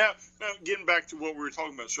yeah, now getting back to what we were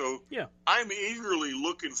talking about. So yeah, I'm eagerly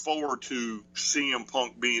looking forward to CM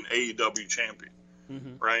Punk being AEW champion,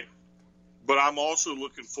 right? But I'm also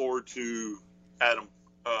looking forward to Adam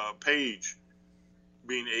Page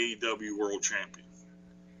being AEW World Champion.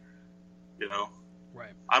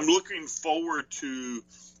 Right. I'm looking forward to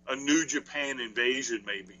a New Japan invasion,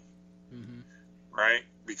 maybe. Right?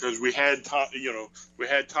 Because we had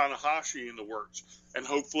Tanahashi in the works, and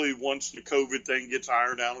hopefully once the COVID thing gets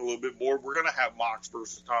ironed out a little bit more, we're going to have Mox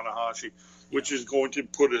versus Tanahashi, which is going to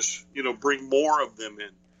put us, bring more of them in.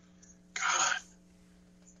 God,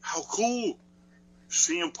 how cool!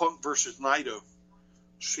 CM Punk versus Naito,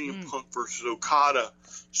 CM Punk versus Okada,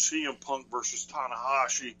 CM Punk versus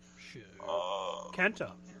Tanahashi,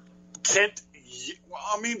 Kenta.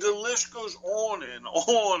 I mean, the list goes on and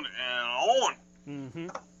on and on.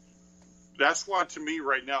 That's why, to me,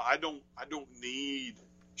 right now, I don't need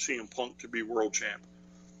CM Punk to be world champ.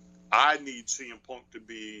 I need CM Punk to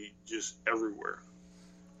be just everywhere.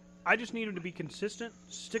 I just need him to be consistent,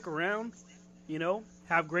 stick around,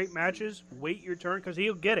 have great matches, wait your turn, because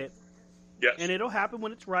he'll get it. Yes. And it'll happen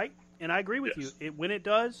when it's right. And I agree with you. When it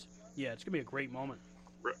does, it's going to be a great moment.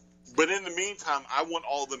 Right. But in the meantime, I want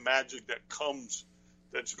all the magic that comes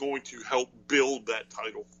that's going to help build that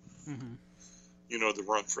title. The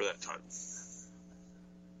run for that title.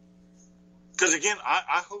 Because again,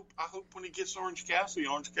 I hope when he gets Orange Cassidy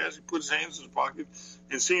puts his hands in his pocket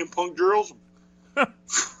and CM Punk drills him.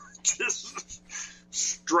 Just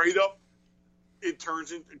straight up, it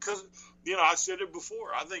turns into, because I said it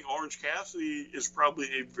before. I think Orange Cassidy is probably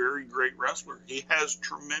a very great wrestler. He has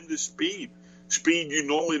tremendous speed you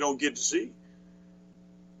normally don't get to see.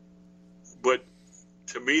 But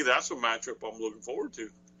to me, that's a matchup I'm looking forward to.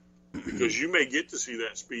 Because you may get to see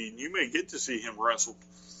that speed. You may get to see him wrestle.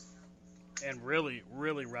 And really,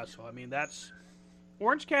 really wrestle. I mean,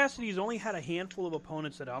 Orange Cassidy's only had a handful of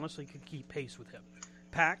opponents that honestly could keep pace with him.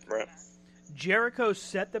 Pac. Right. Jericho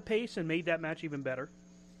set the pace and made that match even better.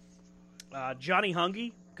 Johnny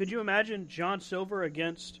Hungy. Could you imagine John Silver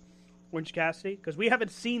against Orange Cassidy? Because we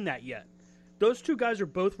haven't seen that yet. Those two guys are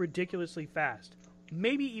both ridiculously fast.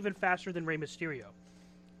 Maybe even faster than Rey Mysterio.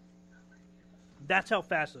 That's how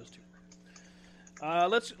fast those two are.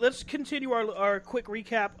 Let's continue our quick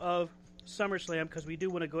recap of SummerSlam, because we do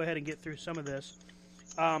want to go ahead and get through some of this.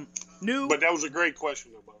 But that was a great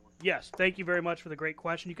question, though, by the way. Yes, thank you very much for the great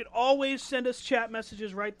question. You can always send us chat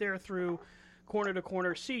messages right there through Corner to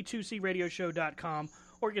Corner, C2CRadioshow.com,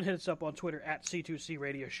 or you can hit us up on Twitter at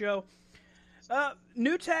C2CRadioshow.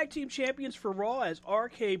 New tag team champions for Raw as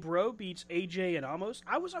RK Bro beats AJ and Amos.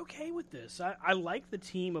 I was okay with this. I like the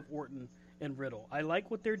team of Orton and Riddle. I like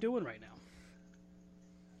what they're doing right now.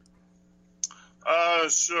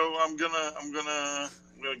 So I'm gonna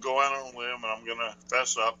go out on a limb, and I'm gonna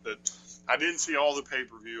fess up that I didn't see all the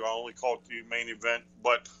pay-per-view. I only caught the main event,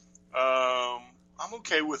 but I'm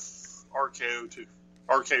okay with RKO too.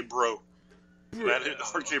 RK Bro. That is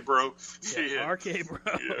RK Bro. Yeah, RK Bro.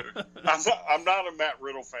 Yeah. I'm not a Matt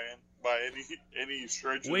Riddle fan by any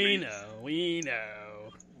stretch. We know.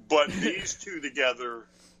 But these two together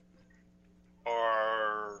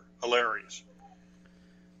are hilarious,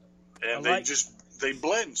 and they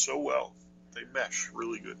blend so well. They mesh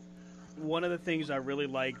really good. One of the things I really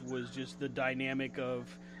liked was just the dynamic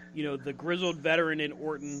of, the grizzled veteran in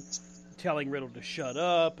Orton telling Riddle to shut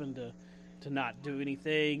up and to not do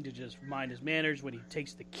anything, to just mind his manners. When he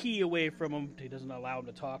takes the key away from him, he doesn't allow him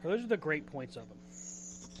to talk. Those are the great points of him.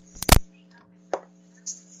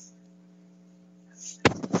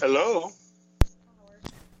 Hello?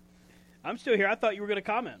 I'm still here. I thought you were going to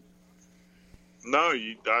comment. No,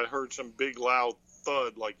 I heard some big loud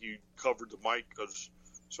thud like you covered the mic because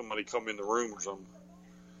somebody come in the room or something.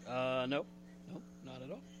 Nope, not at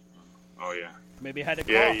all. Oh, yeah. Maybe I had to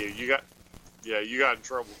call. You got in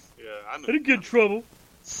trouble. Yeah, I know. I didn't get in trouble.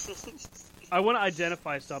 I want to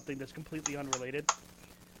identify something that's completely unrelated.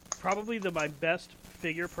 Probably my best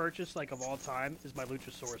figure purchase, of all time, is my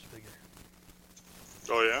Luchasaurus figure.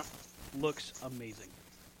 Oh, yeah? Looks amazing.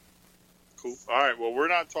 Cool. All right, well, we're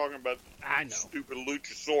not talking about I know. Stupid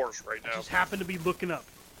Luchasaurus right now. I just happen to be looking up.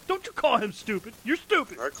 Don't you call him stupid. You're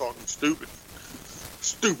stupid. I call him stupid.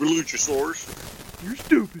 Stupid Luchasaurus. You're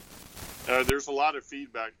stupid. There's a lot of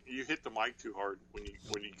feedback. You hit the mic too hard when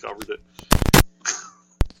you covered it.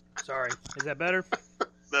 Sorry. Is that better?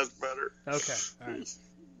 That's better. Okay. All right.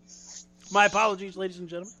 My apologies, ladies and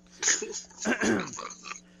gentlemen.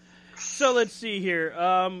 So let's see here.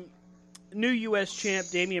 New U.S. champ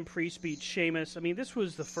Damian Priest beats Sheamus. I mean, this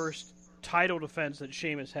was the first title defense that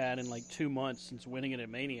Sheamus had in 2 months since winning it at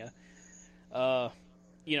Mania. I'm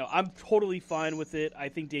totally fine with it. I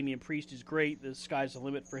think Damian Priest is great. The sky's the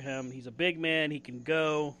limit for him. He's a big man. He can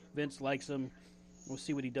go. Vince likes him. We'll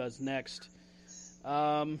see what he does next.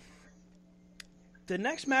 The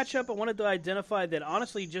next matchup, I wanted to identify that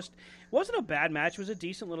honestly just wasn't a bad match. It was a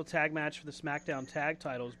decent little tag match for the SmackDown tag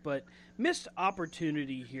titles, but missed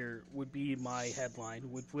opportunity here would be my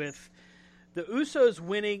headline. With the Usos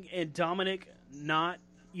winning and Dominic not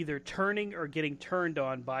either turning or getting turned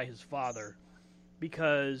on by his father.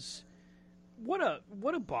 Because what a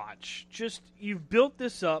botch. Just, you've built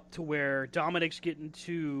this up to where Dominic's getting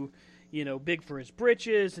too, big for his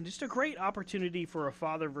britches, and just a great opportunity for a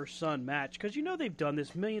father versus son match. Because they've done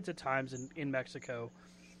this millions of times in Mexico.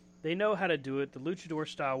 They know how to do it. The luchador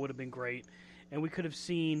style would have been great. And we could have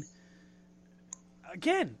seen,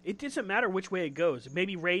 again, it doesn't matter which way it goes.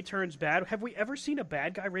 Maybe Rey turns bad. Have we ever seen a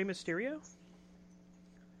bad guy Rey Mysterio?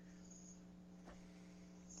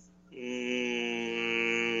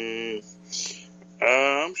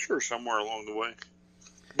 I'm sure somewhere along the way.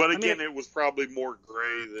 But again, it was probably more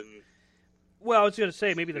gray than... Well, I was going to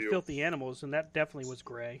say, maybe the Filthy Animals, and that definitely was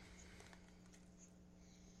gray.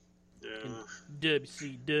 Yeah.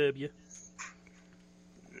 WCW.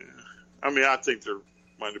 Yeah. I mean, I think there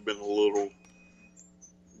might have been a little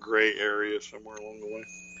gray area somewhere along the way.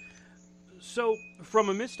 So, from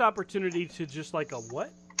a missed opportunity to just a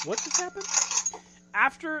what? What just happened?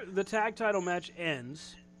 After the tag title match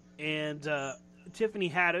ends, and Tiffany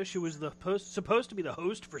Haddish, who was supposed to be the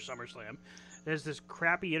host for SummerSlam, there's this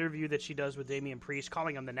crappy interview that she does with Damian Priest,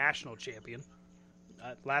 calling him the national champion.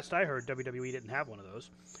 Last I heard, WWE didn't have one of those.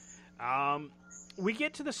 We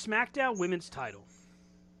get to the SmackDown Women's title.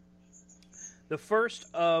 The first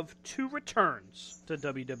of 2 returns to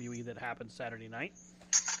WWE that happened Saturday night.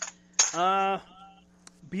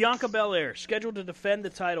 Bianca Belair, scheduled to defend the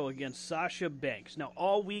title against Sasha Banks. Now,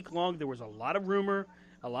 all week long, there was a lot of rumor,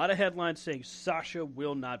 a lot of headlines saying Sasha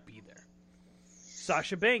will not be there.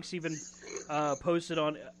 Sasha Banks even posted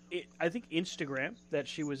on, I think, Instagram that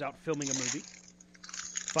she was out filming a movie.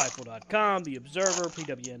 Fightful.com, The Observer,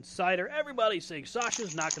 PW Insider, everybody's saying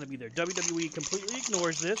Sasha's not going to be there. WWE completely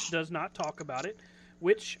ignores this, does not talk about it,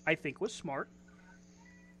 which I think was smart.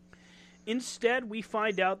 Instead, we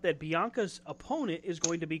find out that Bianca's opponent is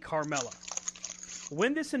going to be Carmella.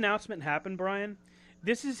 When this announcement happened, Brian,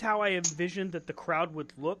 this is how I envisioned that the crowd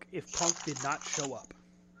would look if Punk did not show up.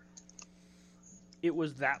 It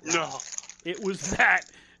was that loud. No. It was that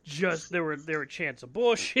just there were chants of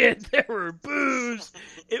bullshit, there were boos.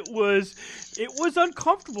 It was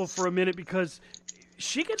uncomfortable for a minute because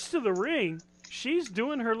she gets to the ring, she's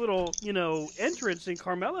doing her little, entrance, and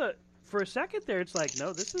Carmella for a second there it's like,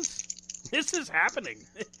 no, this is happening.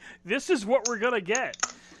 This is what we're going to get.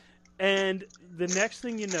 And the next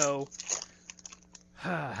thing you know,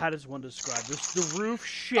 how does one describe this? The roof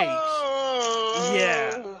shakes. Oh.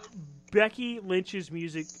 Yeah. Becky Lynch's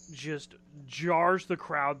music just jars the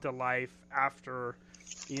crowd to life after,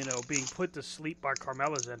 being put to sleep by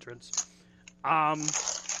Carmella's entrance.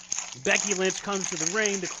 Becky Lynch comes to the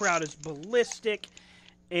ring. The crowd is ballistic.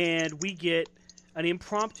 And we get an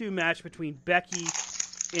impromptu match between Becky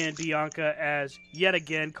and Bianca as, yet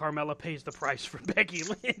again, Carmella pays the price for Becky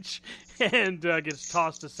Lynch and gets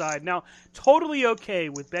tossed aside. Now, totally okay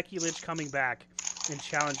with Becky Lynch coming back and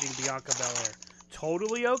challenging Bianca Belair.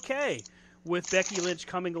 Totally okay with Becky Lynch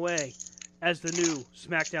coming away as the new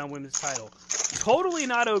SmackDown Women's title. Totally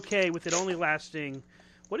not okay with it only lasting,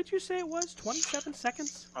 what did you say it was, 27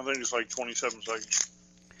 seconds? I think it's like 27 seconds.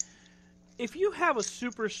 If you have a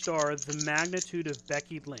superstar the magnitude of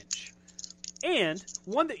Becky Lynch, and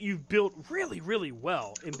one that you've built really, really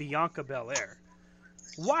well in Bianca Belair,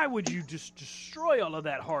 why would you just destroy all of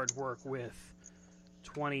that hard work with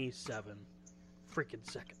 27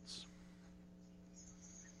 freaking seconds?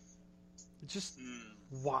 Just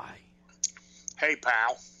why? Hey,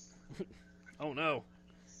 pal. Oh no.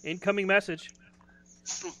 Incoming message.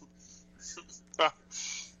 I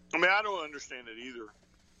mean, I don't understand it either.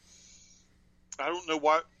 I don't know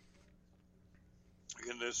why.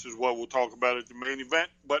 Again, this is what we'll talk about at the main event,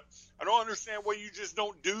 but I don't understand why you just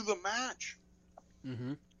don't do the match.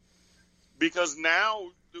 Mm-hmm. Because now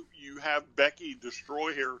you have Becky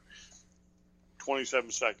destroy her 27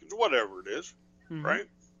 seconds, whatever it is, right?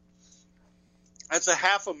 That's a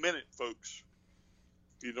half a minute, folks.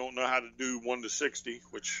 You don't know how to do 1 to 60,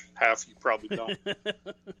 which half you probably don't.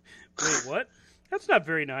 Wait, what? That's not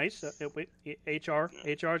very nice. HR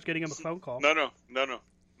is getting him a phone call. No.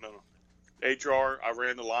 HR, I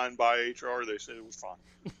ran the line by HR. They said it was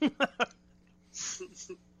fine.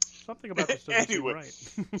 Something about this doesn't seem right.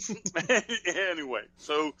 Anyway,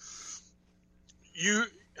 so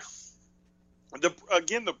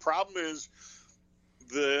the problem is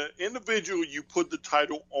the individual you put the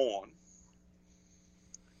title on,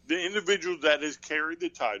 the individual that has carried the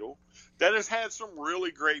title, that has had some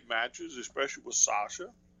really great matches, especially with Sasha,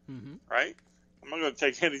 right? I'm not going to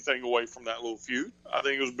take anything away from that little feud. I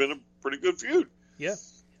think it's been a pretty good feud. Yeah.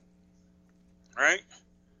 Right?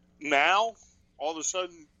 Now, all of a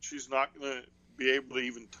sudden, she's not going to be able to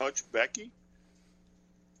even touch Becky.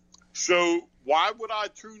 So, why would I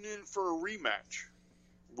tune in for a rematch?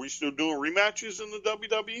 We still doing rematches in the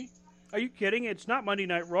WWE? Are you kidding? It's not Monday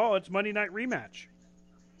Night Raw. It's Monday Night Rematch.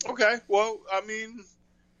 Okay. Well, I mean,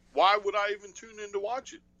 why would I even tune in to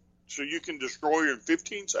watch it? So you can destroy her in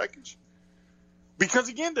 15 seconds? Because,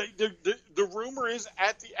 again, the rumor is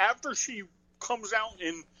after she comes out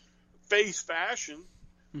in face fashion,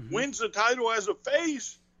 wins the title as a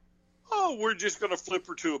face, we're just going to flip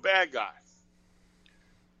her to a bad guy.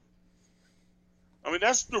 I mean,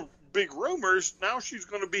 that's the big rumors. Now she's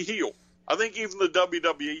going to be heel. I think even the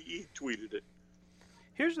WWE tweeted it.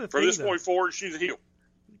 Here's the thing, from this point forward, she's a heel.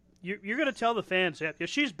 You're going to tell the fans,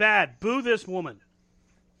 if she's bad, boo this woman.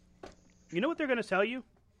 You know what they're going to tell you?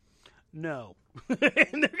 No.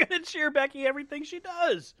 And they're going to cheer Becky everything she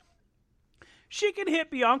does. She can hit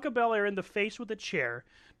Bianca Belair in the face with a chair,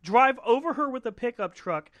 drive over her with a pickup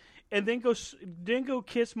truck, and then go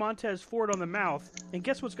kiss Montez Ford on the mouth. And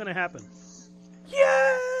guess what's going to happen?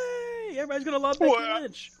 Yay! Everybody's going to love Becky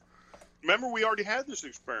Lynch. Remember, we already had this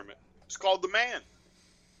experiment. It's called The Man.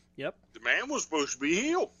 Yep. The Man was supposed to be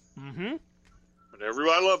heel. Mm-hmm. But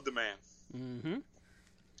everybody loved The Man. Mm-hmm.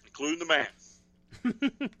 Including The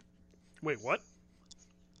Man. Wait, what?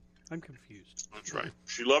 I'm confused. That's right.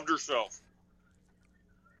 She loved herself.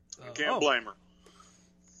 I can't blame her.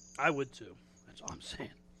 I would too. That's all I'm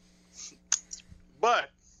saying.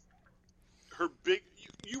 But her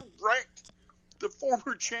you ranked the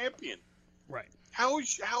former champion. Right. How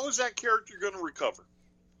is that character going to recover?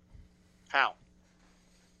 How?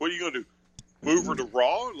 What are you going to do? Move her to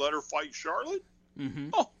Raw and let her fight Charlotte? Mm-hmm.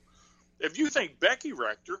 Oh, if you think Becky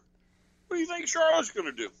wrecked her, what do you think Charlotte's going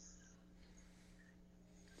to do?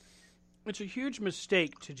 It's a huge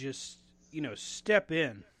mistake to just, step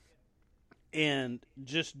in and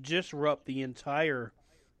just disrupt the entire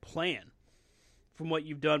plan from what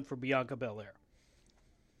you've done for Bianca Belair.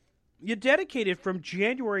 You dedicated from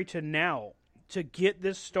January to now to get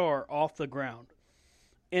this star off the ground.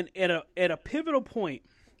 And at a pivotal point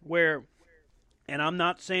where, and I'm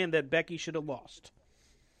not saying that Becky should have lost,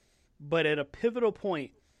 but at a pivotal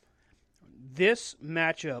point, this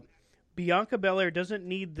matchup, Bianca Belair doesn't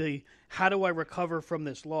need the how do I recover from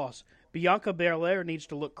this loss. Bianca Belair needs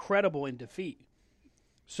to look credible in defeat.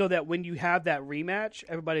 So that when you have that rematch,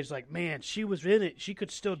 everybody's like, man, she was in it. She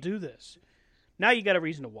could still do this. Now you got a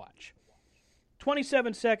reason to watch.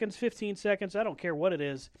 27 seconds, 15 seconds, I don't care what it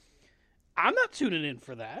is. I'm not tuning in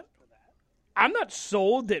for that. I'm not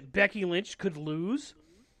sold that Becky Lynch could lose.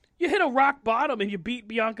 You hit a rock bottom and you beat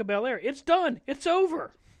Bianca Belair. It's done. It's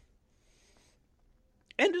over.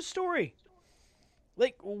 End of story.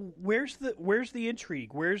 Like, where's the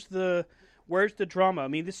intrigue? Where's the drama? I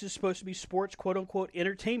mean, this is supposed to be sports, quote unquote,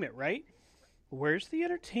 entertainment, right? Where's the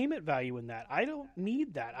entertainment value in that? I don't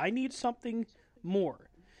need that. I need something more.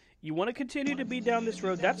 You want to continue to be down this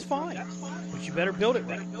road, that's fine. But you better build it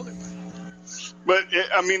right. But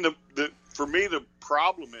I mean, for me, the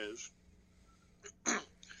problem is,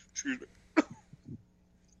 excuse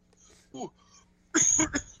me,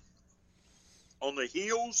 on the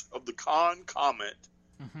heels of the Khan comment,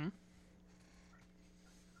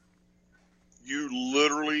 you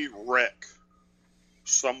literally wreck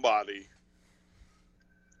somebody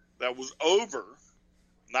that was over,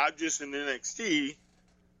 not just in NXT,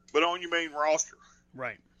 but on your main roster.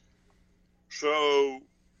 Right. So,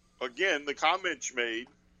 again, the comments you made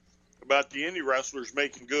about the indie wrestlers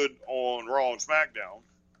making good on Raw and SmackDown,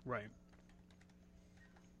 right,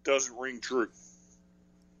 doesn't ring true.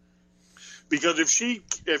 Because if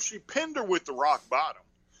she pinned her with the rock bottom,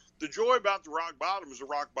 the joy about the rock bottom is the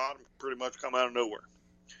rock bottom pretty much come out of nowhere.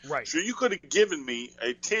 Right. So you could have given me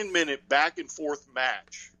a 10-minute back and forth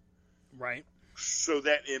match. Right. So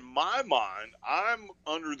that in my mind, I'm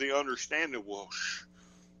under the understanding, well,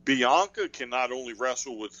 Bianca can not only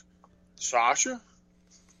wrestle with Sasha,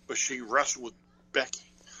 but she can wrestle with Becky.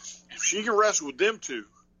 If she can wrestle with them two,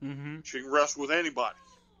 she can wrestle with anybody.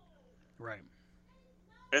 Right.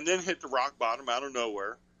 And then hit the rock bottom out of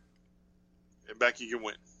nowhere, and Becky can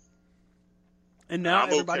win. And now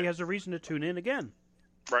everybody has a reason to tune in again.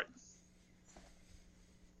 Right.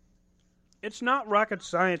 It's not rocket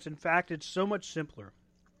science. In fact, it's so much simpler.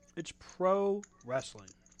 It's pro wrestling.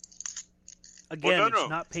 Again, it's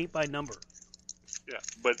not paint by number. Yeah,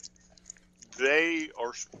 but they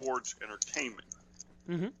are sports entertainment.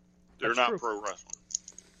 They're not pro wrestling.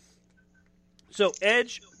 So,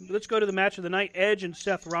 Edge, let's go to the match of the night. Edge and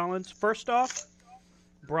Seth Rollins. First off,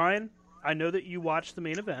 Brian, I know that you watched the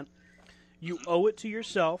main event. You owe it to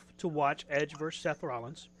yourself to watch Edge versus Seth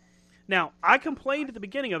Rollins. Now, I complained at the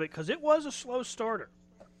beginning of it because it was a slow starter.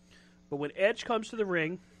 But when Edge comes to the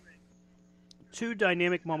ring, two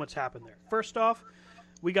dynamic moments happen there. First off,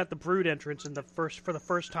 we got the Brood entrance for the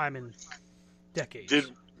first time in decades.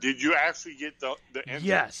 Did you actually get the entrance?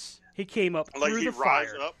 Yes. He came up like through he the fire.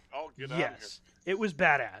 Rise up? Oh, get out of here. It was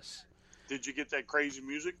badass. Did you get that crazy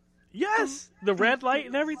music? Yes. The red light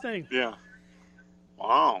and everything. Yeah.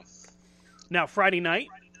 Wow. Now, Friday night,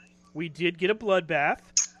 we did get a bloodbath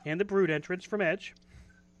and the Brood entrance from Edge.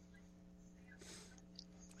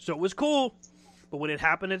 So it was cool. But when it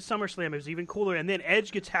happened at SummerSlam, it was even cooler. And then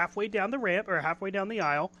Edge gets halfway down the ramp, or halfway down the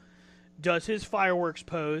aisle, does his fireworks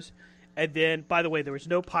pose, and then, by the way, there was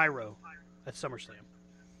no pyro at SummerSlam.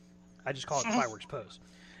 I just call it fireworks pose.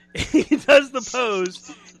 He does the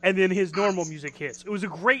pose, and then his normal music hits. It was a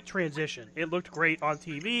great transition. It looked great on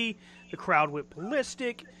TV. The crowd went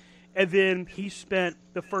ballistic. And then he spent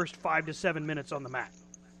the first 5 to 7 minutes on the mat.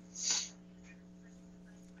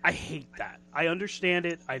 I hate that. I understand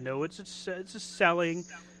it. I know it's a selling.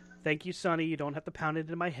 Thank you, Sonny. You don't have to pound it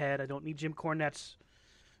into my head. I don't need Jim Cornette's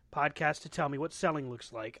podcast to tell me what selling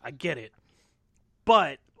looks like. I get it.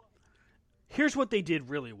 But here's what they did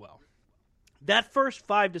really well. That first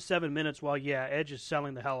 5 to 7 minutes, while, yeah, Edge is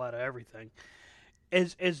selling the hell out of everything,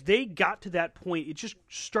 as they got to that point, it just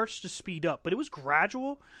starts to speed up. But it was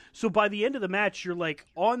gradual. So by the end of the match, you're like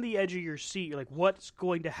on the edge of your seat. You're like, what's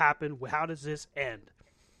going to happen? How does this end?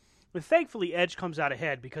 But thankfully, Edge comes out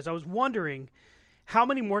ahead, because I was wondering how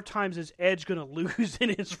many more times is Edge going to lose in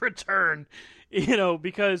his return? You know,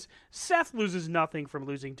 because Seth loses nothing from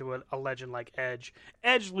losing to a legend like Edge.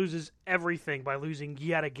 Edge loses everything by losing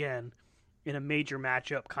yet again in a major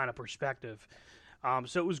matchup kind of perspective.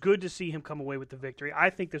 So it was good to see him come away with the victory.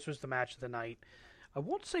 I think this was the match of the night. I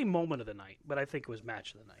won't say moment of the night, but I think it was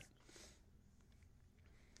match of the night.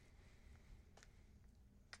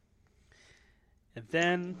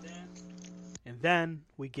 And then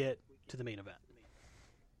we get to the main event.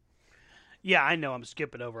 Yeah, I know I'm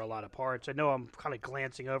skipping over a lot of parts. I know I'm kind of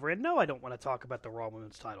glancing over. And no, I don't want to talk about the Raw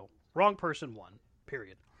Women's title. Wrong person won.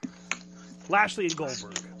 period. Lashley and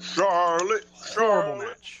Goldberg. Charlotte. Horrible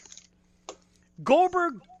match.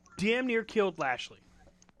 Goldberg damn near killed Lashley.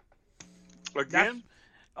 Again?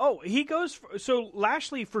 He goes... So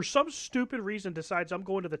Lashley, for some stupid reason, decides I'm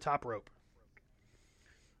going to the top rope.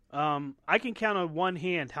 I can count on one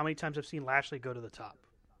hand how many times I've seen Lashley go to the top,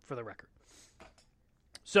 for the record.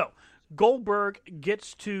 So, Goldberg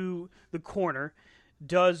gets to the corner,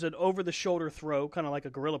 does an over-the-shoulder throw, kind of like a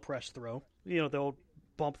gorilla press throw. You know, the old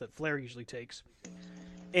bump that Flair usually takes.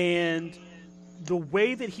 And the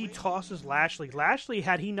way that he tosses Lashley,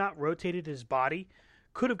 had he not rotated his body,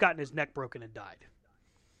 could have gotten his neck broken and died.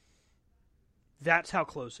 That's how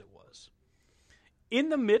close it was. In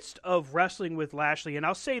the midst of wrestling with Lashley, and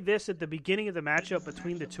I'll say this, at the beginning of the matchup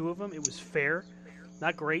between the two of them, it was fair.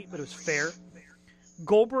 Not great, but it was fair.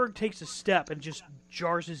 Goldberg takes a step and just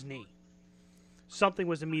jars his knee. Something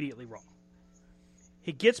was immediately wrong.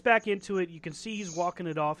 He gets back into it. You can see he's walking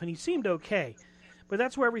it off, and he seemed okay. But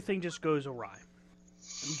that's where everything just goes awry.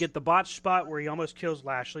 You get the botch spot where he almost kills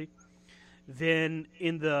Lashley. Then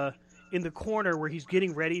in the corner where he's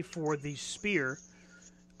getting ready for the spear,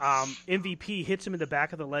 MVP hits him in the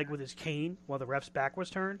back of the leg with his cane while the ref's back was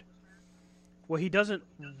turned. Well, he doesn't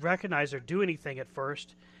recognize or do anything at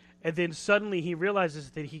first. And then suddenly he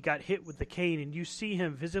realizes that he got hit with the cane, and you see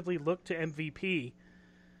him visibly look to MVP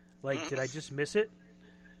like, did I just miss it?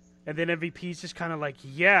 And then MVP's just kind of like,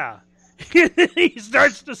 yeah. He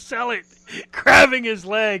starts to sell it, grabbing his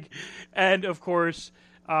leg. And, of course,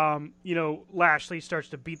 Lashley starts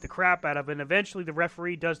to beat the crap out of it. And eventually the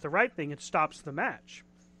referee does the right thing and stops the match,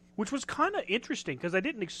 which was kind of interesting because I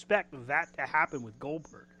didn't expect that to happen with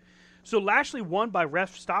Goldberg. So Lashley won by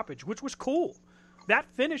ref stoppage, which was cool. That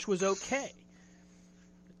finish was okay.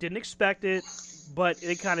 Didn't expect it, but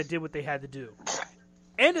they kind of did what they had to do.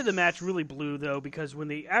 End of the match really blew, though, because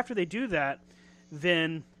after they do that,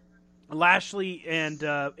 then Lashley and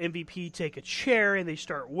MVP take a chair and they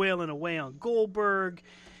start wailing away on Goldberg.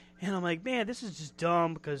 And I'm like, man, this is just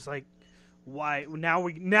dumb because, like, why? Now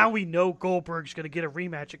we know Goldberg's going to get a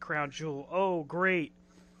rematch at Crown Jewel. Oh, great.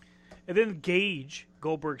 And then Gage,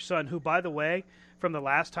 Goldberg's son, who, by the way, from the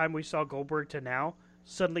last time we saw Goldberg to now,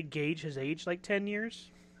 suddenly Gage has aged like 10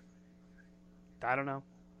 years. I don't know.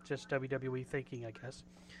 Just WWE thinking, I guess.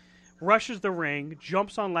 Rushes the ring,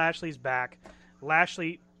 jumps on Lashley's back.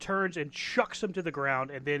 Lashley turns and chucks him to the ground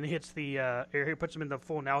and then hits he puts him in the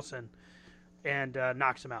full Nelson and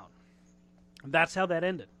knocks him out. That's how that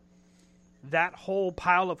ended. That whole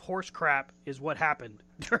pile of horse crap is what happened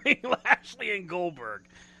during Lashley and Goldberg.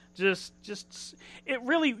 Just it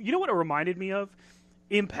really, you know what it reminded me of?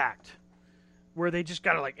 Impact. Where they just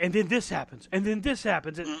got to and then this happens, and then this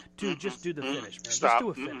happens. And, dude, just do the finish, man. Stop. Just do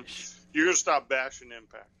a finish. You're going to stop bashing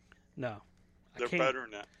Impact. No. They're better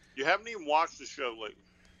than that. You haven't even watched the show lately.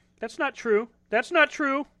 That's not true. That's not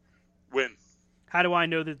true. When? How do I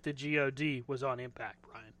know that the GOD was on Impact,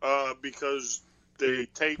 Brian? Because they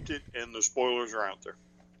taped it and the spoilers are out there.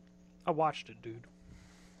 I watched it, dude.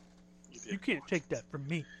 You can't take that from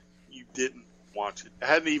me. You didn't watch it. It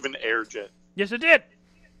hadn't even aired yet. Yes, it did.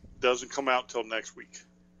 Doesn't come out till next week.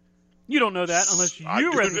 You don't know that unless you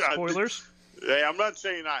read the spoilers. Hey, I'm not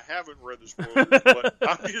saying I haven't read the spoilers, but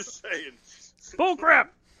I'm just saying. Bull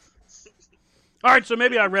crap. All right, so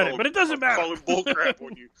maybe I read it, but it doesn't matter. Calling bull crap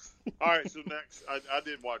on you. All right, so next, I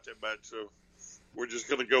did watch that match, so we're just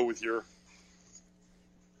going to go with your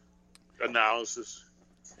analysis.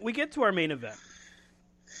 We get to our main event.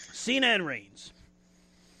 Cena and Reigns.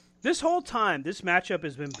 This whole time, this matchup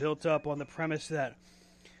has been built up on the premise that,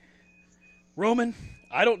 Roman,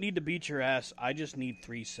 I don't need to beat your ass. I just need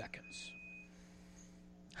 3 seconds.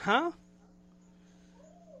 Huh?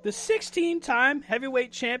 The 16-time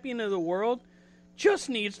heavyweight champion of the world just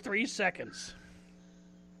needs 3 seconds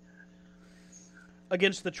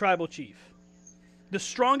against the Tribal Chief. The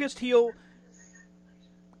strongest heel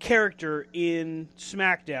character in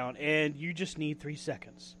SmackDown, and you just need 3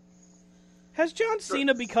 seconds. Has John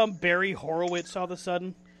Cena become Barry Horowitz all of a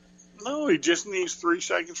sudden? No, he just needs 3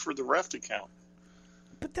 seconds for the ref to count.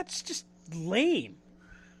 But that's just lame.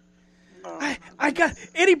 No. I got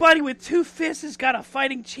anybody with 2 fists has got a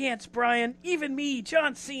fighting chance, Brian. Even me,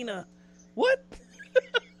 John Cena. What?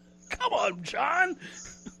 Come on, John.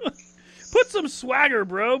 Put some swagger,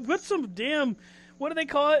 bro. Put some damn, what do they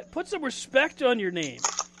call it? Put some respect on your name.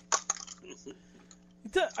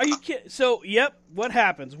 Are you kidding? So, yep, what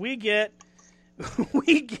happens? We get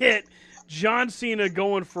John Cena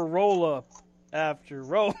going for roll-up after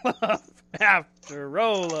roll-up after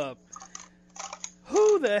roll-up.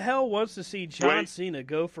 Who the hell wants to see John Cena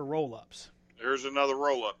go for roll-ups? There's another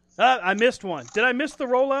roll-up. I missed one. Did I miss the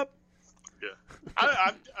roll-up? Yeah.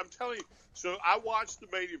 I'm telling you. So I watched the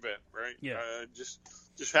main event, right? Yeah. Just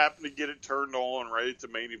happened to get it turned on right at the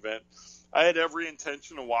main event. I had every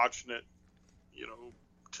intention of watching it,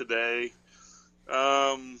 today.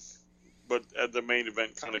 But the main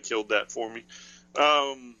event kind of killed that for me.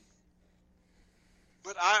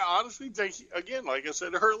 But I honestly think, again, like I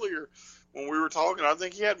said earlier when we were talking, I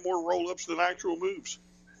think he had more roll-ups than actual moves.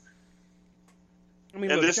 I mean,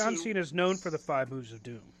 look, John Cena is known for the 5 moves of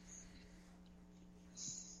doom.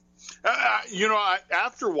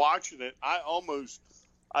 After watching it, I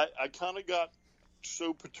kind of got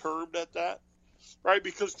so perturbed at that, right?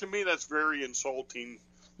 Because to me, that's very insulting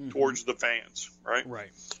towards the fans, right? Right.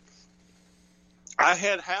 I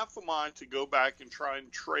had half a mind to go back and try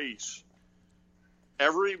and trace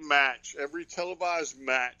every match, every televised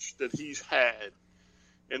match that he's had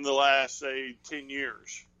in the last, say, 10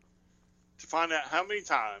 years to find out how many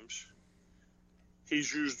times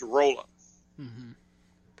he's used a roll-up. Mm-hmm.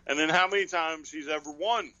 And then how many times he's ever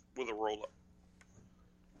won with a roll-up.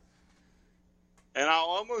 And I'll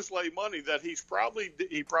almost lay money that he probably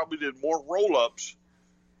did more roll-ups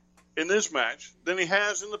in this match than he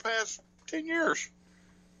has in the past 10 years.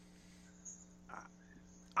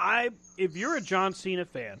 If you're a John Cena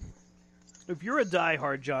fan, if you're a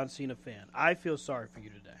diehard John Cena fan, I feel sorry for you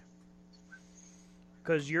today.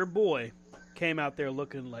 Because your boy came out there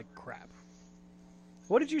looking like crap.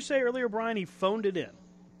 What did you say earlier, Brian? He phoned it in.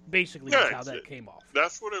 Basically, that's how that came off.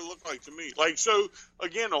 That's what it looked like to me. So,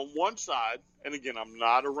 again, on one side, and again, I'm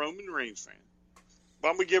not a Roman Reigns fan, but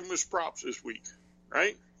I'm going to give him his props this week,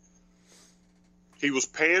 right? He was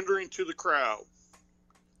pandering to the crowd.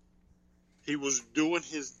 He was doing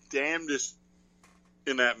his damnedest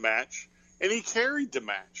in that match, and he carried the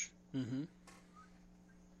match. Mm-hmm.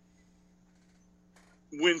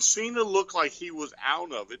 When Cena looked like he was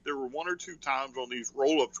out of it, there were 1 or 2 times on these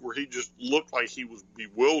roll-ups where he just looked like he was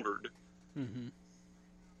bewildered. Mm-hmm.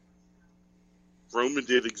 Roman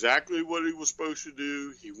did exactly what he was supposed to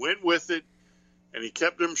do. He went with it, and he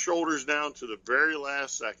kept them shoulders down to the very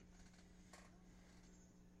last second.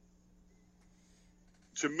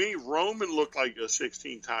 To me, Roman looked like a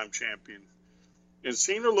 16-time champion, and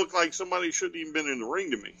Cena looked like somebody who shouldn't even been in the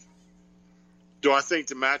ring to me. Do I think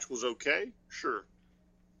the match was okay? Sure.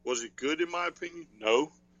 Was it good in my opinion?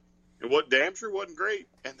 No. And what damn sure wasn't great.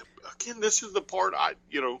 And again, this is the part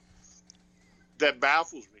that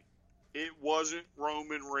baffles me. It wasn't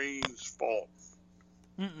Roman Reigns' fault.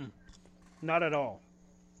 Mm-mm. Not at all.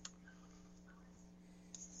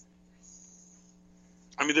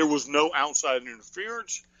 I mean, there was no outside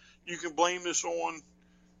interference you can blame this on.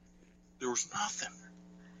 There was nothing.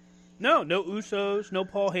 No Usos, no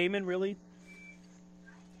Paul Heyman, really.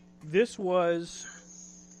 This was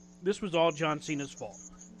all John Cena's fault.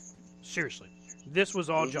 Seriously. This was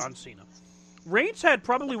all John Cena. Reigns had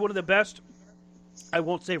probably one of the best, I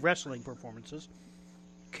won't say wrestling performances,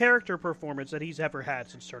 character performance that he's ever had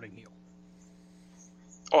since turning heel.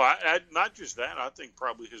 Oh, not just that. I think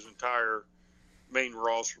probably his entire main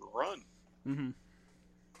roster run. Mm-hmm.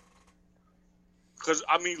 Because,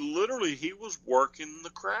 I mean, literally, he was working the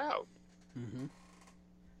crowd. Mm-hmm.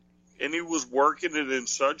 And he was working it in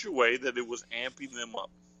such a way that it was amping them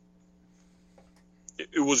up.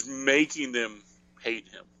 It was making them hate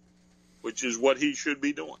him, which is what he should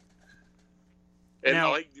be doing. And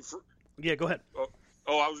now, yeah, go ahead. I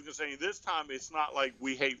was going to say, this time it's not like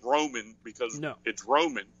we hate Roman because it's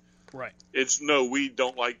Roman. Right. It's we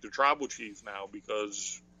don't like the tribal chief now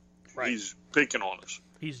because he's picking on us.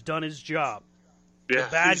 He's done his job. Yeah,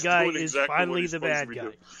 the bad guy is finally the bad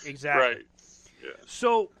guy. Exactly. Right. Yeah.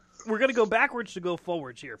 So we're going to go backwards to go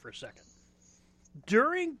forwards here for a second.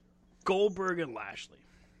 During Goldberg and Lashley,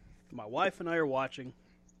 my wife and I are watching,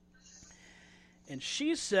 and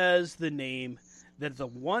she says the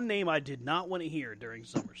one name I did not want to hear during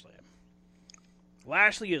SummerSlam.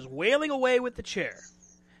 Lashley is wailing away with the chair.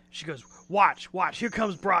 She goes, watch, here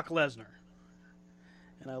comes Brock Lesnar.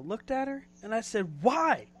 And I looked at her, and I said,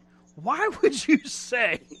 why? Why would you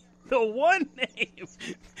say the one name?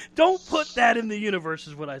 Don't put that in the universe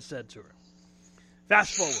is what I said to her.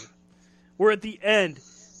 Fast forward. We're at the end.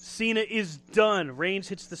 Cena is done. Reigns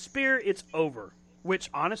hits the spear. It's over. Which,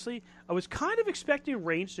 honestly, I was kind of expecting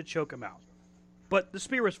Reigns to choke him out. But the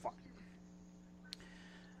spear was fine.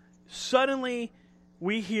 Suddenly,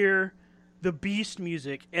 we hear the Beast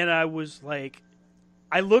music, and I was like,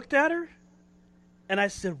 I looked at her, and I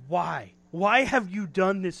said, why? Why have you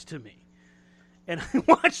done this to me? And I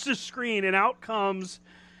watched the screen, and out comes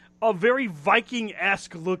a very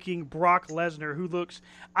Viking-esque looking Brock Lesnar who looks,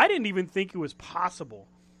 I didn't even think it was possible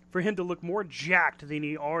for him to look more jacked than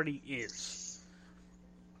he already is.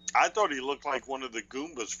 I thought he looked like one of the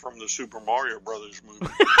Goombas from the Super Mario Brothers movie.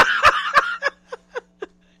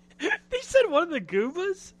 They said one of the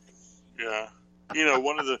Goombas? Yeah.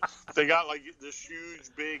 One of they got like this huge,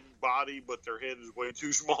 big body, but their head is way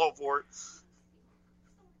too small for it.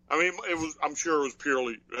 I mean, I'm sure it was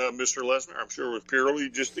purely, Mr. Lesnar, I'm sure it was purely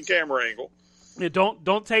just the camera angle. Yeah,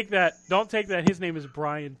 don't take that. Don't take that. His name is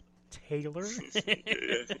Brian Taylor.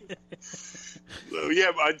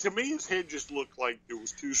 Yeah, but to me, his head just looked like it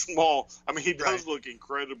was too small. I mean, he does look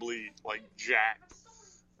incredibly, like, jacked.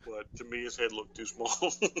 But to me, his head looked too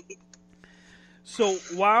small. So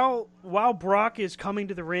while Brock is coming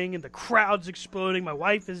to the ring and the crowd's exploding, my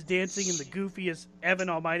wife is dancing in the goofiest Evan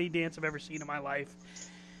Almighty dance I've ever seen in my life.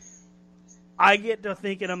 I get to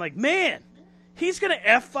thinking, I'm like, man, he's going to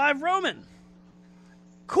F5 Roman.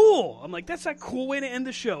 Cool. I'm like, that's a cool way to end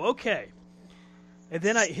the show. Okay. And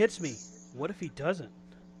then it hits me. What if he doesn't?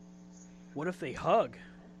 What if they hug?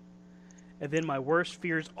 And then my worst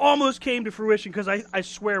fears almost came to fruition because I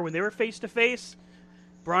swear, when they were face-to-face,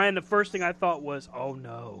 Brian, the first thing I thought was, oh,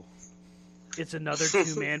 no. It's another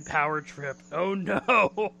two-man power trip. Oh,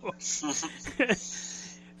 no.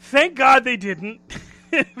 Thank God they didn't.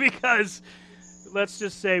 Because, let's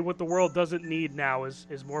just say, what the world doesn't need now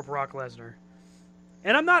is more Brock Lesnar.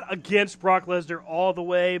 And I'm not against Brock Lesnar all the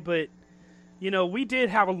way, but, we did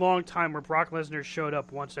have a long time where Brock Lesnar showed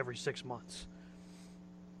up once every 6 months.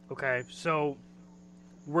 Okay, so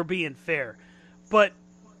we're being fair. But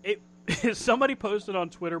somebody posted on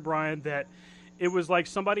Twitter, Brian, that it was like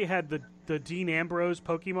somebody had the Dean Ambrose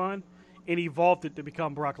Pokemon and evolved it to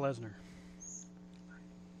become Brock Lesnar.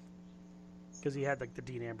 Because he had like the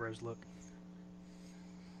Dean Ambrose look.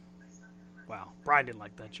 Wow, Brian didn't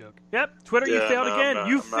like that joke. Yep, Twitter, you failed again.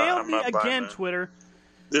 You failed me again, Twitter.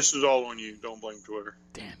 This is all on you. Don't blame Twitter.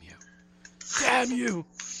 Damn you. Damn you.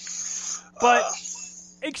 But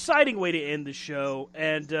exciting way to end the show.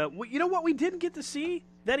 And you know what we didn't get to see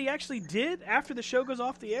that he actually did after the show goes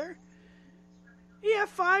off the air? He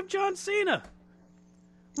F5 John Cena.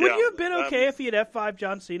 Would you have been okay if he had F5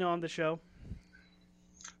 John Cena on the show?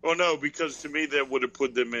 Oh, no, because to me that would have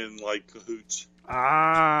put them in, like, cahoots.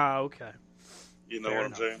 Ah, okay. You know what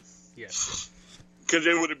I'm saying? Yes. Because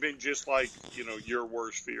it would have been just like, your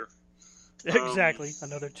worst fear. Exactly.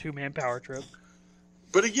 Another two-man power trip.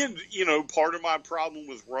 But again, part of my problem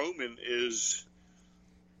with Roman is,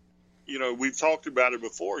 we've talked about it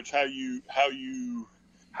before. It's how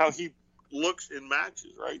he looks in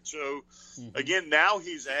matches, right? So, again, now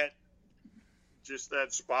he's at just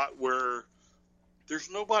that spot where there's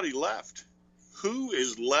nobody left. Who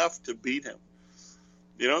is left to beat him?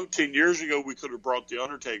 10 years ago, we could have brought The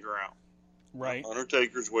Undertaker out. Right.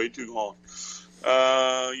 Undertaker's way too long.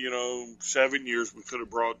 7 years, we could have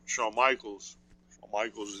brought Shawn Michaels. Shawn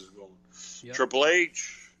Michaels is gone. Yep. Triple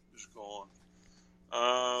H is gone.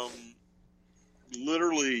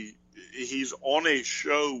 Literally, he's on a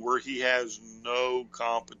show where he has no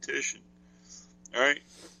competition. All right?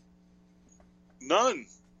 None.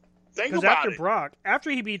 Think about it.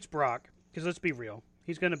 After he beats Brock, because let's be real,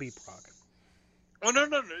 he's going to beat Brock. Oh, no.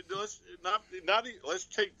 Let's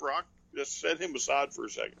take Brock. Let's set him aside for a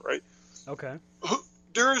second, right? Okay.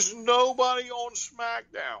 There's nobody on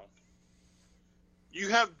SmackDown. You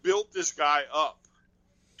have built this guy up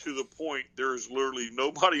to the point there's literally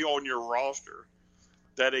nobody on your roster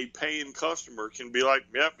that a paying customer can be like,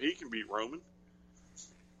 yep, he can beat Roman.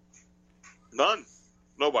 None.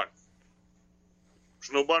 Nobody.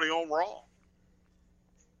 There's nobody on Raw.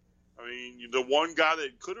 I mean, the one guy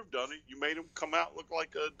that could have done it, you made him come out and look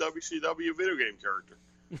like a WCW video game character.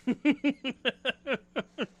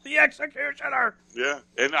 The Executioner. Yeah,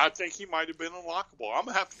 and I think he might have been unlockable. I'm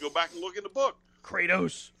going to have to go back and look in the book.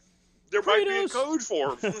 Kratos. There might be a code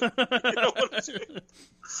for him. You know what I'm saying?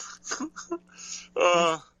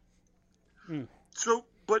 So,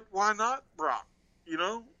 but why not Brock?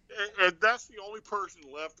 And that's the only person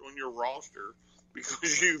left on your roster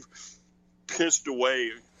because you've pissed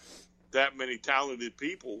away that many talented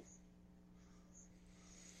people.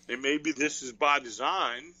 And maybe this is by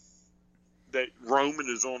design that Roman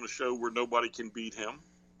is on a show where nobody can beat him.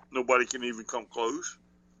 Nobody can even come close.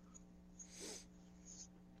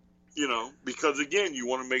 Because again, you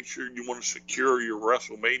want to make sure you want to secure your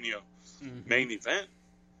WrestleMania main event.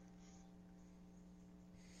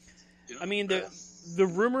 I mean, the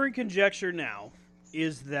rumor and conjecture now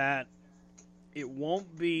is that it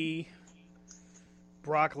won't be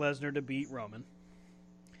Brock Lesnar to beat Roman.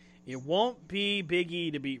 It won't be Big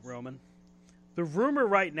E to beat Roman. The rumor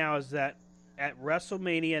right now is that at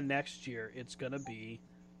WrestleMania next year, it's going to be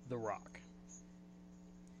The Rock.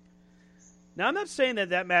 Now, I'm not saying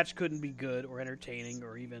that match couldn't be good or entertaining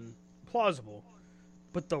or even plausible,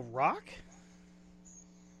 but The Rock?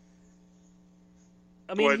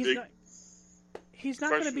 I mean, he's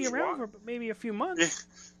not going to be around for maybe a few months.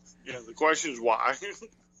 Yeah, the question is why.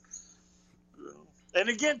 And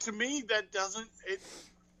again, to me,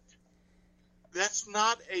 that's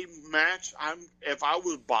not a match if I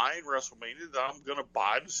was buying WrestleMania, that I'm going to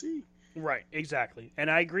buy to see. Right, exactly.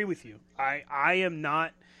 And I agree with you. I am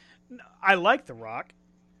not. I like The Rock.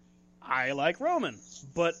 I like Roman.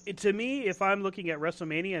 But to me, if I'm looking at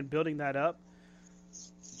WrestleMania and building that up,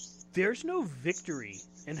 there's no victory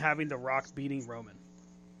in having The Rock beating Roman.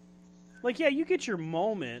 Like, yeah, you get your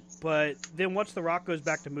moment, but then once The Rock goes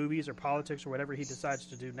back to movies or politics or whatever he decides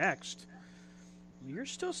to do next, you're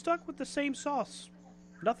still stuck with the same sauce.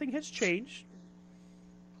 Nothing has changed.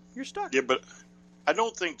 You're stuck. Yeah, but I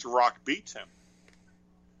don't think The Rock beats him.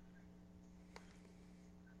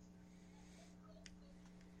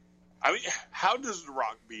 I mean, how does The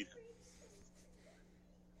Rock beat him?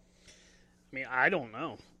 I mean, I don't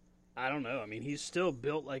know. I mean, he's still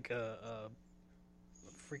built like a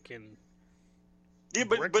freaking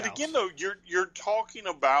but again, though, you're talking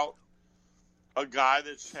about a guy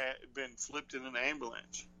that's been flipped in an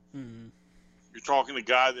ambulance. Mm-hmm. You're talking a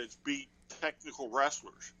guy that's beat technical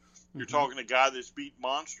wrestlers. You're Mm-hmm. talking a guy that's beat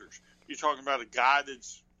monsters. You're talking about a guy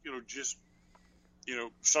that's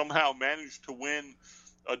somehow managed to win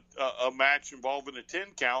a match involving a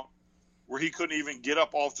 10 count where he couldn't even get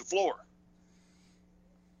up off the floor.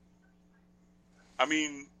 I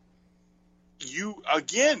mean,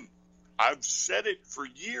 I've said it for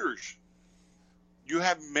years. You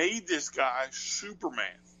have made this guy Superman.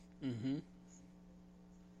 Mm-hmm.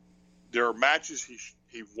 There are matches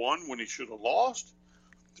he won when he should have lost.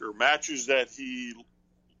 There are matches that he,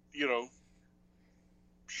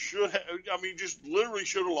 just literally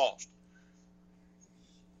should have lost.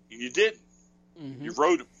 And you didn't. Mm-hmm. You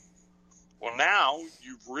rode him. Well, now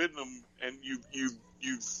you've ridden him and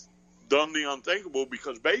you've done the unthinkable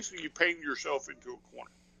because basically you painted yourself into a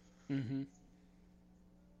corner. Mm-hmm.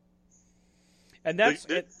 And that's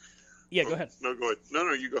it. Yeah, go ahead. No, go ahead.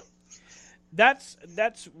 No, you go. That's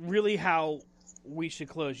really how we should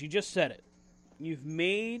close. You just said it. You've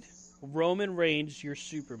made Roman Reigns your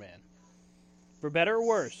Superman. For better or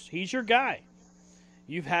worse, he's your guy.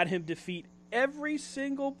 You've had him defeat every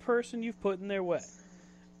single person you've put in their way.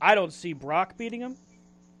 I don't see Brock beating him.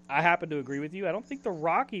 I happen to agree with you. I don't think The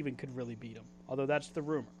Rock even could really beat him, although that's the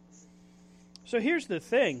rumor. So here's the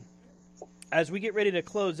thing. As we get ready to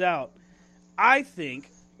close out, I think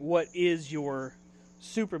what is your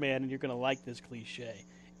Superman, and you're going to like this cliche,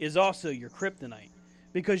 is also your kryptonite.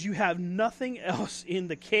 Because you have nothing else in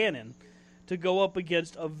the canon to go up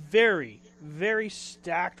against a very, very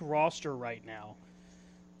stacked roster right now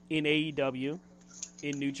in AEW,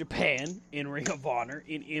 in New Japan, in Ring of Honor,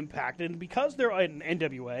 in Impact, and because they're in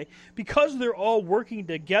NWA, because they're all working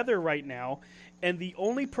together right now, and the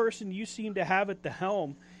only person you seem to have at the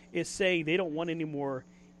helm is saying they don't want any more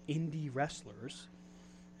indie wrestlers,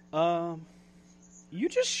 you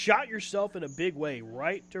just shot yourself in a big way,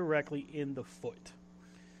 right directly in the foot.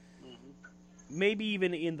 Mm-hmm. Maybe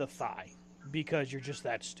even in the thigh, because you're just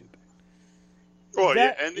that stupid. Oh,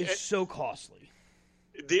 that yeah, and so costly.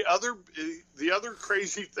 The other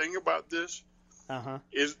crazy thing about this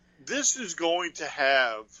is this is going to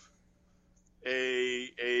have a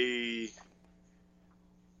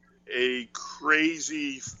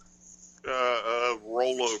crazy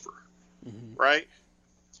rollover, mm-hmm. right?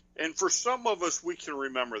 And for some of us, we can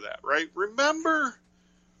remember that, right? Remember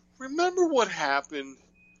what happened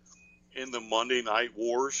in the Monday Night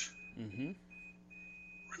Wars? Mm-hmm.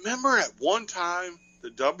 Remember at one time the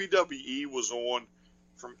WWE was on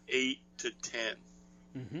from 8 to 10,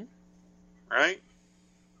 mm-hmm. right?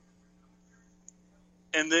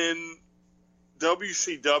 And then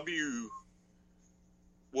WCW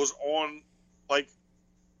was on like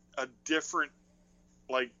a different,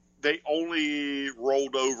 like they only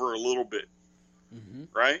rolled over a little bit, mm-hmm.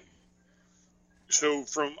 right? So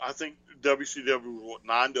from, I think WCW was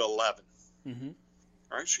 9 to 11, mm-hmm.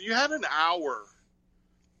 right? So you had an hour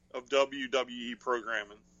of WWE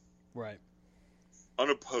programming, right,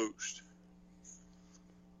 unopposed.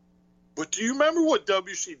 But do you remember what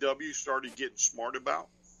WCW started getting smart about?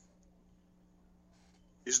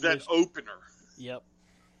 Is that opener. Yep.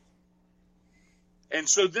 And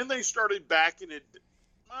so then they started backing it.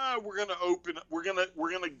 We're going to open. We're going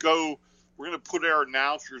to put our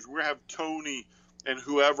announcers. We're going to have Tony and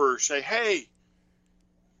whoever say, "Hey,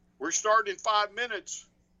 we're starting in 5 minutes.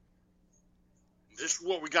 This is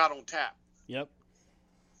what we got on tap." Yep.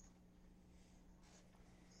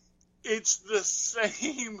 it's the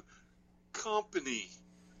same company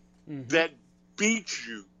that beat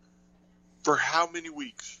you for how many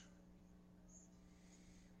weeks?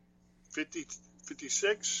 50,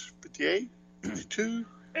 56, 58, 52?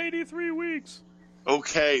 83 weeks.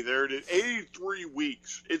 Okay, there it is. 83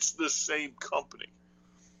 weeks. It's the same company.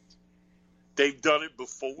 They've done it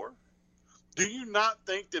before. Do you not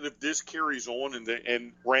think that if this carries on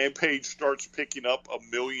and Rampage starts picking up 1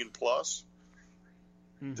 million plus,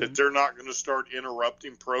 that they're not going to start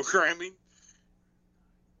interrupting programming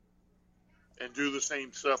and do the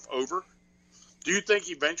same stuff over? Do you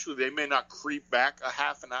think eventually they may not creep back a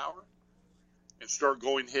half an hour and start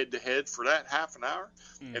going head to head for that half an hour?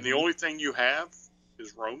 And the only thing you have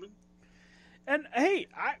is Roman? And hey,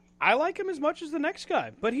 I like him as much as the next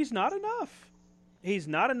guy, but he's not enough. He's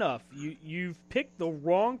not enough. You've picked the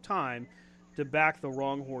wrong time to back the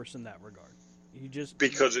wrong horse in that regard. You just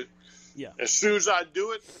because it. Yeah. As soon as I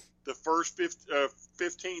do it, the first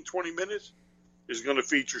 15, 20 minutes is going to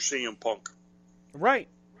feature CM Punk. Right.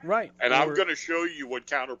 And I'm going to show you what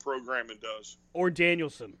counter programming does. Or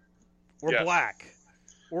Danielson. Or Black.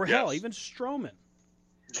 Or hell, even Strowman.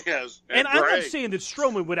 Yes. And I'm not saying that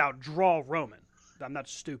Strowman would outdraw Roman. I'm not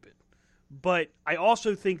stupid. But I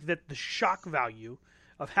also think that the shock value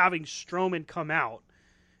of having Strowman come out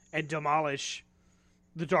and demolish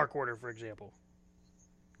the Dark Order, for example,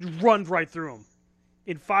 run right through him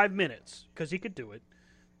in 5 minutes, because he could do it,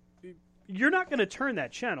 you're not going to turn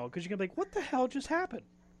that channel because you're going to be like, what the hell just happened?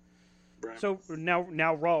 Right. So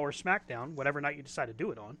now Raw or SmackDown, whatever night you decide to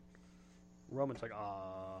do it on, Roman's like,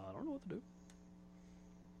 I don't know what to do.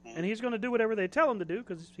 And he's going to do whatever they tell him to do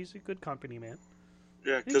because he's a good company man.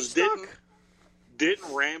 Yeah, because didn't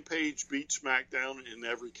Rampage beat SmackDown in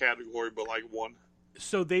every category but like one?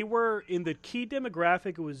 So they were in the key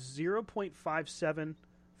demographic. It was 0.57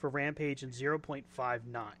 for Rampage and 0.59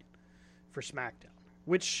 for SmackDown,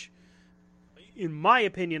 which, in my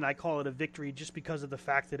opinion, I call it a victory just because of the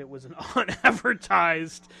fact that it was an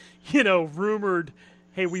unadvertised, rumored,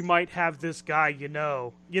 hey, we might have this guy, you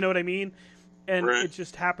know what I mean? And It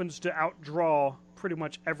just happens to outdraw pretty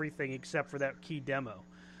much everything except for that key demo.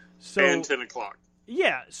 So, and 10 o'clock.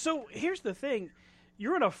 Yeah, so here's the thing.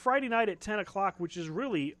 You're on a Friday night at 10 o'clock, which is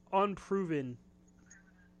really unproven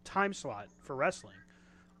time slot for wrestling.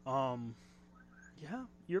 You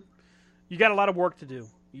got a lot of work to do.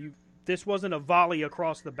 This wasn't a volley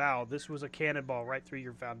across the bow. This was a cannonball right through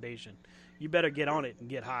your foundation. You better get on it and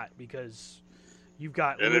get hot because you've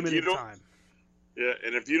got limited time. Yeah,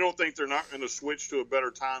 and if you don't think they're not going to switch to a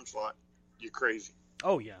better time slot, you're crazy.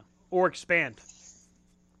 Oh, yeah. Or expand.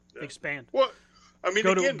 Yeah. Expand. Well, I mean,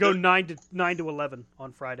 go 9 to 11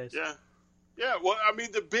 on Fridays. Yeah. Yeah, well, I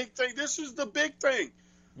mean, the big thing, this is the big thing.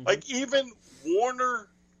 Mm-hmm. Like, even Warner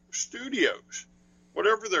Studios,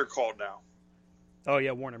 whatever they're called now. Oh,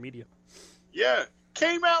 yeah, Warner Media. Yeah,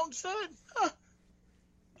 came out and said,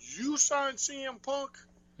 you signed CM Punk,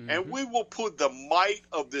 and we will put the might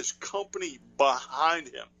of this company behind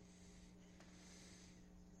him.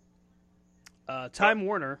 Time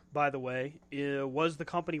Warner, by the way, was the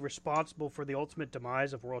company responsible for the ultimate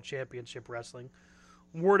demise of World Championship Wrestling.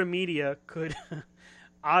 Warner Media could,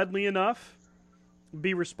 oddly enough,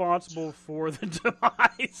 be responsible for the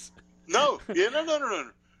demise. No.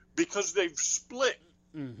 Because they've split.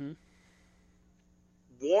 Mm-hmm.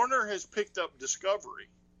 Warner has picked up Discovery,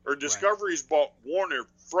 or Discovery's bought Warner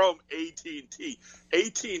from AT&T.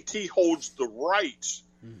 AT&T holds the rights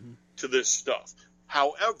to this stuff.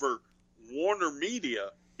 However, Warner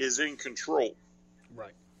Media is in control.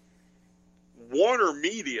 Right. Warner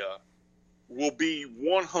Media will be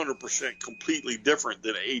 100% completely different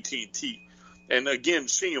than AT&T. And again,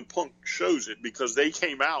 CM Punk shows it because they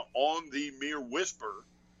came out on the mere whisper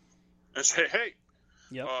and said, hey,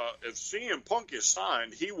 if CM Punk is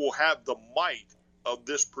signed, he will have the might of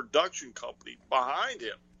this production company behind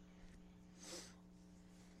him.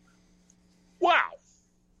 Wow.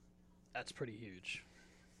 That's pretty huge.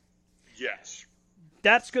 Yes.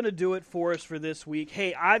 That's going to do it for us for this week.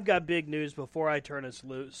 Hey, I've got big news before I turn us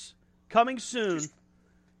loose. Coming soon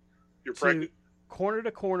You're pregnant. Corner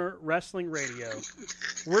to Corner Wrestling Radio.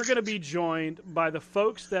 We're going to be joined by the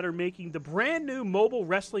folks that are making the brand new mobile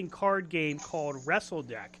wrestling card game called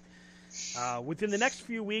WrestleDeck. Within the next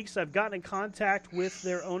few weeks, I've gotten in contact with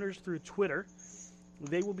their owners through Twitter.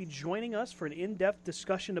 They will be joining us for an in-depth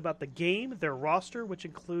discussion about the game, their roster, which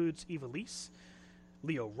includes Ivelisse,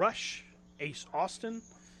 Leo Rush, Ace Austin.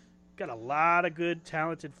 Got a lot of good,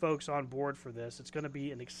 talented folks on board for this. It's going to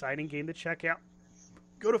be an exciting game to check out.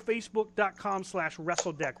 Go to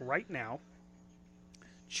Facebook.com/WrestleDeck right now.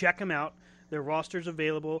 Check them out. Their roster's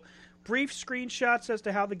available. Brief screenshots as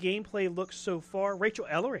to how the gameplay looks so far. Rachel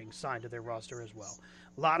Ellering signed to their roster as well.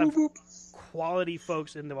 A lot of quality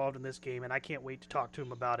folks involved in this game, and I can't wait to talk to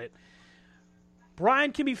him about it.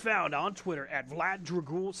 Brian can be found on Twitter at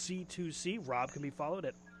VladDragulC2C. Rob can be followed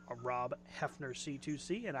at Rob Hefner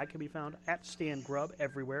C2C, and I can be found at Stan Grubb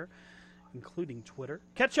everywhere, including Twitter.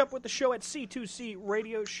 Catch up with the show at C2C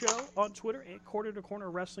Radio Show on Twitter and Corner to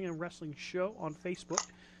Corner Wrestling and Wrestling Show on Facebook.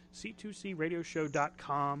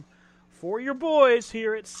 C2CRadioshow.com for your boys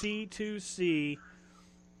here at C2C.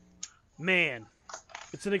 Man,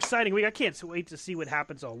 it's an exciting week. I can't wait to see what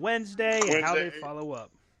happens on Wednesday and how they follow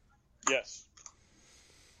up. Yes.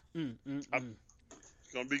 It's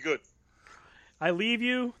going to be good. I leave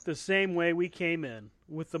you the same way we came in,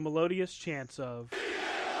 with the melodious chants of...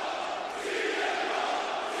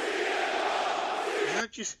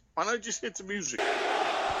 Why not just hit the music?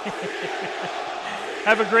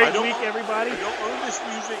 Have a great week, everybody. I don't own this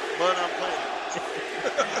music, but I'm playing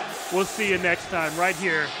it. We'll see you next time right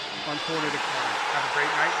here on Corner to Corner. Have a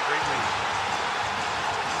great night and a great week.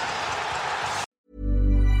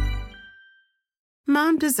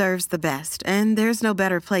 Mom deserves the best, and there's no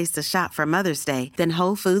better place to shop for Mother's Day than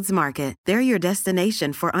Whole Foods Market. They're your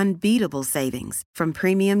destination for unbeatable savings, from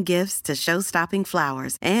premium gifts to show-stopping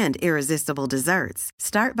flowers and irresistible desserts.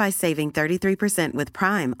 Start by saving 33% with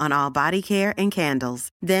Prime on all body care and candles.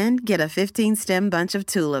 Then get a 15-stem bunch of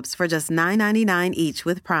tulips for just $9.99 each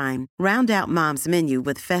with Prime. Round out Mom's menu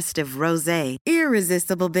with festive rosé,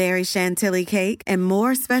 irresistible berry chantilly cake, and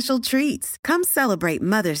more special treats. Come celebrate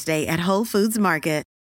Mother's Day at Whole Foods Market.